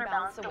to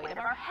counterbalance the weight of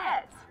our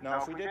heads.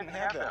 Now, if we didn't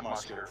have that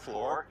muscular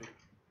floor,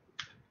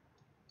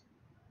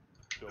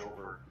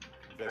 over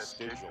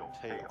vestigial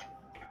tail.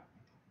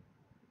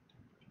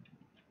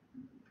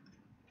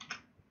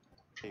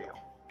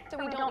 So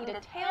we don't need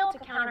a tail to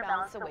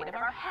counterbalance the weight of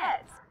our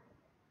heads.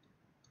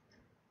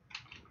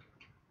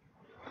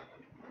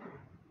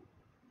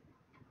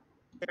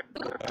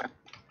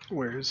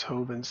 Where's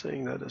Hovind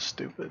saying that is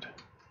stupid?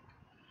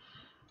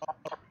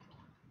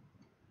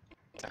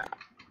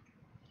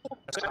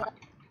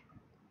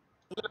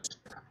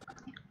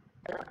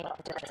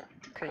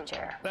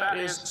 Creature. That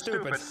is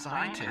stupid.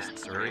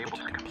 Scientists are able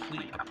to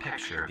complete a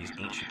picture of these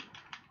ancient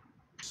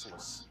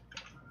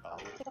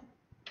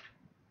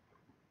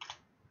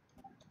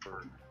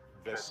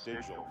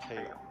Vestigial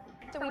tail.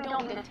 So we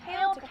don't need a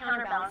tail to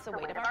counterbalance the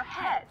weight of our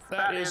heads.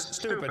 That is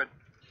stupid.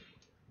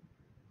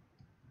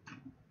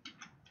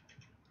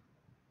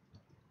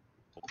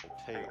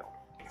 Tail.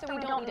 So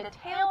we don't need a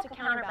tail to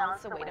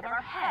counterbalance the weight of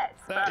our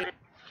heads. That is,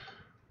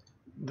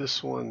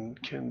 This one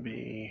can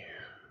be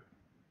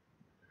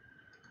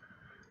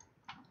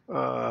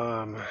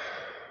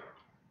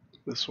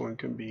this one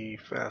can be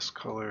fast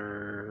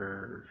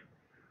color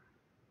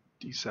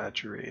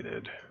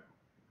desaturated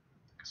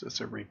because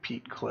it's a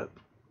repeat clip.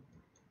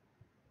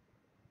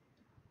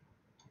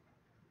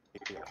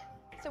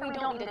 So we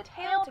don't need a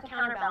tail to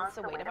counterbalance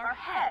the weight of our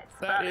heads.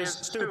 that is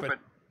stupid.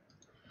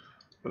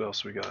 What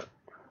else we got?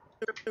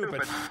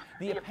 Stupid.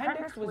 The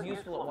appendix was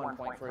useful at one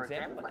point, for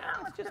example, but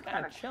now it's just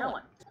kind of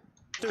chilling.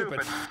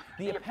 Stupid.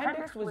 The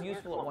appendix was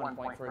useful at one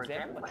point, for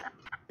example, but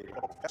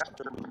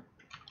I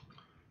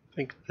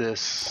think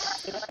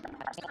this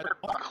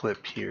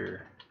clip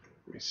here.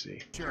 Let me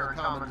see. Chair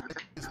commented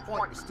his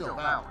point was still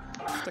valid.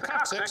 The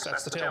coccyx,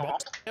 that's the tailbone.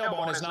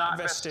 Tailbone is not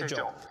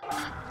vestigial.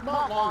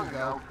 Not long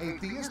ago, a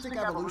theistic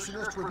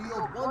evolutionist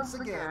revealed once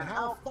again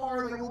how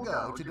far they will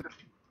go to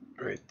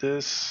Right,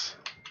 this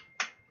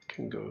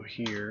can go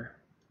here.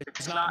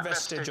 It's not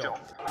vestigial.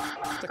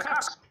 The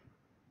coccyx.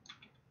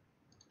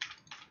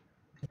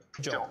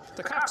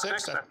 The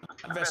coccyx, that's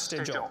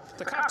vestigial.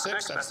 The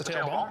coccyx, that's the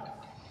tailbone.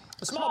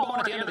 The small bone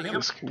at the end of the human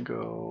This can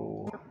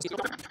go.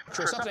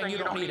 structure is something you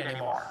don't need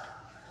anymore.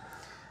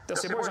 They'll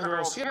say, boys and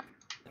girls, yeah,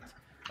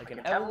 like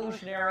an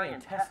evolutionary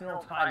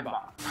intestinal time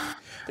bomb.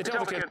 they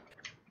tell the kid,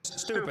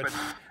 stupid.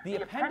 The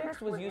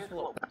appendix was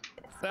useful at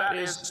That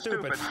is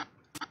stupid.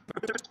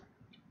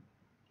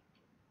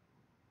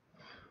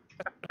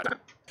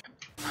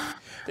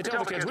 They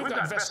tell the kids, we've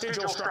got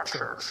vestigial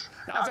structures.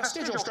 Now, a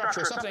vestigial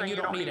structure is something you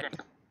don't need it.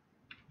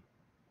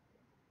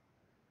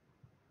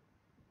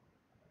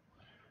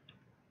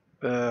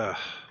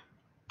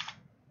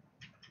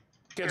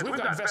 Kids, we've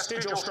got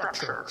vestigial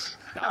structures.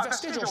 Now, a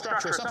vestigial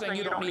structure is something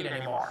you don't need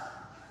anymore.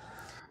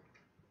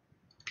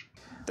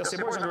 They'll say,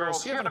 boys and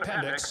girls, you have an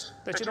appendix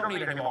that you don't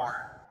need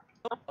anymore.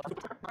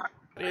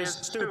 is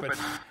stupid.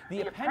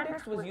 The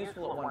appendix was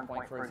useful at one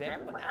point, for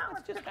example, but now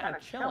it's just kind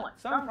of chilling.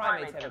 Some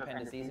primates have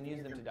appendices and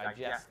use them to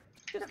digest.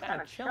 Just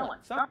kind of chilling.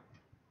 Some...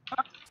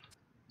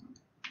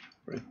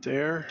 Right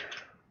there.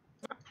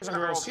 Boys and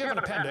girls, you have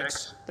an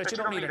appendix that you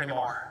don't need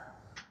anymore.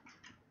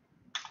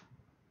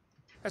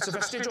 That's a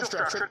vestigial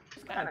structure.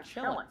 Just kind of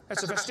chilling.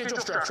 That's a vestigial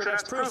structure.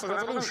 That's proof of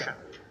evolution.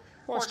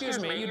 Well, excuse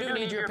me, you do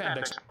need your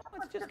appendix.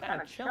 It's just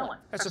kind of chilling.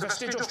 That's a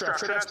vestigial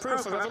structure. That's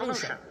proof of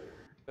evolution.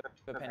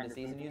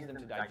 Appendices and use them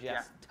to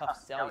digest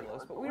tough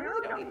cellulose, but we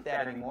really don't need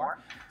that anymore.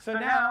 So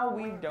now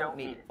we don't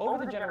need it.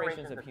 Over the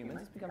generations of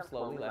humans, it's become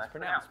slowly less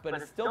pronounced, but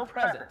it's still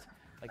present,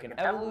 like an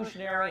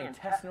evolutionary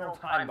intestinal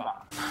time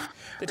bomb.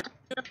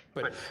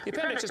 But the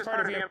appendix is part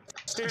of your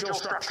vestigial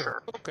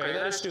structure. Okay,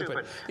 that is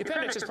stupid. The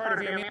appendix is part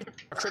of your immune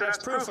structure. That's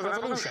proof of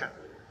evolution.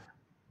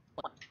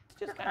 It's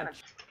just kind of...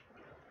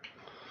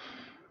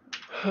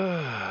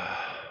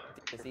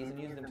 Appendices and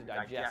use them to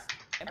digest.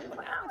 And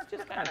now it's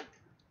just kind of...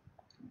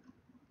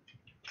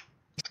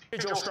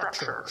 Vestigial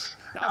structures.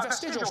 Now, a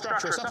vestigial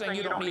structure is something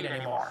you don't need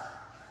anymore.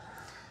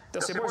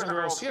 They'll say, boys and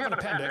girls, you have an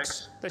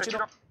appendix that you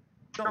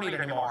don't need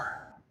anymore.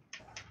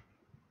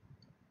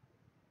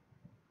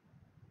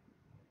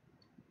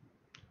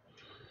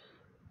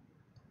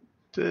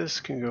 This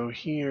can go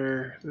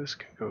here, this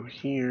can go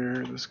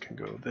here, this can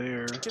go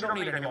there. You don't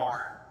need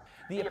anymore.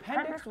 The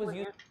appendix was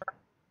used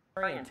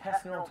for an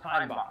intestinal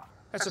time bomb.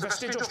 That's a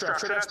vestigial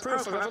structure. That's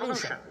proof of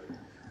evolution.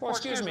 Well,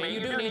 excuse me, you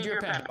do need your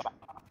appendix.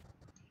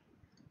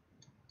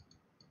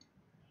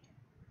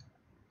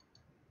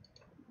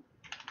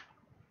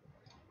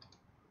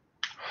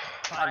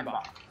 Time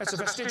bomb. That's a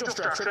vestigial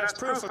structure. That's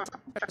proof of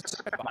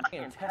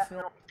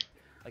intestinal,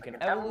 like an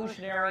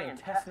evolutionary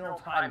intestinal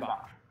time bomb.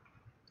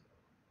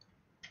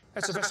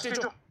 That's a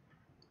vestigial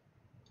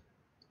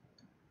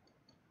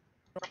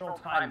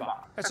time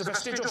bomb. That's a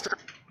vestigial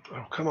structure.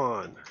 Oh, come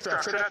on.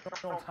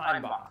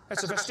 Time bomb.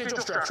 That's a vestigial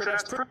structure.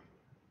 That's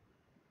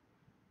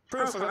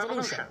proof of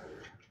evolution.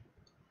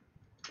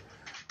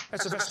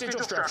 That's a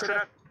vestigial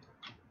structure.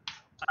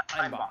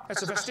 Time bomb.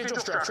 That's a vestigial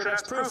structure.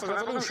 That's proof of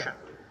evolution.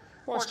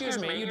 Well, excuse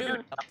me, you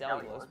do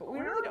cellulose, but we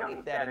really don't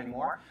need that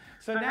anymore.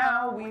 So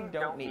now we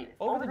don't need it.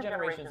 Over the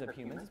generations of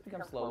humans, it's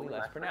become slowly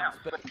less pronounced.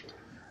 But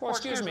well,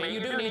 excuse me,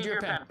 you do need your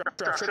appendix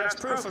structure. That's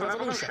proof of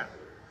evolution.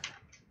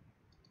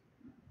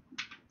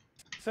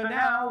 So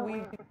now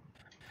we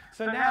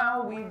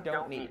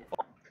don't need it.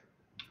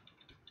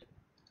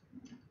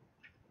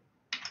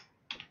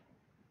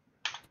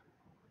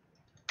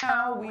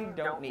 Now we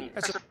don't need it.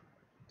 It's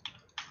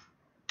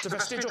a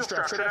vestigial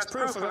structure. That's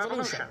proof of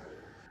evolution.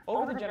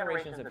 Over the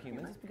generations of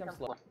humans, it's become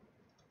slow.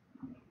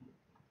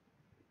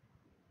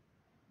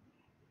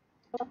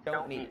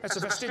 Don't need it. It's a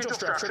vestigial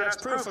structure. That's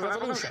proof of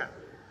evolution.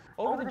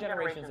 Over the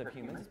generations of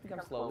humans, it's become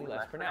slowly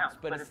less pronounced,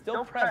 but it's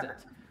still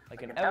present,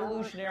 like an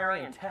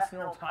evolutionary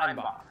intestinal time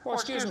bomb. Well,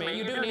 excuse me,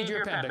 you do need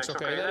your appendix,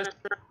 okay? That is...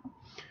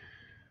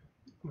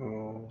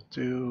 We'll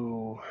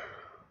do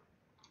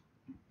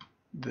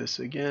this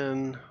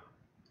again.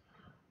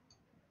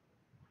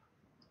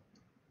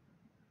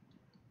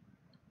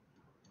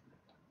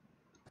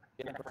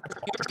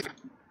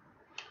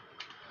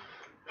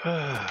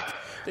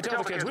 They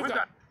tell the kids, we've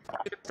got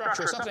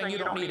structure, something you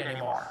don't need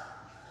anymore.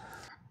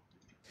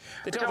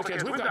 They tell the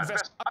kids, we've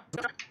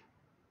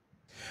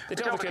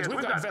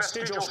got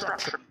vestigial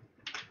structure.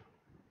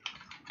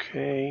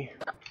 Okay.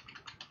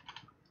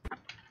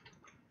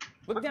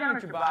 Look down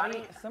at your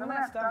body. Some of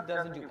that stuff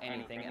doesn't do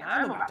anything, and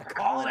I'm about to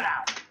call it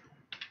out.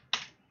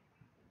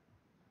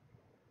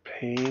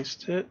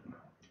 Paste it.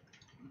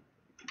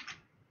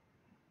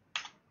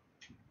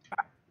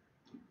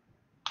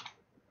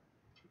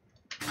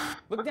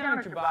 Look down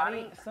at your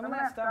body. Some of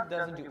that stuff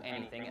doesn't do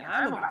anything, and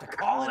I'm about to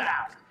call it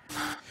out.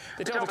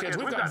 They tell the kids,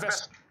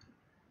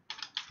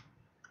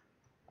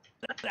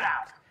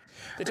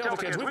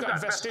 we've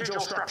got vestigial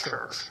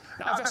structures.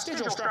 Now, a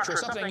vestigial structure is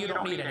something you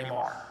don't need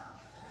anymore.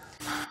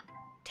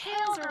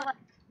 Tails are like...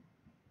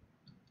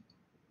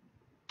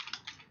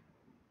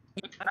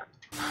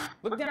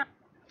 Look down.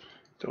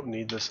 Don't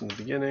need this in the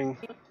beginning.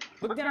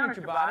 Look down at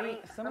your body.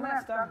 Some of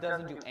that stuff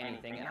doesn't do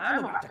anything, and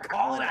I'm about to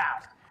call it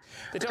out.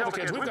 They tell the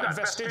kids, we've got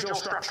vestigial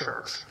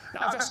structures.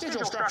 Now, a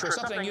vestigial structure is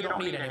something you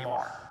don't need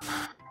anymore.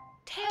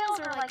 Tails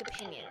are like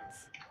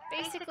opinions.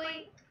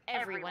 Basically,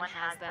 everyone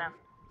has them.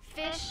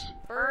 Fish,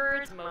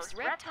 birds, most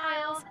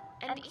reptiles,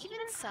 and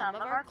even some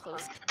of our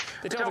close...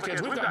 They tell the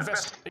kids, we've got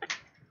It's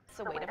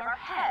the weight of our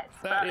heads.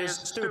 That is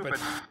stupid.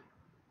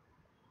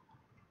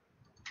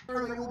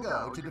 Early will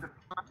go to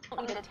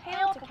Don't need a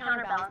tail to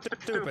counterbalance...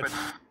 Stupid.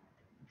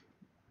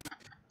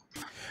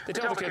 They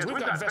tell the kids, we've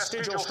got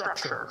vestigial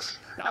structures.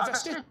 Now,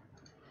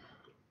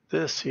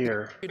 This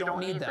here. you don't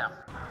need them.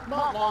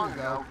 not long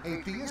ago,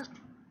 a theist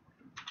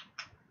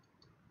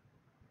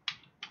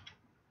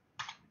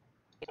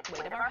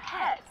weight of our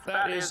heads.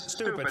 That is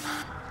stupid.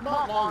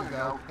 Not long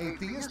ago, a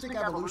theistic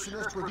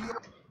evolutionist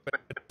revealed...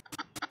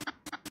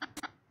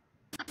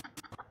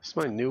 Is this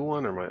my new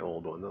one or my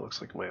old one? That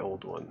looks like my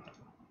old one.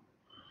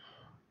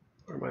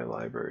 Where are my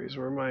libraries?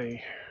 Where are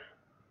my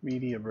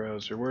media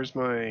browser? Where's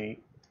my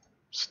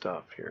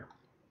stuff here.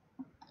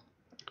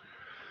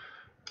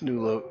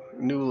 New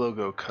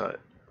logo cut.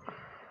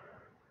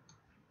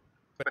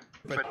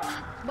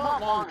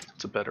 Not long.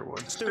 It's a better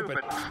one. Stupid.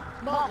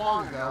 Not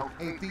long ago,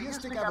 a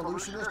theistic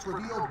evolutionist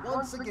revealed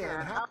once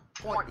again how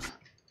point is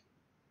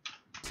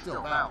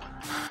still valid.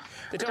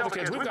 They tell the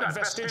kids, we've got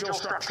vestigial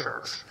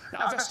structures.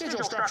 Now, a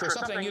vestigial structure is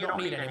something you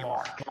don't need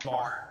anymore.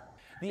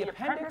 The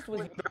appendix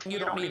was You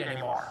don't need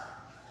anymore.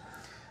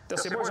 They'll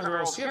say, boys and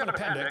girls, you have an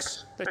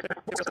appendix.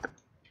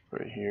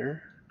 Right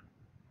here.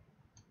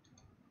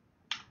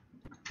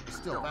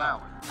 Still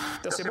valid.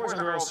 They'll say, boys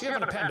and girls, you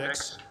have an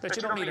appendix that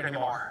you don't need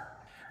anymore.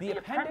 The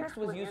appendix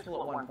was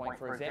useful at one point,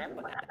 for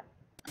example.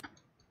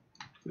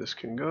 This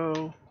can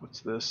go. What's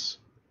this?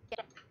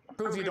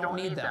 Prove you don't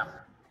need them.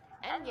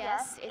 And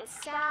yes,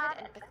 it's sad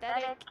and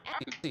pathetic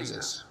and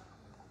Diseases.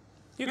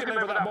 You can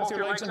live without both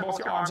your legs and both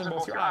your arms and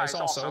both your eyes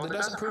also. That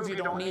doesn't prove you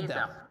don't need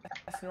them.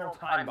 National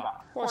time bomb.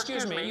 Well,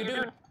 excuse me, you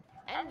do.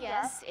 And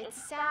yes,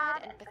 it's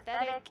sad and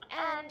pathetic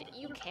and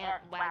you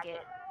can't whack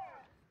it.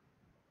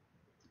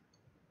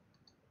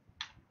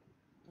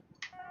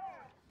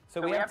 So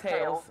we have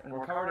tails, and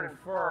we're covered in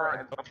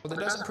fur. Well, that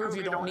doesn't prove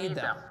you don't need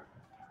them.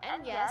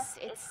 And yes,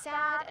 it's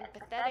sad and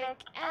pathetic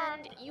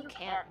and you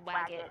can't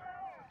whack it.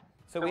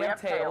 So we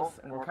have tails,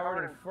 and we're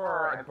covered in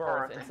fur at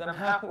birth, and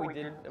somehow we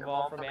didn't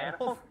evolve from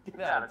animals. Get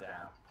that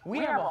down. We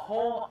have a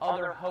whole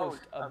other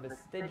host of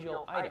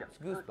vestigial items,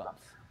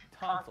 goosebumps,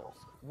 tonsils,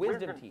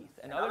 wisdom teeth,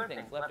 and other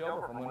things left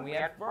over from when we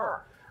had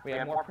fur. We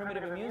had more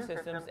primitive immune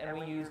systems, and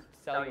we used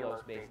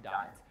cellulose-based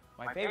diets.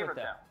 My favorite,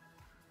 though,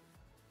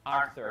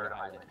 our third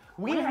eyelid.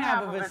 We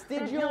have a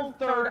vestigial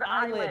third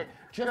eyelid,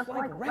 just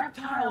like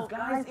reptiles,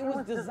 guys. It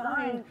was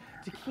designed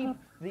to keep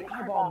the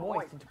eyeball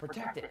moist and to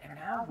protect it, and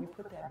now we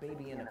put that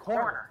baby in a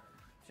corner,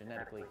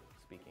 genetically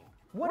speaking.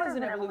 What is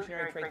an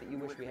evolutionary trait that you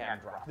wish we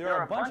had dropped? There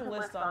are a bunch of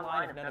lists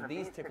online if none of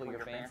these tickle your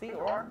fancy,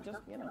 or just,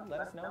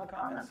 let us know in the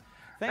comments.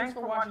 Thanks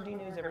for watching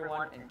D-News,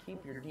 everyone, and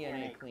keep your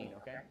DNA clean,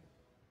 okay?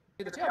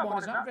 The tailbone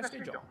is not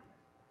vestigial.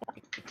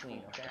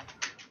 Clean, okay?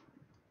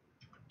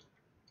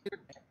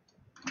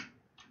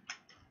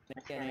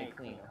 DNA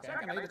clean, okay?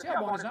 Secondly, the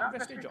tailbone is not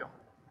vestigial.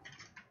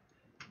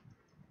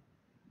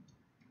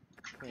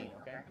 Clean,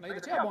 okay?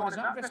 The tailbone is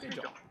not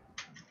vestigial.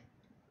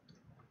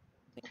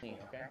 Clean,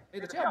 okay?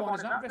 The tailbone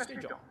is not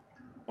vestigial.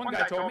 One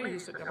guy told me, he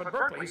said, up at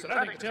Berkeley, he said,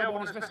 I think the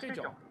tailbone is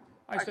vestigial.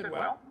 I said,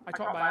 well, I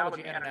taught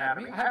biology and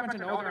anatomy. I happen to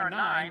know there are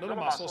 9 little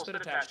muscles that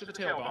attach to the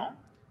tailbone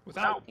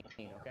without.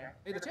 Clean, okay?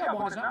 The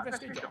tailbone is not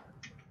vestigial.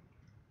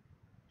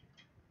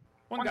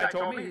 One guy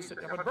told me, he said,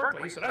 up at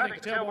Berkeley, he said, I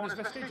think the tailbone is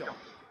vestigial.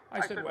 I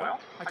said, well,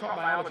 I taught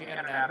biology and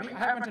anatomy. I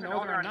happen to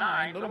know there are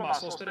 9 little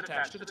muscles that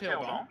attach to the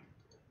tailbone.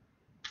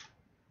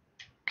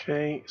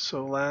 Okay,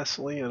 so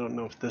lastly, I don't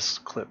know if this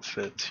clip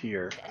fits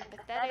here. And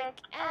pathetic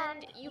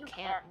and you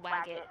can't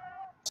whack it.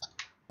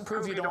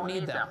 Prove you don't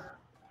need them.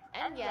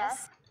 And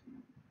yes,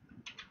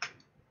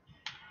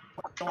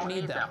 Don't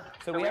need them.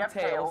 So we have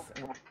tails,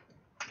 and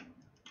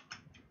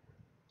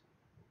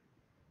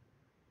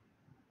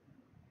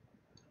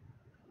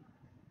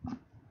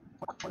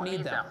Don't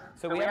need them.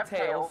 so we have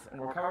tails, and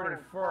we're covered in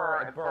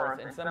fur at birth,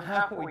 and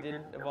somehow we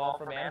didn't evolve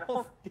from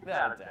animals. Get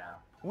that down.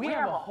 We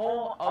have a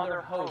whole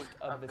other host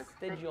of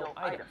vestigial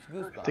items,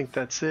 goosebumps. I think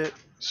that's it.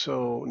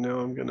 So now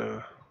I'm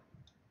gonna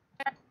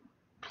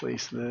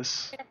place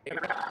this.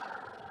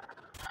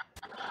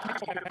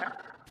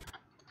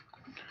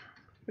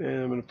 And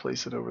I'm gonna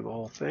place it over the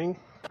whole thing.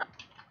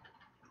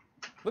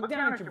 Look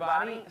down at your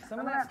body. Some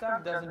of that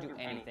stuff doesn't do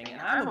anything,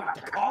 and I'm about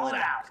to call it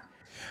out.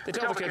 They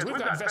tell the kids, we've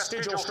got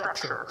vestigial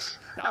structures.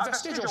 Now, a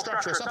vestigial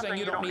structure is something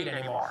you don't need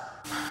anymore.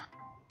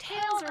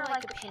 tails are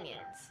like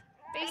opinions.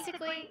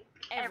 Basically,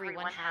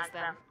 everyone has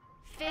them.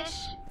 Fish,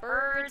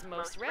 birds,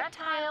 most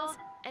reptiles,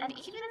 and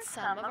even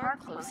some of our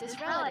closest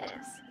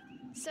relatives.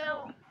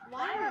 So,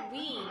 why are we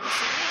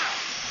missing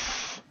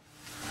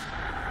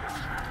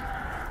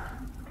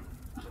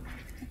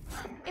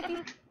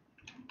out?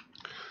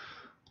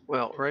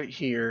 Well, right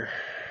here,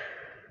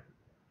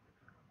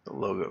 the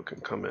logo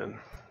can come in.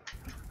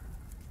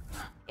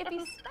 If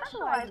these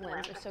specialized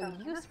limbs are so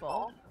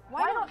useful,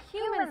 why don't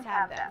humans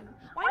have them?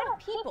 Why don't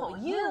people,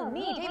 you,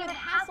 me, David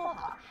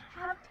Hasselhoff,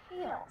 have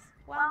tails?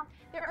 Well,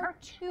 there are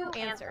 2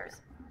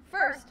 answers.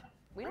 First,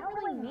 we don't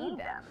really need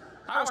them.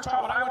 I was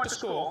taught when I went to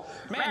school,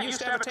 man used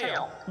to have a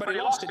tail, but he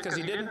lost it because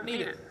he didn't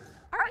need it.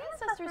 Our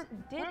ancestors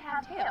did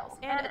have tails,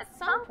 and at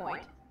some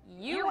point,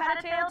 you had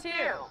a tail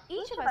too.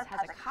 Each of us has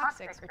a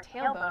coccyx or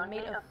tailbone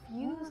made of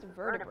fused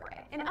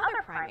vertebrae. In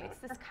other primates,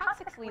 this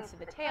coccyx leads to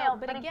the tail,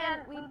 but again,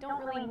 we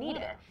don't really need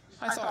it.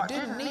 I thought,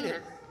 didn't need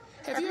it.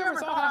 Have you ever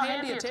thought how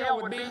handy a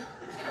tail would be?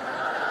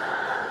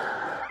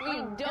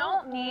 We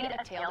don't need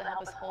a tail to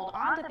help us hold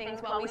on to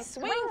things while we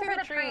swing through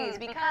the trees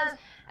because,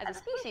 as a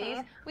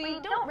species,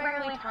 we don't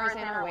regularly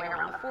Tarzan our way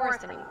around the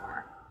forest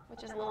anymore,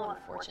 which is a little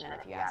unfortunate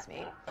if you ask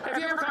me. Have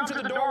you ever come to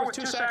the door with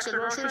 2 sacks of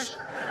groceries?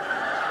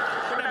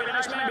 Wouldn't that be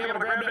nice, man, to be able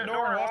to grab that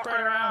door and walk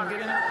right around and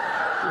get in it?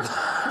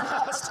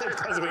 Lost it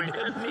because we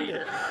didn't need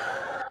it.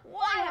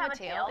 Why have a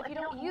tail if you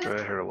don't use I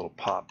it? heard a little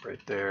pop right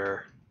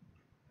there.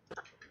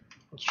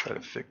 Let's try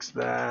to fix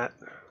that.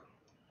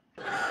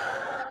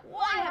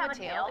 Why have a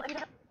tail if you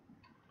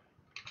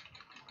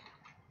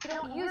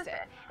don't use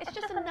it? It's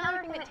just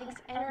another thing that takes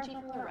energy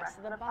from the rest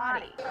of the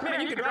body. Man,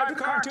 you could drive the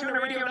car, tune the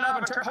radio knob,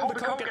 and hold the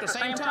Coke at the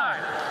same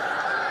time.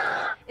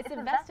 It's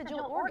a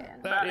vestigial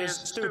organ. That is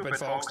stupid,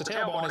 folks. The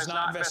tailbone is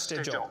not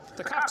vestigial.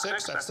 The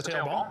coccyx, that's the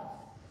tailbone,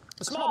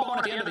 the small bone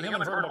at the end of the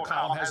human vertebral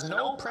column, has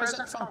no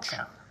present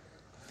function,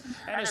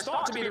 and is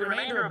thought to be the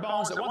remainder of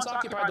bones that once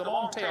occupied the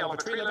long tail of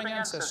a tree-living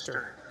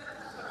ancestor.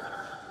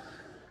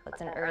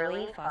 It's an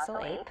early fossil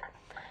ape.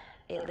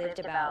 It lived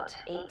about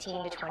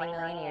 18 to 20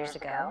 million years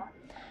ago,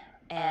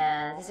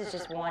 and this is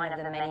just one of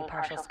the many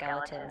partial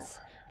skeletons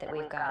that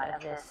we've got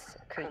of this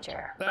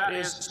creature. That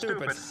is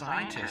stupid.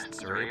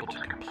 Scientists are able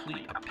to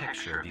complete a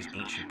picture of these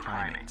ancient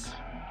primates.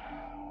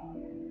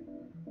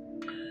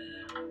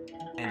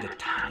 And a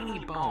tiny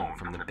bone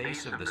from the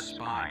base of the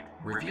spine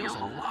reveals a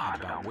lot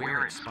about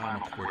where its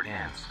spinal cord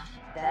ends.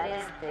 That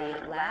is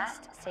the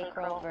last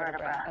sacral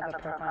vertebra of a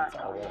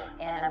proconsul,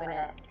 and I'm going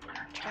to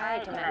try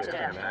to match it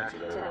up to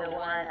the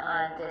one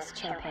on this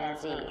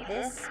chimpanzee.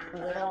 This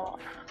little...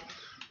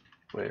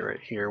 Wait, right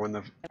here, when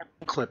the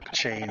clip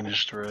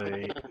changed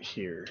right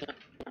here.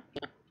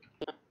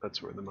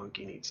 That's where the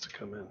monkey needs to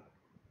come in.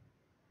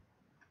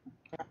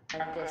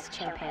 This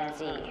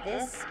chimpanzee,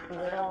 this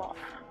little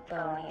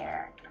bone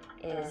here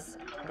is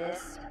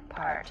this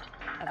part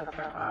of a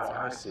proconsul.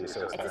 I see.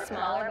 So It's a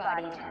smaller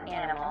bodied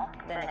animal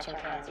than a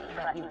chimpanzee,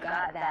 but you've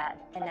got that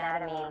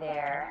anatomy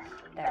there,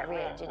 that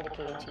ridge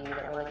indicating to you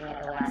that we're looking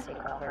at the last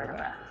sacral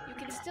vertebra. You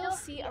can still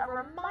see a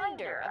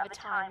reminder of a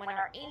time when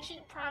our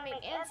ancient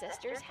primate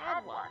ancestors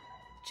had one.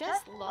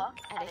 Just look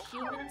at a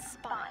human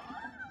spine.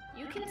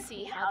 You can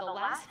see how the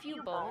last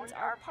few bones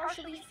are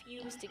partially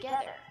fused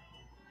together.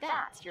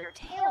 That's your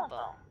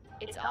tailbone.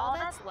 It's all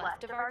that's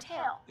left of our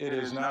tail. It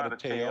is not a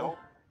tail,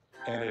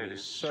 and it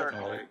is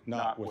certainly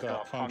not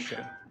without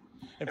function.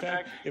 In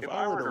fact, if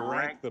I were to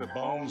rank the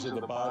bones of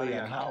the body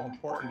and how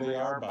important they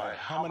are by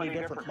how many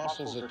different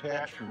muscles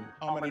attach from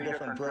how many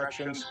different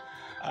directions,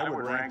 I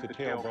would rank the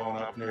tailbone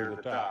up near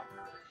the top.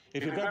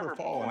 If you've ever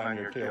fallen on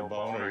your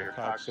tailbone or your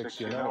coccyx,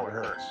 you know it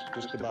hurts.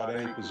 Just about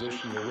any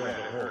position you're in,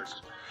 it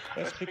hurts.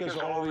 That's because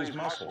all of these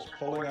muscles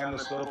pulling on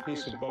this little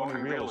piece of bony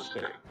real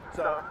estate.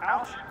 So,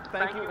 ouch,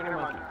 thank you, and your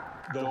monkey.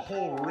 The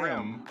whole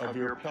rim of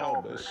your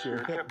pelvis,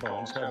 your hip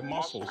bones, have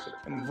muscles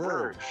that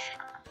converge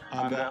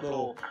on that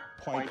little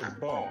point of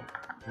bone.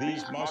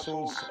 These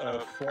muscles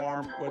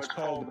form what's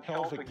called the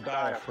pelvic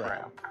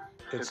diaphragm.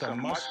 It's a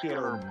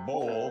muscular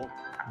bowl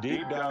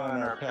deep down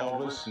in our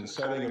pelvis, and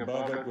setting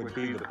above it would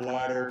be the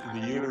bladder, the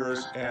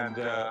uterus, and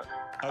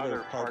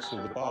other parts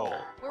of the bowel.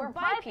 We're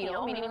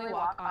bipedal, meaning we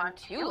walk on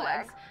two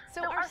legs,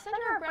 so our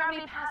center of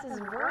gravity passes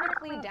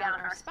vertically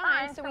down our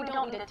spine, so we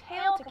don't need a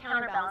tail to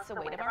counterbalance the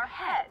weight of our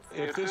heads.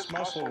 If this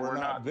muscle were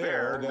not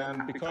there,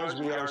 then because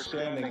we are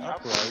standing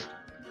upright,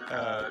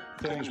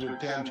 things would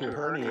tend to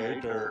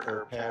herniate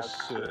or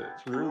pass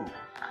through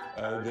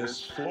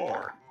this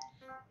floor.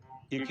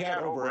 You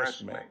can't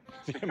overestimate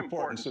the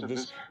importance of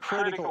this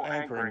critical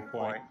anchoring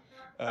point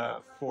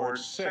for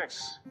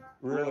 6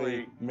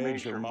 really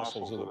major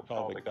muscles of the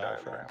pelvic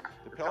diaphragm.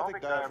 The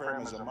pelvic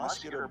diaphragm is a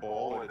muscular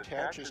bowl. It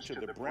attaches to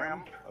the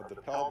brim of the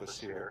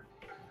pelvis here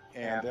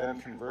and then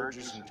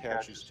converges and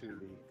attaches to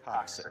the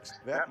coccyx.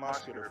 That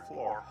muscular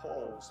floor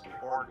holds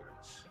the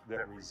organs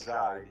that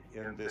reside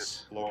in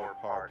this lower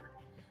part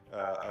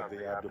of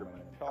the abdomen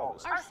and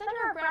pelvis. Our center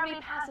of gravity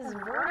passes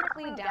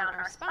vertically down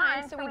our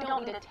spine, so we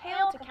don't need a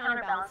tail to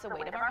counterbalance the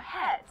weight of our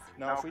heads.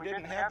 Now, if we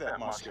didn't have that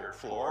muscular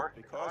floor,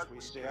 because we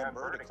stand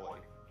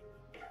vertically,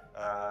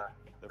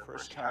 the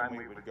first time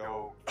we would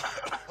go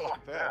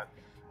like that,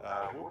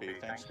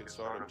 things could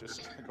sort of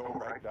just go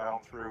right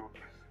down through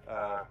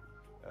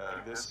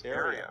this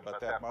area,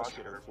 but that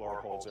muscular floor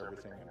holds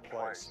everything in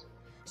place.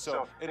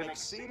 So, an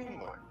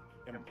exceedingly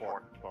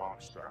important bone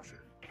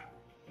structure,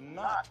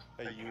 not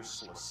a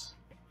useless,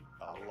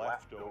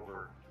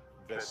 leftover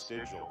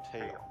vestigial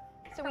tail.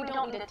 So we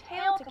don't need a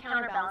tail to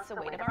counterbalance the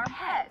weight of our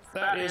heads.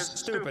 That is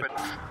stupid.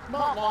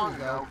 Not long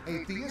ago,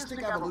 a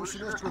theistic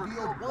evolutionist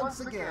revealed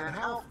once again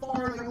how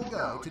far they will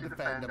go to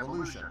defend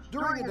evolution.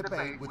 During a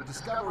debate with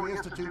Discovery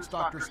Institute's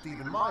Dr.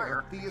 Stephen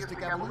Meyer,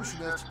 theistic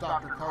evolutionist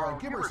Dr. Carl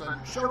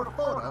Giberson showed a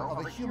photo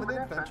of a human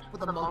infant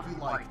with a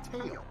monkey-like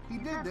tail. He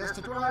did this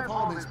to drive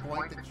home his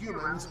point that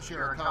humans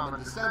share a common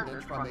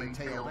descendant from a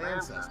tailed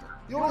ancestor.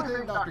 The only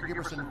thing Dr.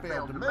 Giberson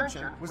failed to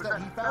mention was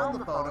that he found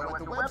the photo at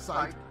the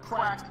website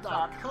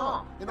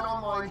cracked.com, an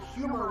online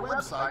humor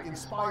website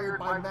inspired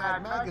by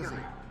Mad Magazine.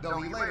 Though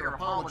he later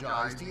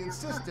apologized, he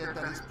insisted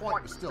that his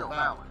point was still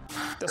valid.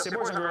 They'll say,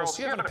 boys and girls,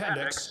 you have an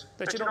appendix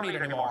that you don't need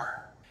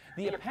anymore.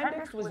 The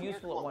appendix was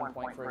useful at one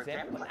point, for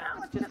example, but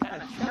now it's just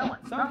kind of chilling.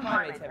 Some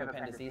primates have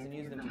appendices and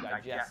use them to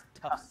digest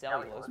tough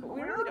cellulose, but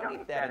we really don't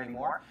need that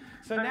anymore.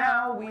 So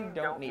now we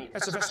don't need it.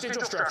 It's a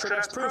vestigial structure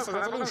that's proof of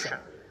evolution.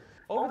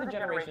 Over the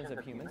generations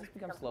of humans, it's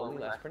become slowly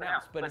less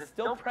pronounced, but it's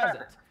still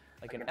present,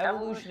 like an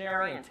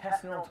evolutionary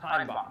intestinal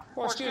time bomb.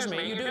 Well, excuse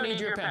me, you do need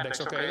your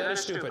appendix, okay? That is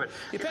stupid.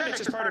 The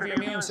appendix is part of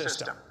your immune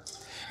system.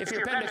 If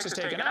your appendix is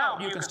taken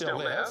out, you can still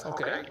live,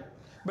 okay?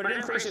 But it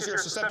increases your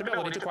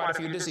susceptibility to quite a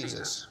few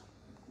diseases.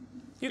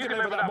 You can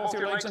live without both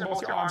your legs and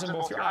both your arms and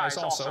both your eyes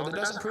also. That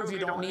doesn't prove you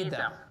don't need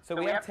them. So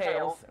we have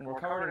tails, and we're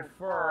covered in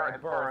fur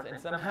at birth,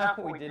 and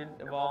somehow we didn't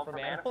evolve from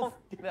animals?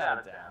 Get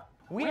that down.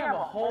 We have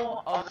a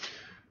whole other...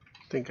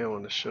 I think I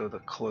want to show the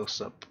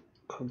close-up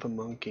of the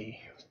monkey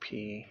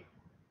pee.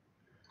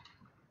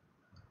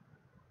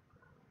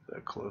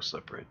 That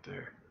close-up right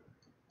there.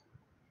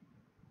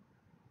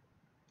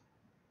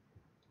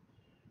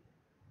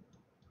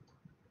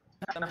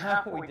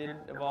 Somehow we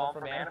didn't evolve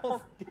from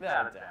animals? Get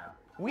that down.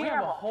 We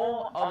have a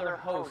whole other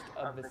host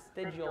of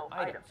vestigial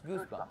items,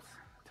 goosebumps,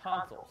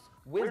 tonsils,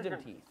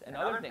 wisdom teeth, and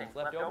other things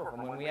left over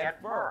from when we had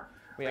fur.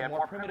 We have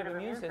more primitive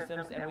immune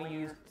systems, and we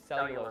used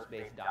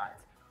cellulose-based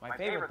diets. My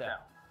favorite, though,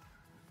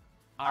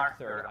 our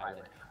third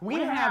eyelid. We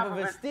have a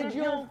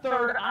vestigial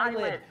third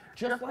eyelid,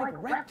 just like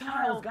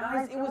reptiles,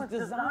 guys. It was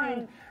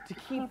designed to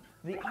keep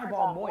the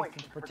eyeball moist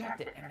and to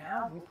protect it. And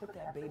now we put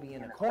that baby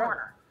in a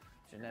corner,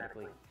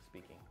 genetically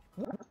speaking.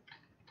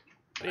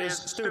 It is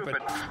stupid.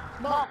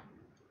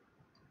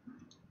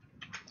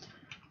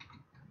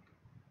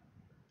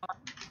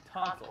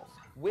 Tonsils,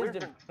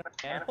 wisdom,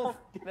 animals,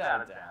 get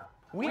that down.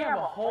 We have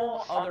a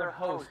whole other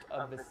host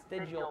of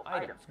vestigial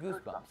items,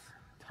 goosebumps,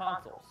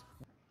 tonsils,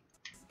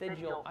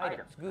 vestigial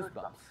items,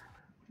 goosebumps.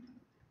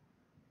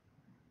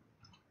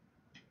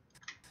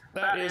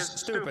 That is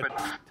stupid.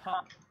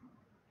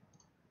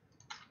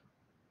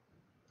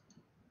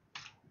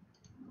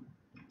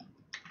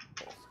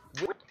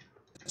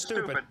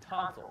 Stupid.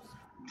 Tonsils,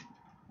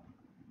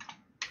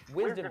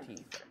 wisdom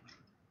teeth,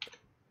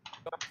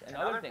 and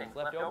other things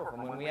left over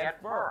from when we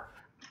had fur.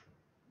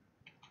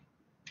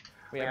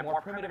 We have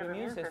more primitive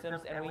immune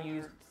systems, and we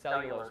used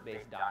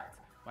cellulose-based diets.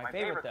 My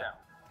favorite, though,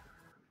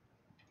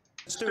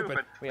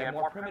 Stupid. we have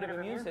more primitive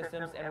immune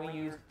systems, and we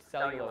used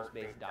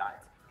cellulose-based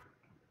diets.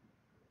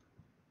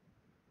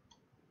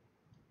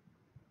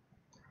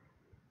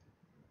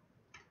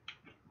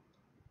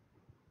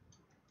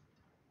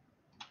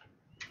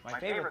 My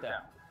favorite,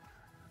 though,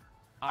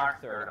 our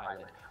third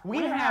eyelid.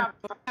 We have...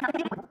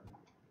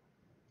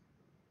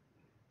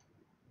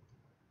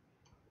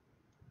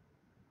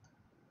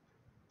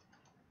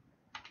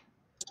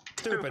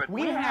 Stupid.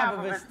 We have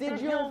a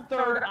vestigial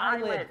third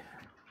eyelid.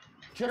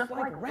 Just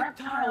like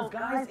reptiles,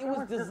 guys, it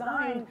was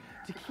designed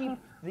to keep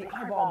the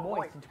eyeball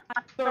moist.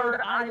 Third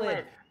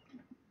eyelid.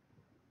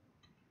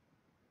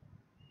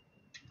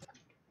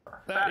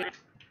 That is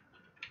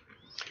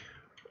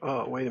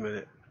Oh, wait a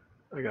minute.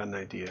 I got an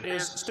idea.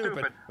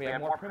 stupid. We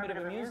have more primitive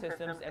immune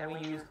systems, and we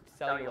used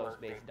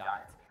cellulose-based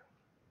diets.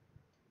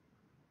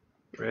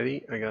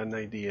 Ready? I got an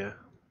idea.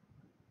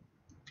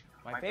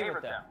 My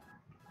favorite, though,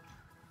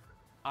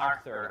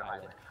 our third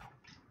eyelid.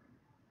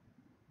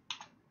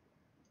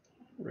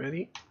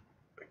 Ready?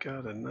 I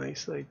got a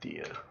nice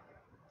idea.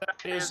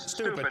 That is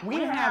stupid. We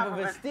have a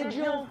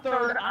vestigial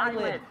third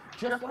eyelid.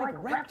 Just like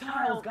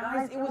reptiles,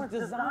 guys, it was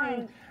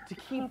designed to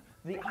keep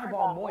the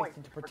eyeball moist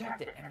and to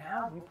protect it. And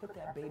now we put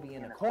that baby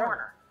in a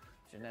corner,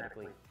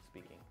 genetically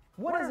speaking.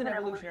 What is an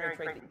evolutionary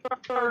trait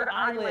that third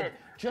eyelid?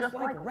 Just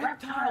like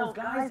reptiles,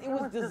 guys, it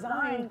was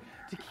designed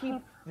to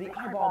keep the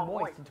eyeball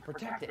moist and to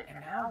protect it.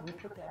 And now we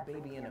put that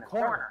baby in a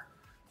corner,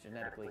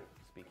 genetically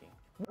speaking.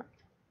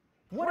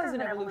 What is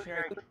an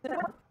evolutionary trait?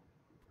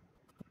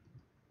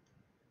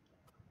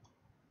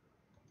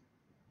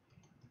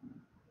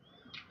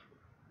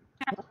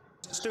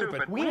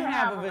 Stupid. We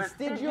have a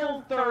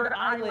vestigial third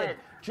eyelid.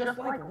 Just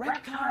like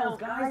reptiles,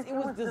 guys, it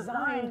was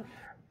designed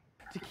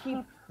to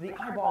keep the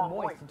eyeball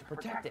moist and to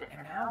protect it.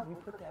 And now we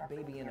put that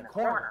baby in a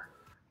corner.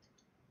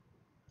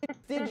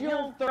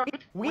 Vestigial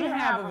third. We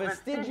have a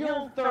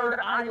vestigial third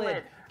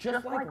eyelid.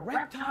 Just like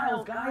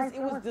reptiles, guys,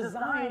 it was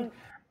designed.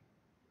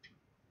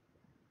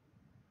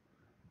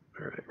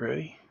 All right,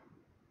 ready?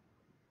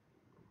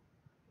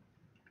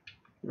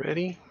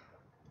 Ready?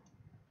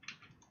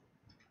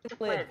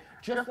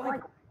 Just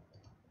like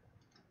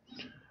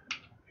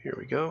Here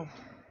we go.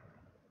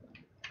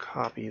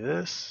 Copy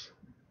this.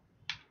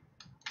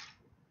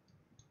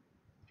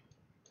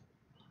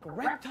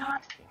 reptile.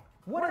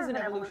 What is an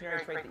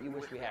evolutionary trait that you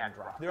wish we hadn't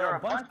dropped? There are a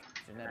bunch,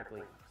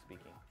 genetically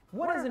speaking.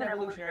 What is an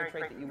evolutionary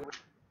trait that you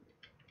wish?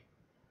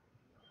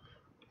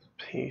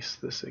 Paste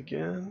this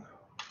again.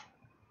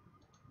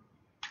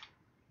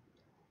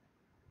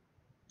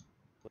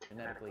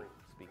 Genetically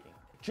speaking.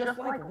 Just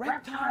like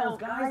reptiles,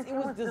 guys, it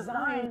was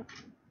designed.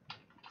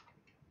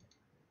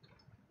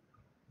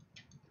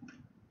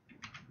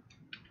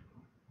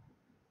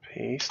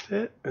 Paste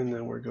it, and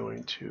then we're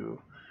going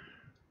to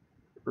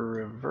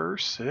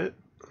reverse it.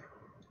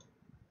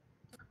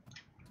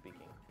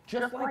 Speaking.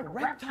 Just like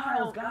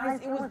reptiles,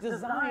 guys, it was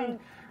designed.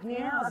 Wait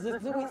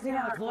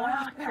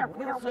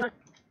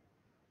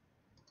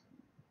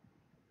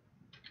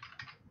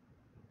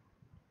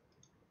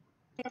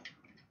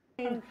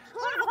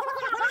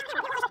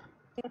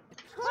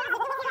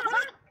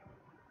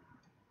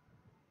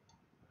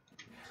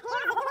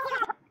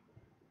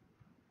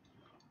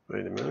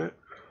a minute.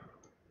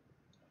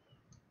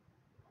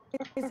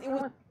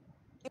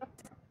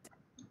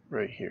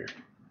 right here.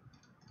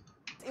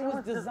 It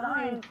was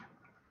designed.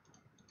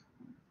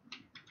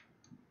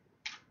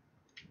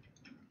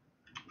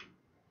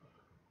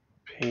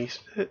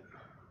 Paste it.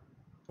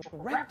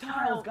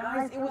 Reptiles,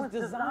 guys. It was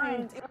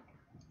designed.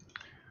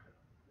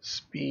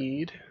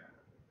 Speed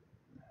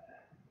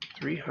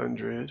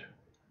 300.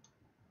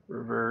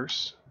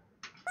 Reverse.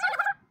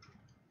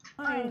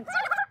 Let's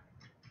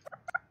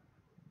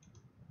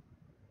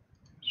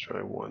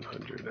try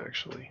 100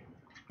 actually.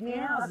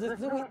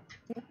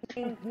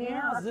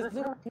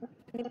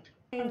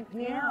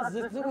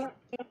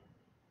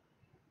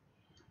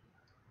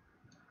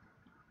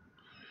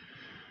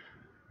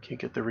 Can't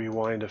get the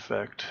rewind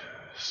effect.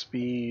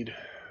 Speed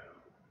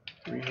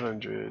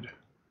 300.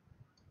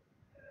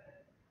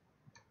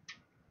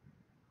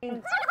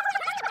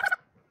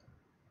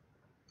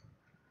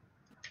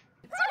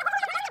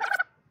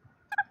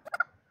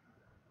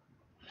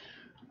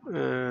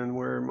 And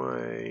where are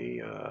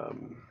my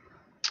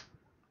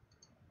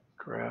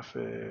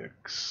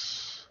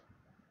graphics?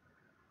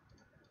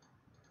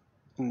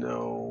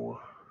 No.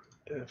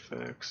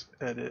 FX,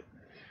 edit.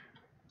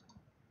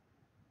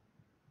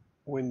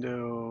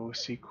 Window,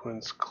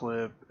 sequence,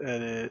 clip,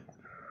 edit.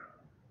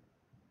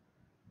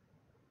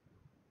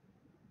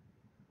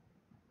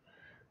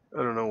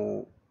 I don't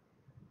know.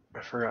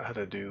 I forgot how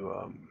to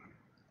do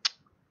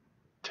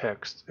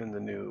text in the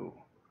new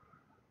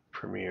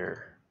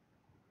Premiere.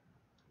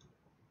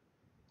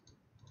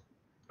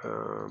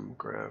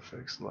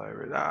 Graphics,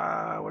 library.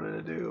 What did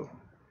I do?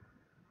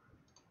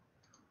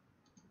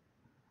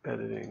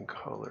 Editing,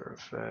 color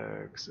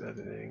effects,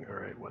 editing.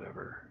 Alright,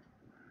 whatever.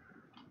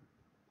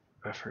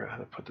 I forgot how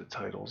to put the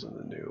titles in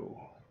the new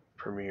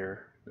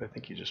Premiere. I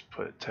think you just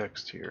put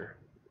text here.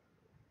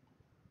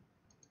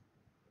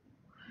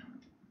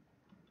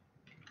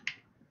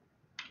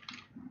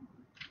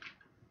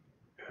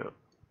 Yeah.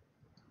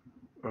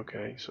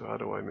 Okay, so how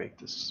do I make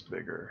this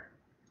bigger?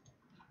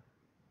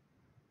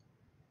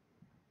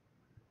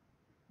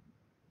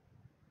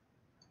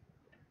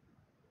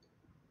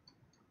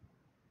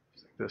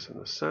 Stick this in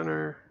the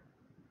center.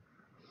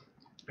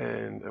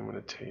 And I'm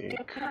going to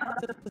take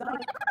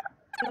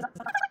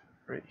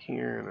right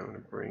here and I'm going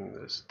to bring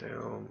this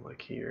down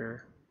like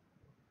here.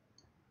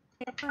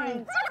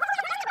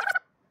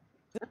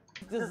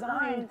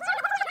 Design.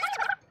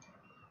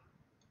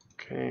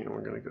 Okay, and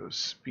we're going to go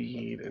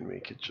speed and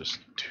make it just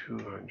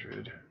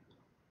 200.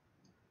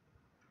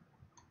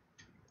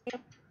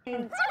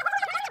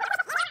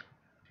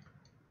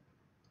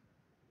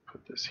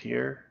 Put this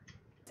here.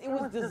 It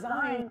was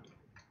designed.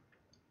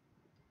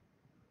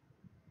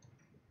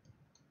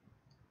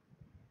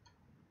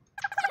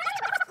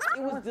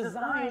 It was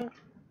designed.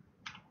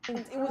 It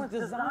was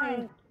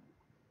designed.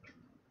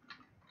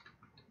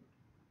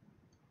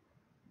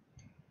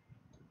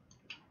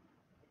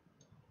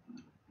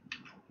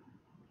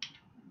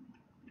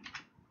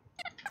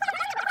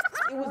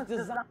 It was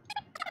designed.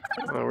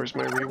 Oh, where's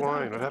my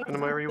rewind? What happened to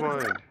my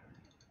rewind?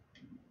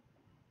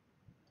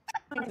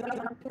 What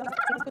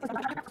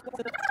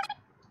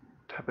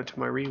happened to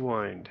my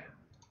rewind?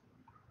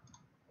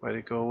 Why'd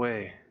it go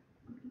away?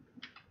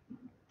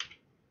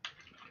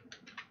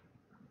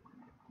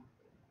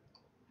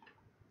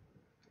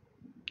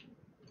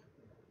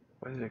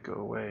 Why did it go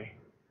away?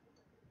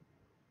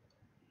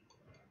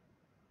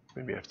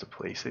 Maybe I have to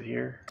place it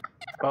here.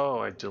 Oh,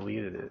 I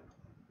deleted it.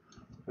 I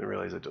didn't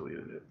realize I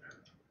deleted it.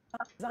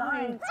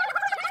 Designed.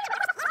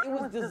 It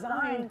was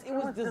designed. It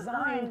was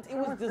designed. It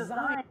was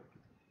designed.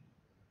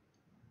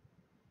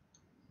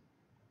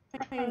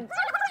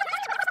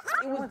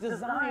 It was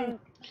designed.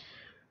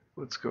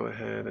 Let's go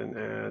ahead and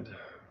add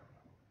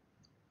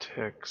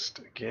text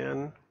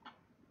again.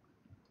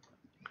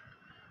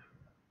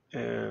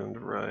 And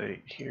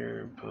right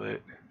here,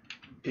 put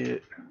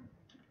it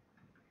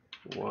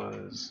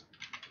was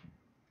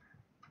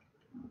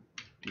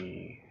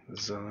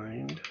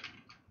designed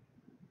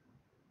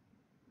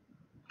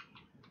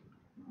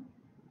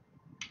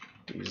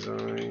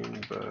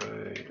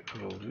by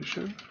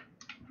Audition.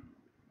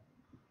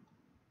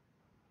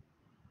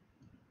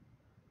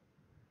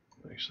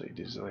 Actually,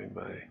 designed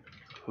by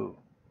who?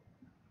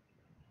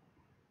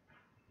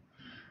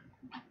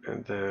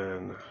 And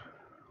then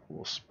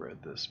we'll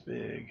spread this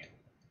big.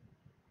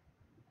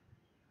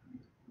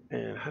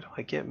 And how do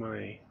I get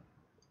my...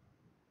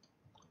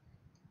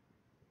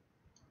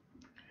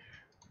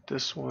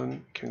 This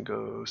one can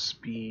go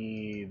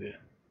speed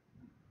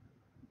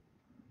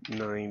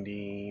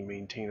 90,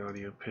 maintain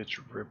audio pitch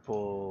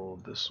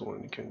ripple. This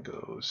one can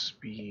go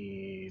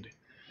speed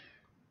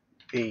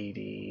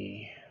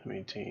 80,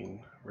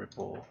 maintain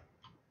ripple.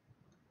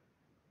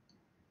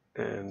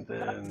 And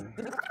then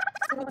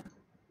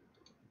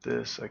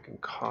this I can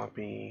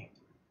copy,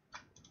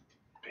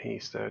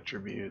 paste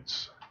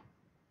attributes.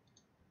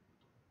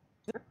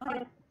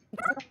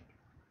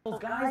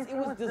 Guys, it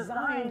was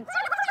designed.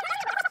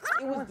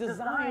 It was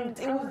designed.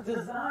 It was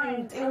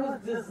designed. It was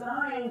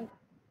designed.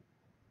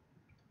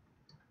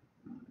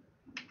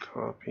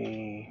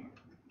 Copy,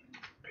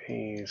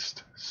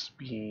 paste,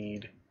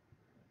 speed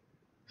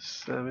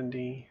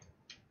 70.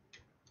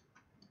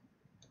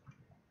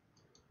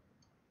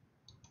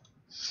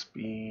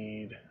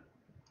 speed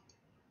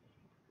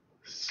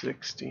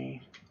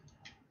 60.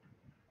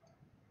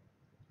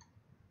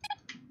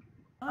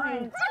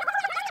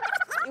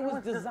 It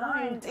was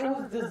designed. It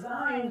was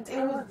designed.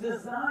 It was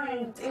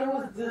designed. It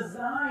was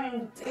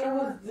designed. It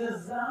was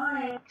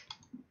designed.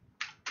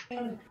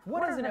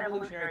 What is an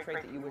evolutionary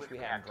trait that you wish we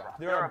hadn't dropped?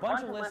 There are a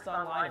bunch of lists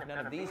online if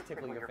none of these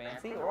tickle your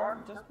fancy, or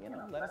just,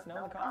 let us know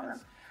in the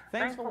comments.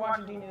 Thanks for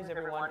watching D-News,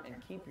 everyone, and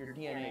keep your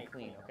DNA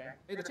clean, okay?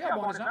 Hey, the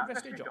tailbone is not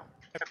vestigial.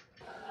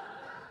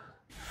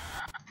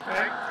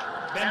 Okay,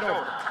 bend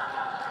over.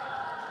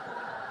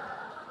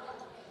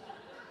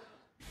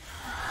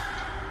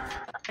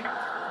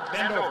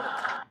 Bend over.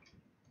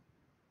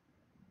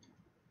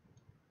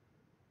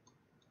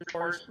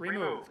 Doors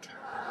removed.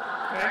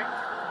 Okay,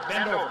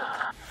 bend over.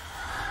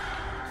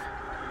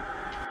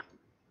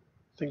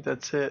 I think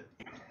that's it.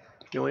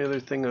 The only other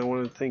thing I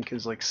want to think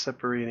is like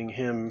separating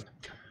him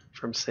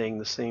from saying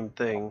the same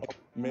thing.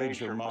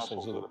 Major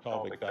muscles of the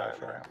pelvic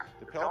diaphragm.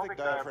 The pelvic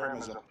diaphragm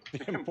is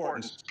the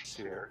importance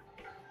here,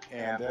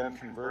 and then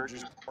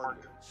converges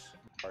organs.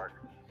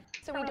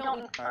 So we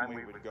don't Time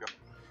we would go.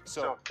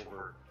 So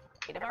over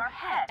of our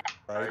head.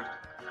 right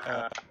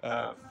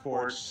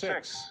for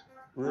 6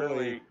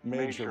 really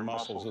major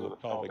muscles of the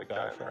pelvic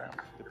diaphragm.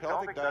 The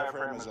pelvic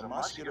diaphragm is a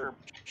muscular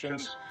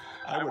positions.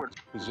 I would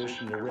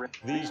position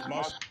these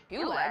muscles.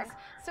 Few legs.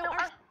 So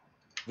our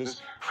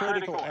This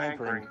critical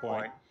anchoring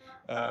point.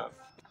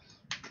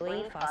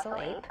 Fossil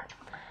ape.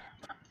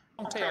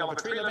 Tail of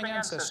a tree-living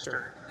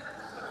ancestor.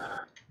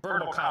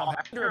 Vertebral column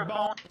under a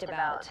bone.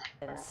 About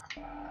this.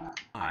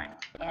 Fine.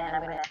 And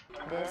I'm gonna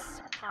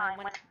this time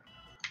when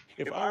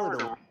If I were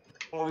to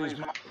all these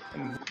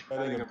and I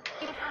think it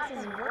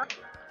passes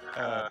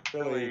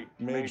really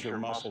major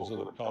muscles of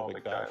the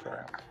pelvic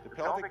diaphragm. The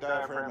pelvic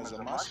diaphragm is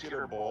a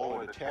muscular bowl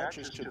that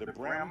attaches to the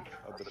brim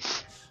of the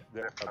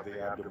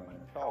abdomen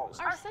and pelvis.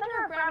 Our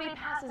center of gravity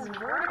passes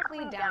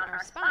vertically down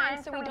our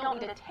spine, so we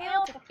don't need a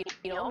tail to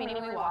feel,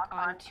 meaning we walk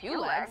on 2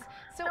 legs.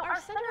 So our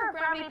center of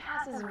gravity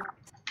passes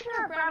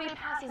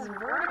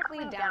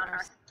vertically down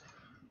our spine.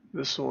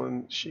 This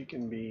one, she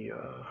can be,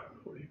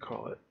 what do you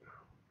call it?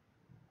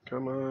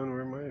 Come on,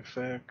 where are my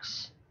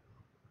effects?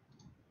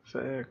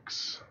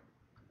 Effects.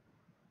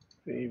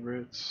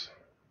 Favorites.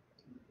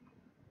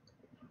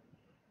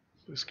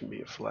 This can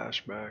be a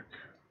flashback.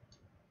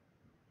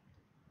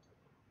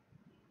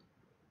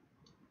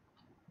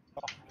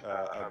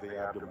 Of the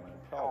abdomen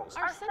and pelvis.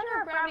 Our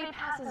center of gravity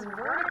passes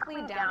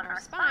vertically down our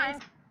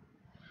spines.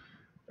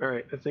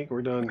 Alright, I think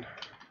we're done.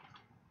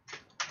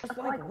 It's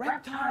like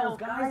reptiles,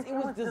 guys. It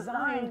was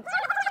designed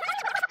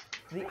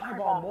the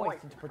eyeball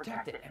moist and to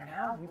protect it. And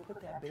now we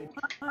put that baby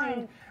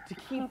behind to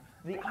keep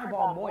the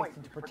eyeball moist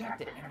and to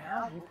protect it. And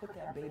now we put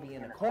that baby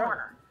in a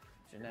corner,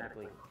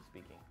 genetically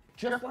speaking.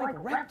 Just like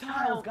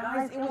reptiles,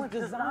 guys. It was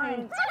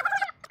designed.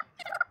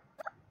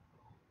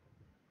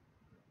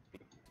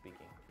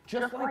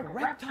 Just like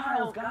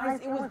reptiles, guys.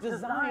 It was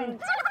designed.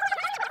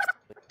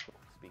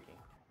 Speaking.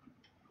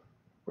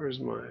 Where's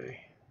my...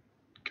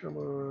 Come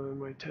on,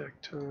 my TAC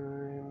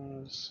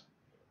times.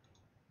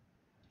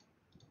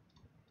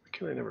 Why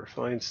can I never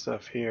find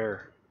stuff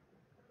here?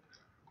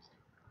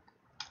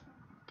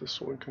 This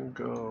one can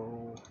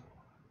go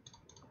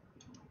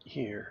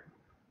here.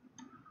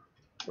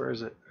 Where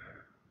is it?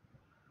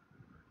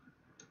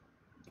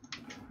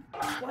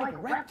 Just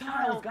like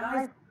reptiles,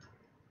 guys.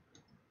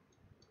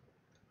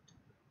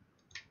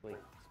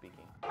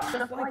 Speaking.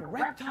 Just like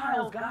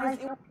reptiles, guys.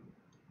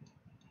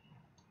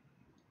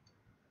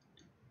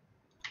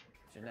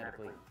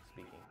 Genetically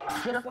speaking.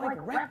 Just like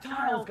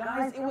reptiles,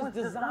 guys. It was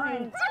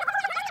designed.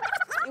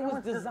 It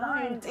was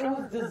designed. It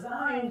was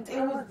designed.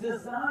 It was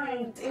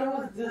designed. It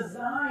was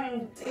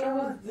designed. It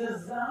was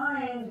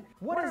designed.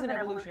 What is an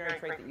evolutionary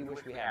trait that you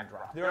wish we hadn't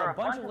dropped? There are a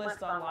bunch of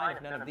lists online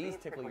if none of these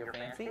tickle your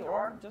fancy,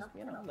 or just,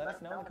 let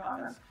us know in the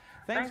comments.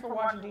 Thanks for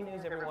watching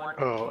D-News, everyone.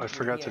 Oh, I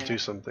forgot to do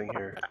something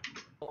here.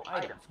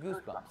 Items,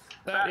 goosebumps.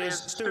 That is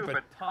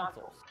stupid.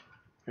 Tonsils.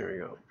 Here we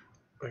go.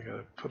 I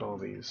gotta put all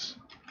these.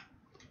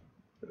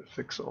 Gotta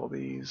fix all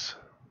these.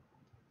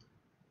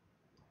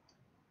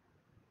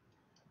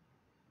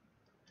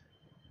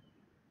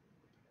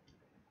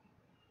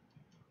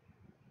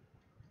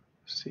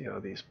 See how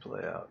these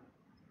play out.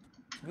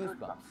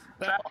 Goosebumps.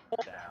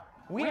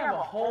 We have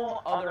a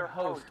whole other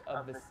host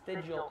of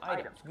vestigial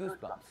items.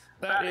 Goosebumps.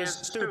 That is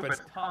stupid.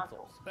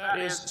 Tonsils. That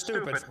is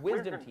stupid.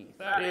 Wisdom teeth.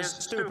 That is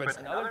stupid.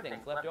 And other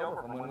things left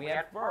over from when we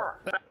had fur.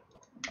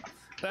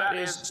 That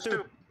is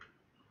stupid.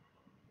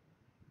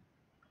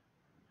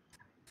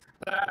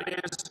 That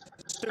is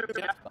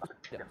stupid.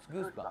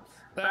 Goosebumps.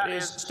 That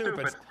is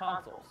stupid.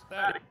 Tonsils.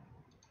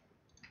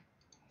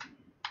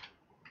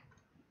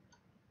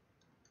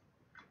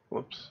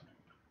 Whoops.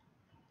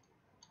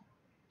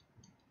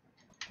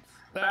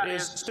 That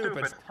is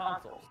stupid.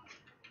 Tonsils.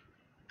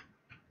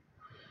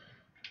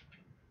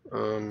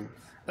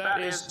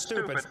 That is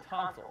stupid.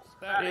 Tonsils.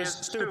 That is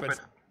stupid.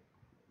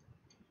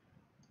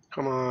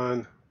 Come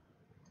on.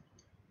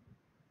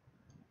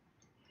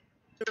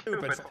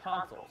 Stupid.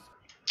 Tonsils.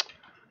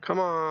 Come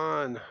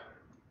on.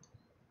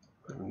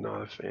 I'm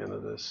not a fan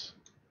of this.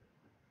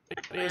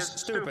 That is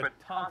stupid.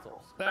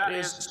 Tonsils. That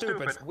is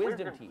stupid.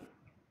 Wisdom teeth.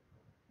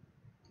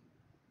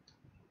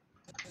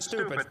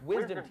 Stupid.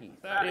 Wisdom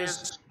teeth. That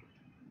is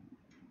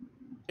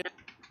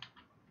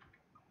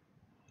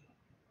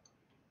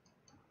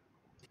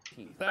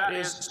Teeth. that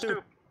is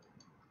stupid.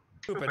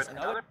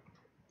 Another.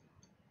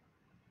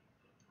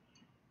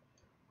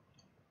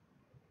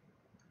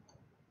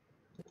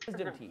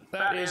 Wisdom teeth.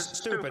 That is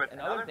stupid. And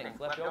other things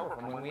left over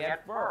from when we had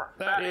fur.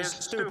 That is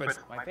stupid.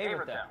 My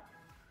favorite though.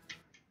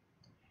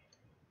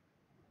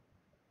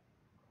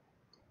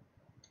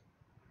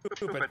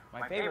 Stupid.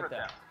 My favorite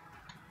though.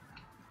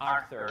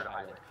 Our third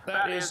eyelid.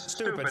 That is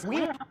stupid. We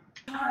have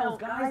tiles,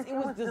 guys. It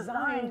was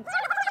designed.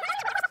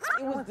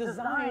 It was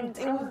designed.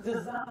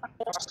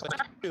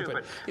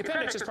 Stupid. The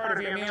appendix is part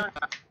of your immune.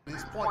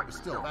 His point was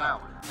still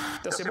valid.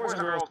 They'll say, boys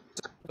and girls.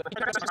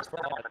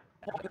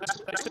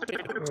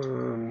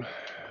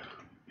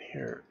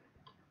 Here,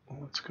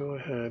 let's go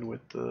ahead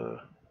with the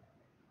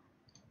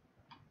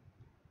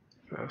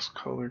fast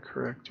color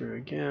corrector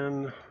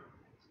again.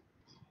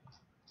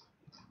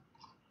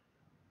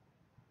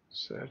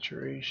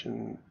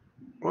 Saturation.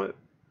 What?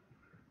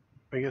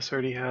 I guess I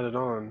already had it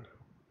on.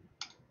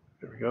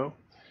 There we go.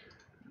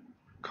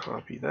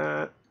 Copy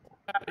that.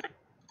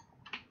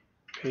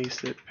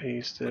 Paste it,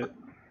 paste it.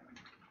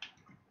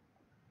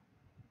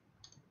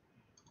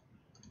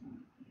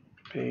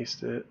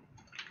 Paste it,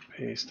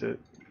 paste it.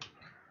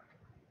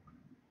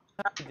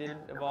 We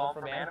didn't evolve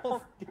from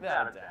animals. Get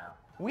that down.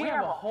 We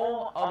have a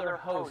whole other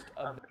host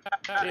of.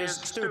 That is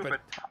stupid.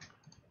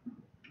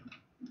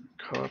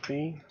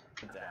 Copy.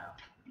 Down.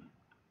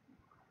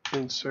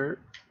 Insert.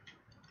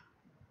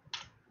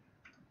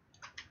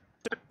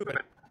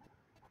 Stupid.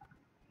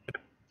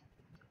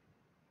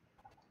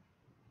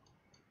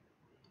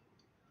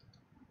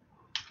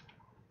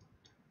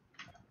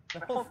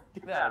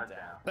 Get that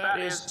down. That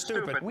is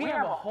stupid. We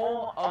have a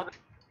whole other.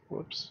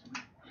 Whoops.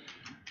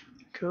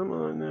 Come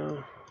on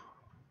now.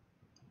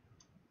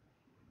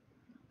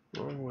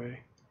 Wrong way.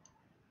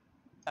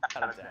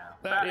 Down.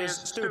 That is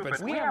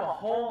stupid. We have a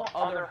whole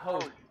other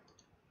host.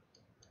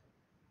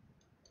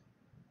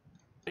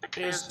 It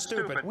is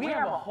stupid. We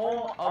have a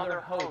whole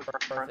other host,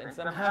 and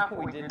somehow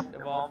we didn't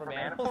evolve from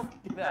animals.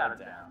 Get that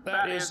down.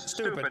 That is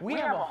stupid. We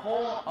have a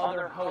whole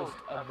other host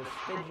of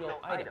vestigial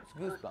items.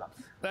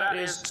 Goosebumps. That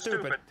is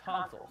stupid.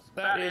 Tonsils.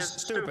 That is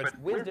stupid.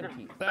 Wisdom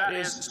teeth. That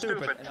is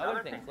stupid. And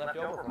other things left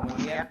over from when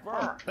we had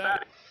fur.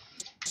 That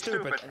is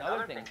stupid. And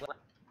other things left.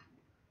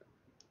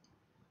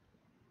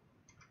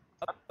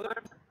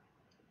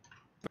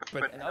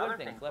 And other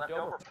things left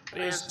over.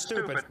 That is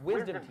stupid.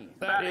 Wisdom teeth.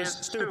 That is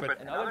stupid.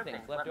 And other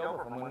things left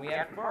over from when we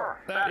had fur.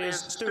 That is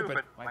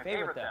stupid. My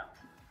favorite though.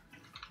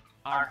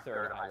 Our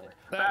third eyelid.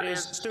 That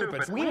is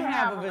stupid. We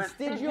have a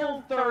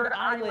vestigial third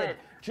eyelid.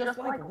 Just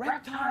like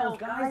reptiles,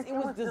 guys. It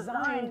was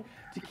designed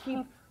to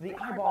keep the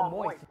eyeball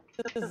moist.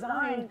 It's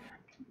designed.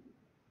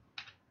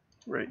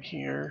 Right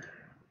here.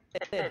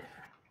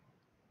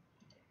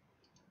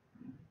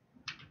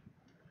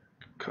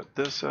 Cut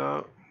this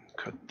out.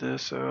 Cut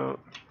this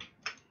out.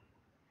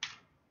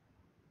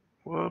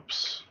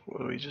 Whoops.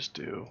 What do we just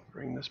do?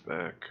 Bring this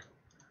back.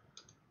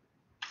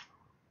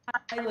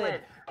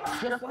 Eyelid.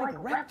 Just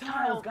like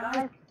reptiles,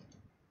 guys.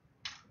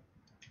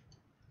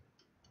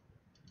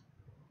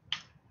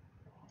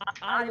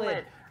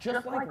 Eyelid.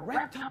 Just like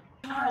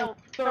reptiles.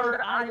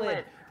 Third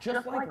eyelid.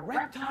 Just like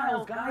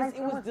reptiles, guys.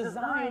 It was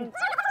designed.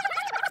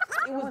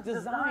 It was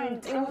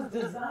designed. It was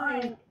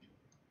designed.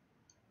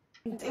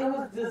 It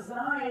was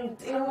designed.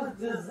 It was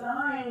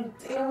designed.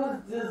 It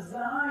was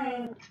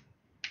designed.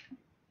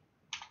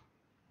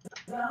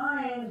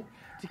 Designed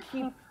to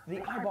keep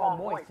the eyeball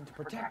moist and to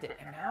protect it.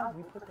 And now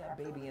we put that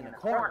baby in a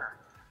corner,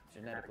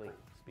 genetically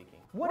speaking.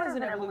 What is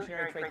an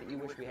evolutionary trait that you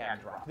wish we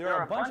had dropped? There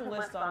are a bunch of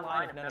lists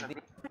online if none of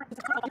these.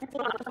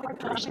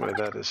 Where's my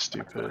that is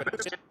stupid?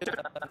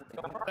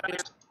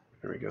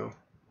 There we go.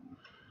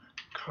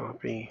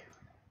 Copy.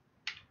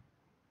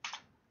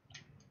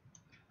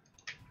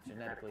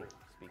 Genetically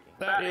speaking.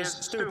 That is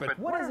stupid.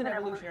 What is an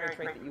evolutionary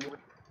trait that you wish?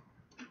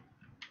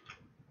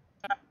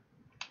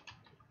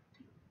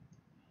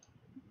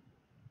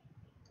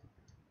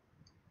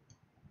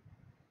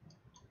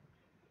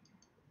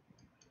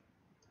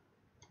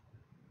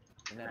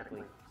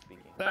 Genetically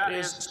speaking. That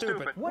is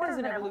stupid. What is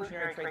an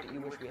evolutionary trait that you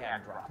wish we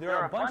had dropped? There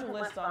are a bunch of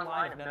lists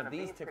online if none of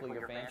these tickle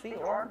your fancy,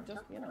 or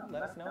just,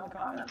 let us know in the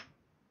comments.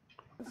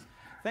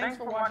 Thanks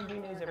for watching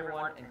D-News,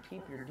 everyone, and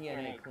keep your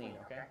DNA clean,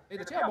 okay? Hey,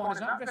 the tailbone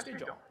is not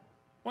vestigial.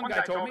 One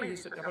guy told me, he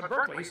said, up in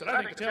Berkeley, he said,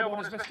 I think the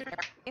tailbone is vestigial.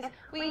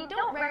 We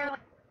don't rarely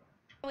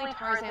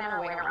Tarzan our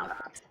way around the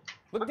front.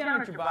 Look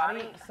down at your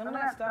body. Some of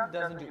that stuff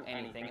doesn't do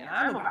anything, and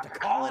I'm about to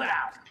call it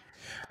out.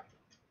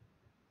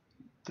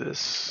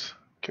 This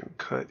can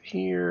cut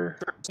here.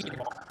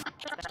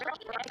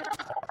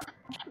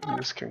 And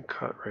this can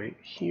cut right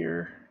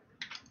here.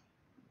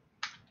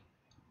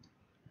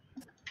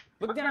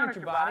 Look down at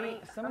your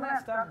body. Some of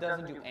that stuff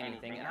doesn't do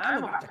anything, and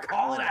I'm about to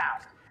call it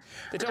out.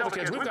 They tell the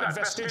kids, we've got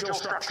vestigial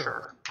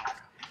structure.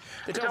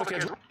 They tell the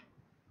kids,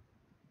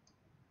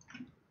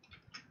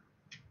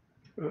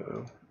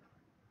 Uh-oh.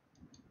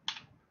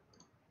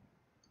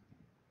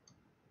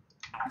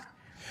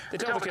 They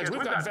tell the kids,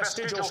 we've got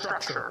vestigial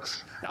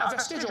structures. Now, a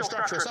vestigial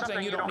structure is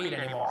something you don't need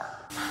anymore.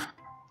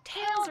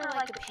 Tails are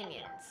like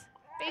opinions.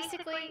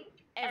 Basically,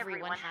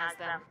 everyone has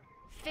them.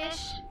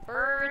 Fish,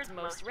 birds,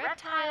 most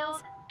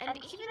reptiles, and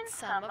even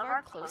some of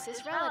our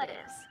closest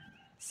relatives.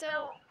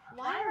 So,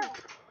 why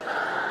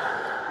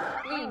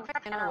are we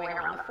in our way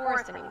around the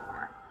forest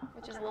anymore,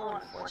 which is a little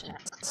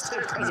unfortunate.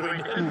 Because we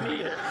didn't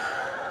need it.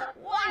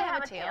 Why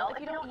have a tail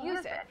if you don't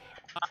use it?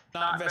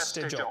 Not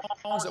vestigial.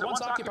 Bones that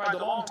once occupied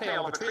the long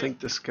tail of a tree. I think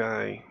this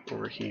guy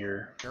over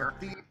here.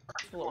 At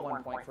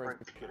one point for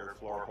the muscular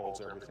floor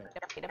holds everything.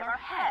 The weight of our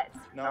heads.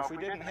 Now, if we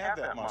didn't have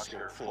that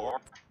muscular floor,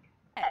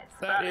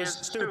 That is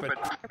stupid.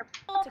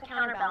 To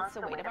counterbalance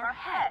the weight of our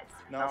heads.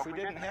 now if we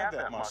didn't have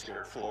that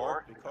muscular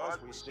floor,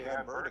 because we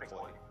stand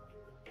vertically,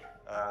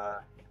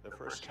 the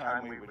first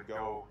time we would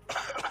go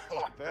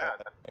like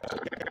that.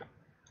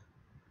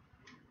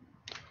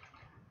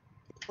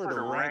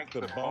 To rank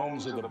the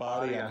bones of the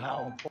body and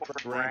how important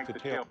to rank the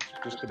tail,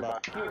 just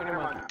about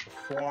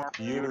form,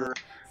 uterus.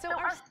 So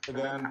our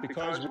Then,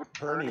 because we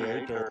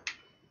herniate or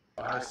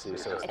I see.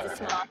 So it's it's a not.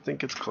 small. I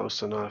think it's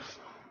close enough.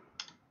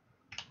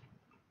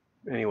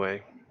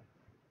 Anyway,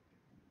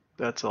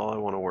 that's all I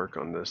want to work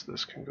on this.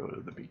 This can go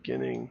to the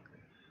beginning.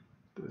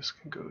 This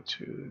can go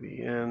to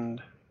the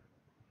end.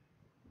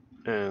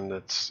 And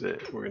that's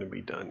it. We're going to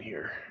be done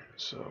here.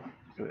 So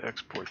I'm going to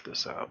export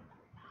this out.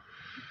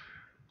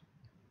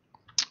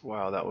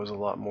 Wow, that was a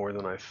lot more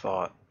than I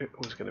thought it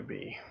was going to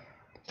be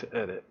to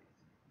edit.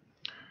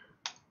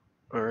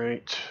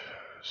 Alright,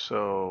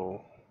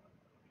 so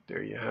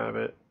there you have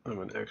it. I'm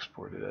going to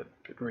export it at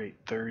bitrate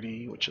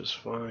 30, which is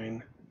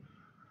fine.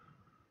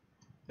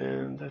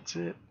 And that's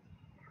it.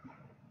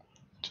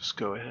 Just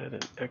go ahead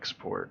and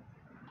export.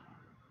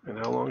 And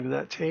how long did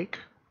that take?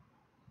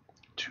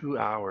 2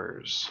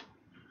 hours.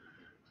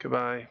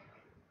 Goodbye.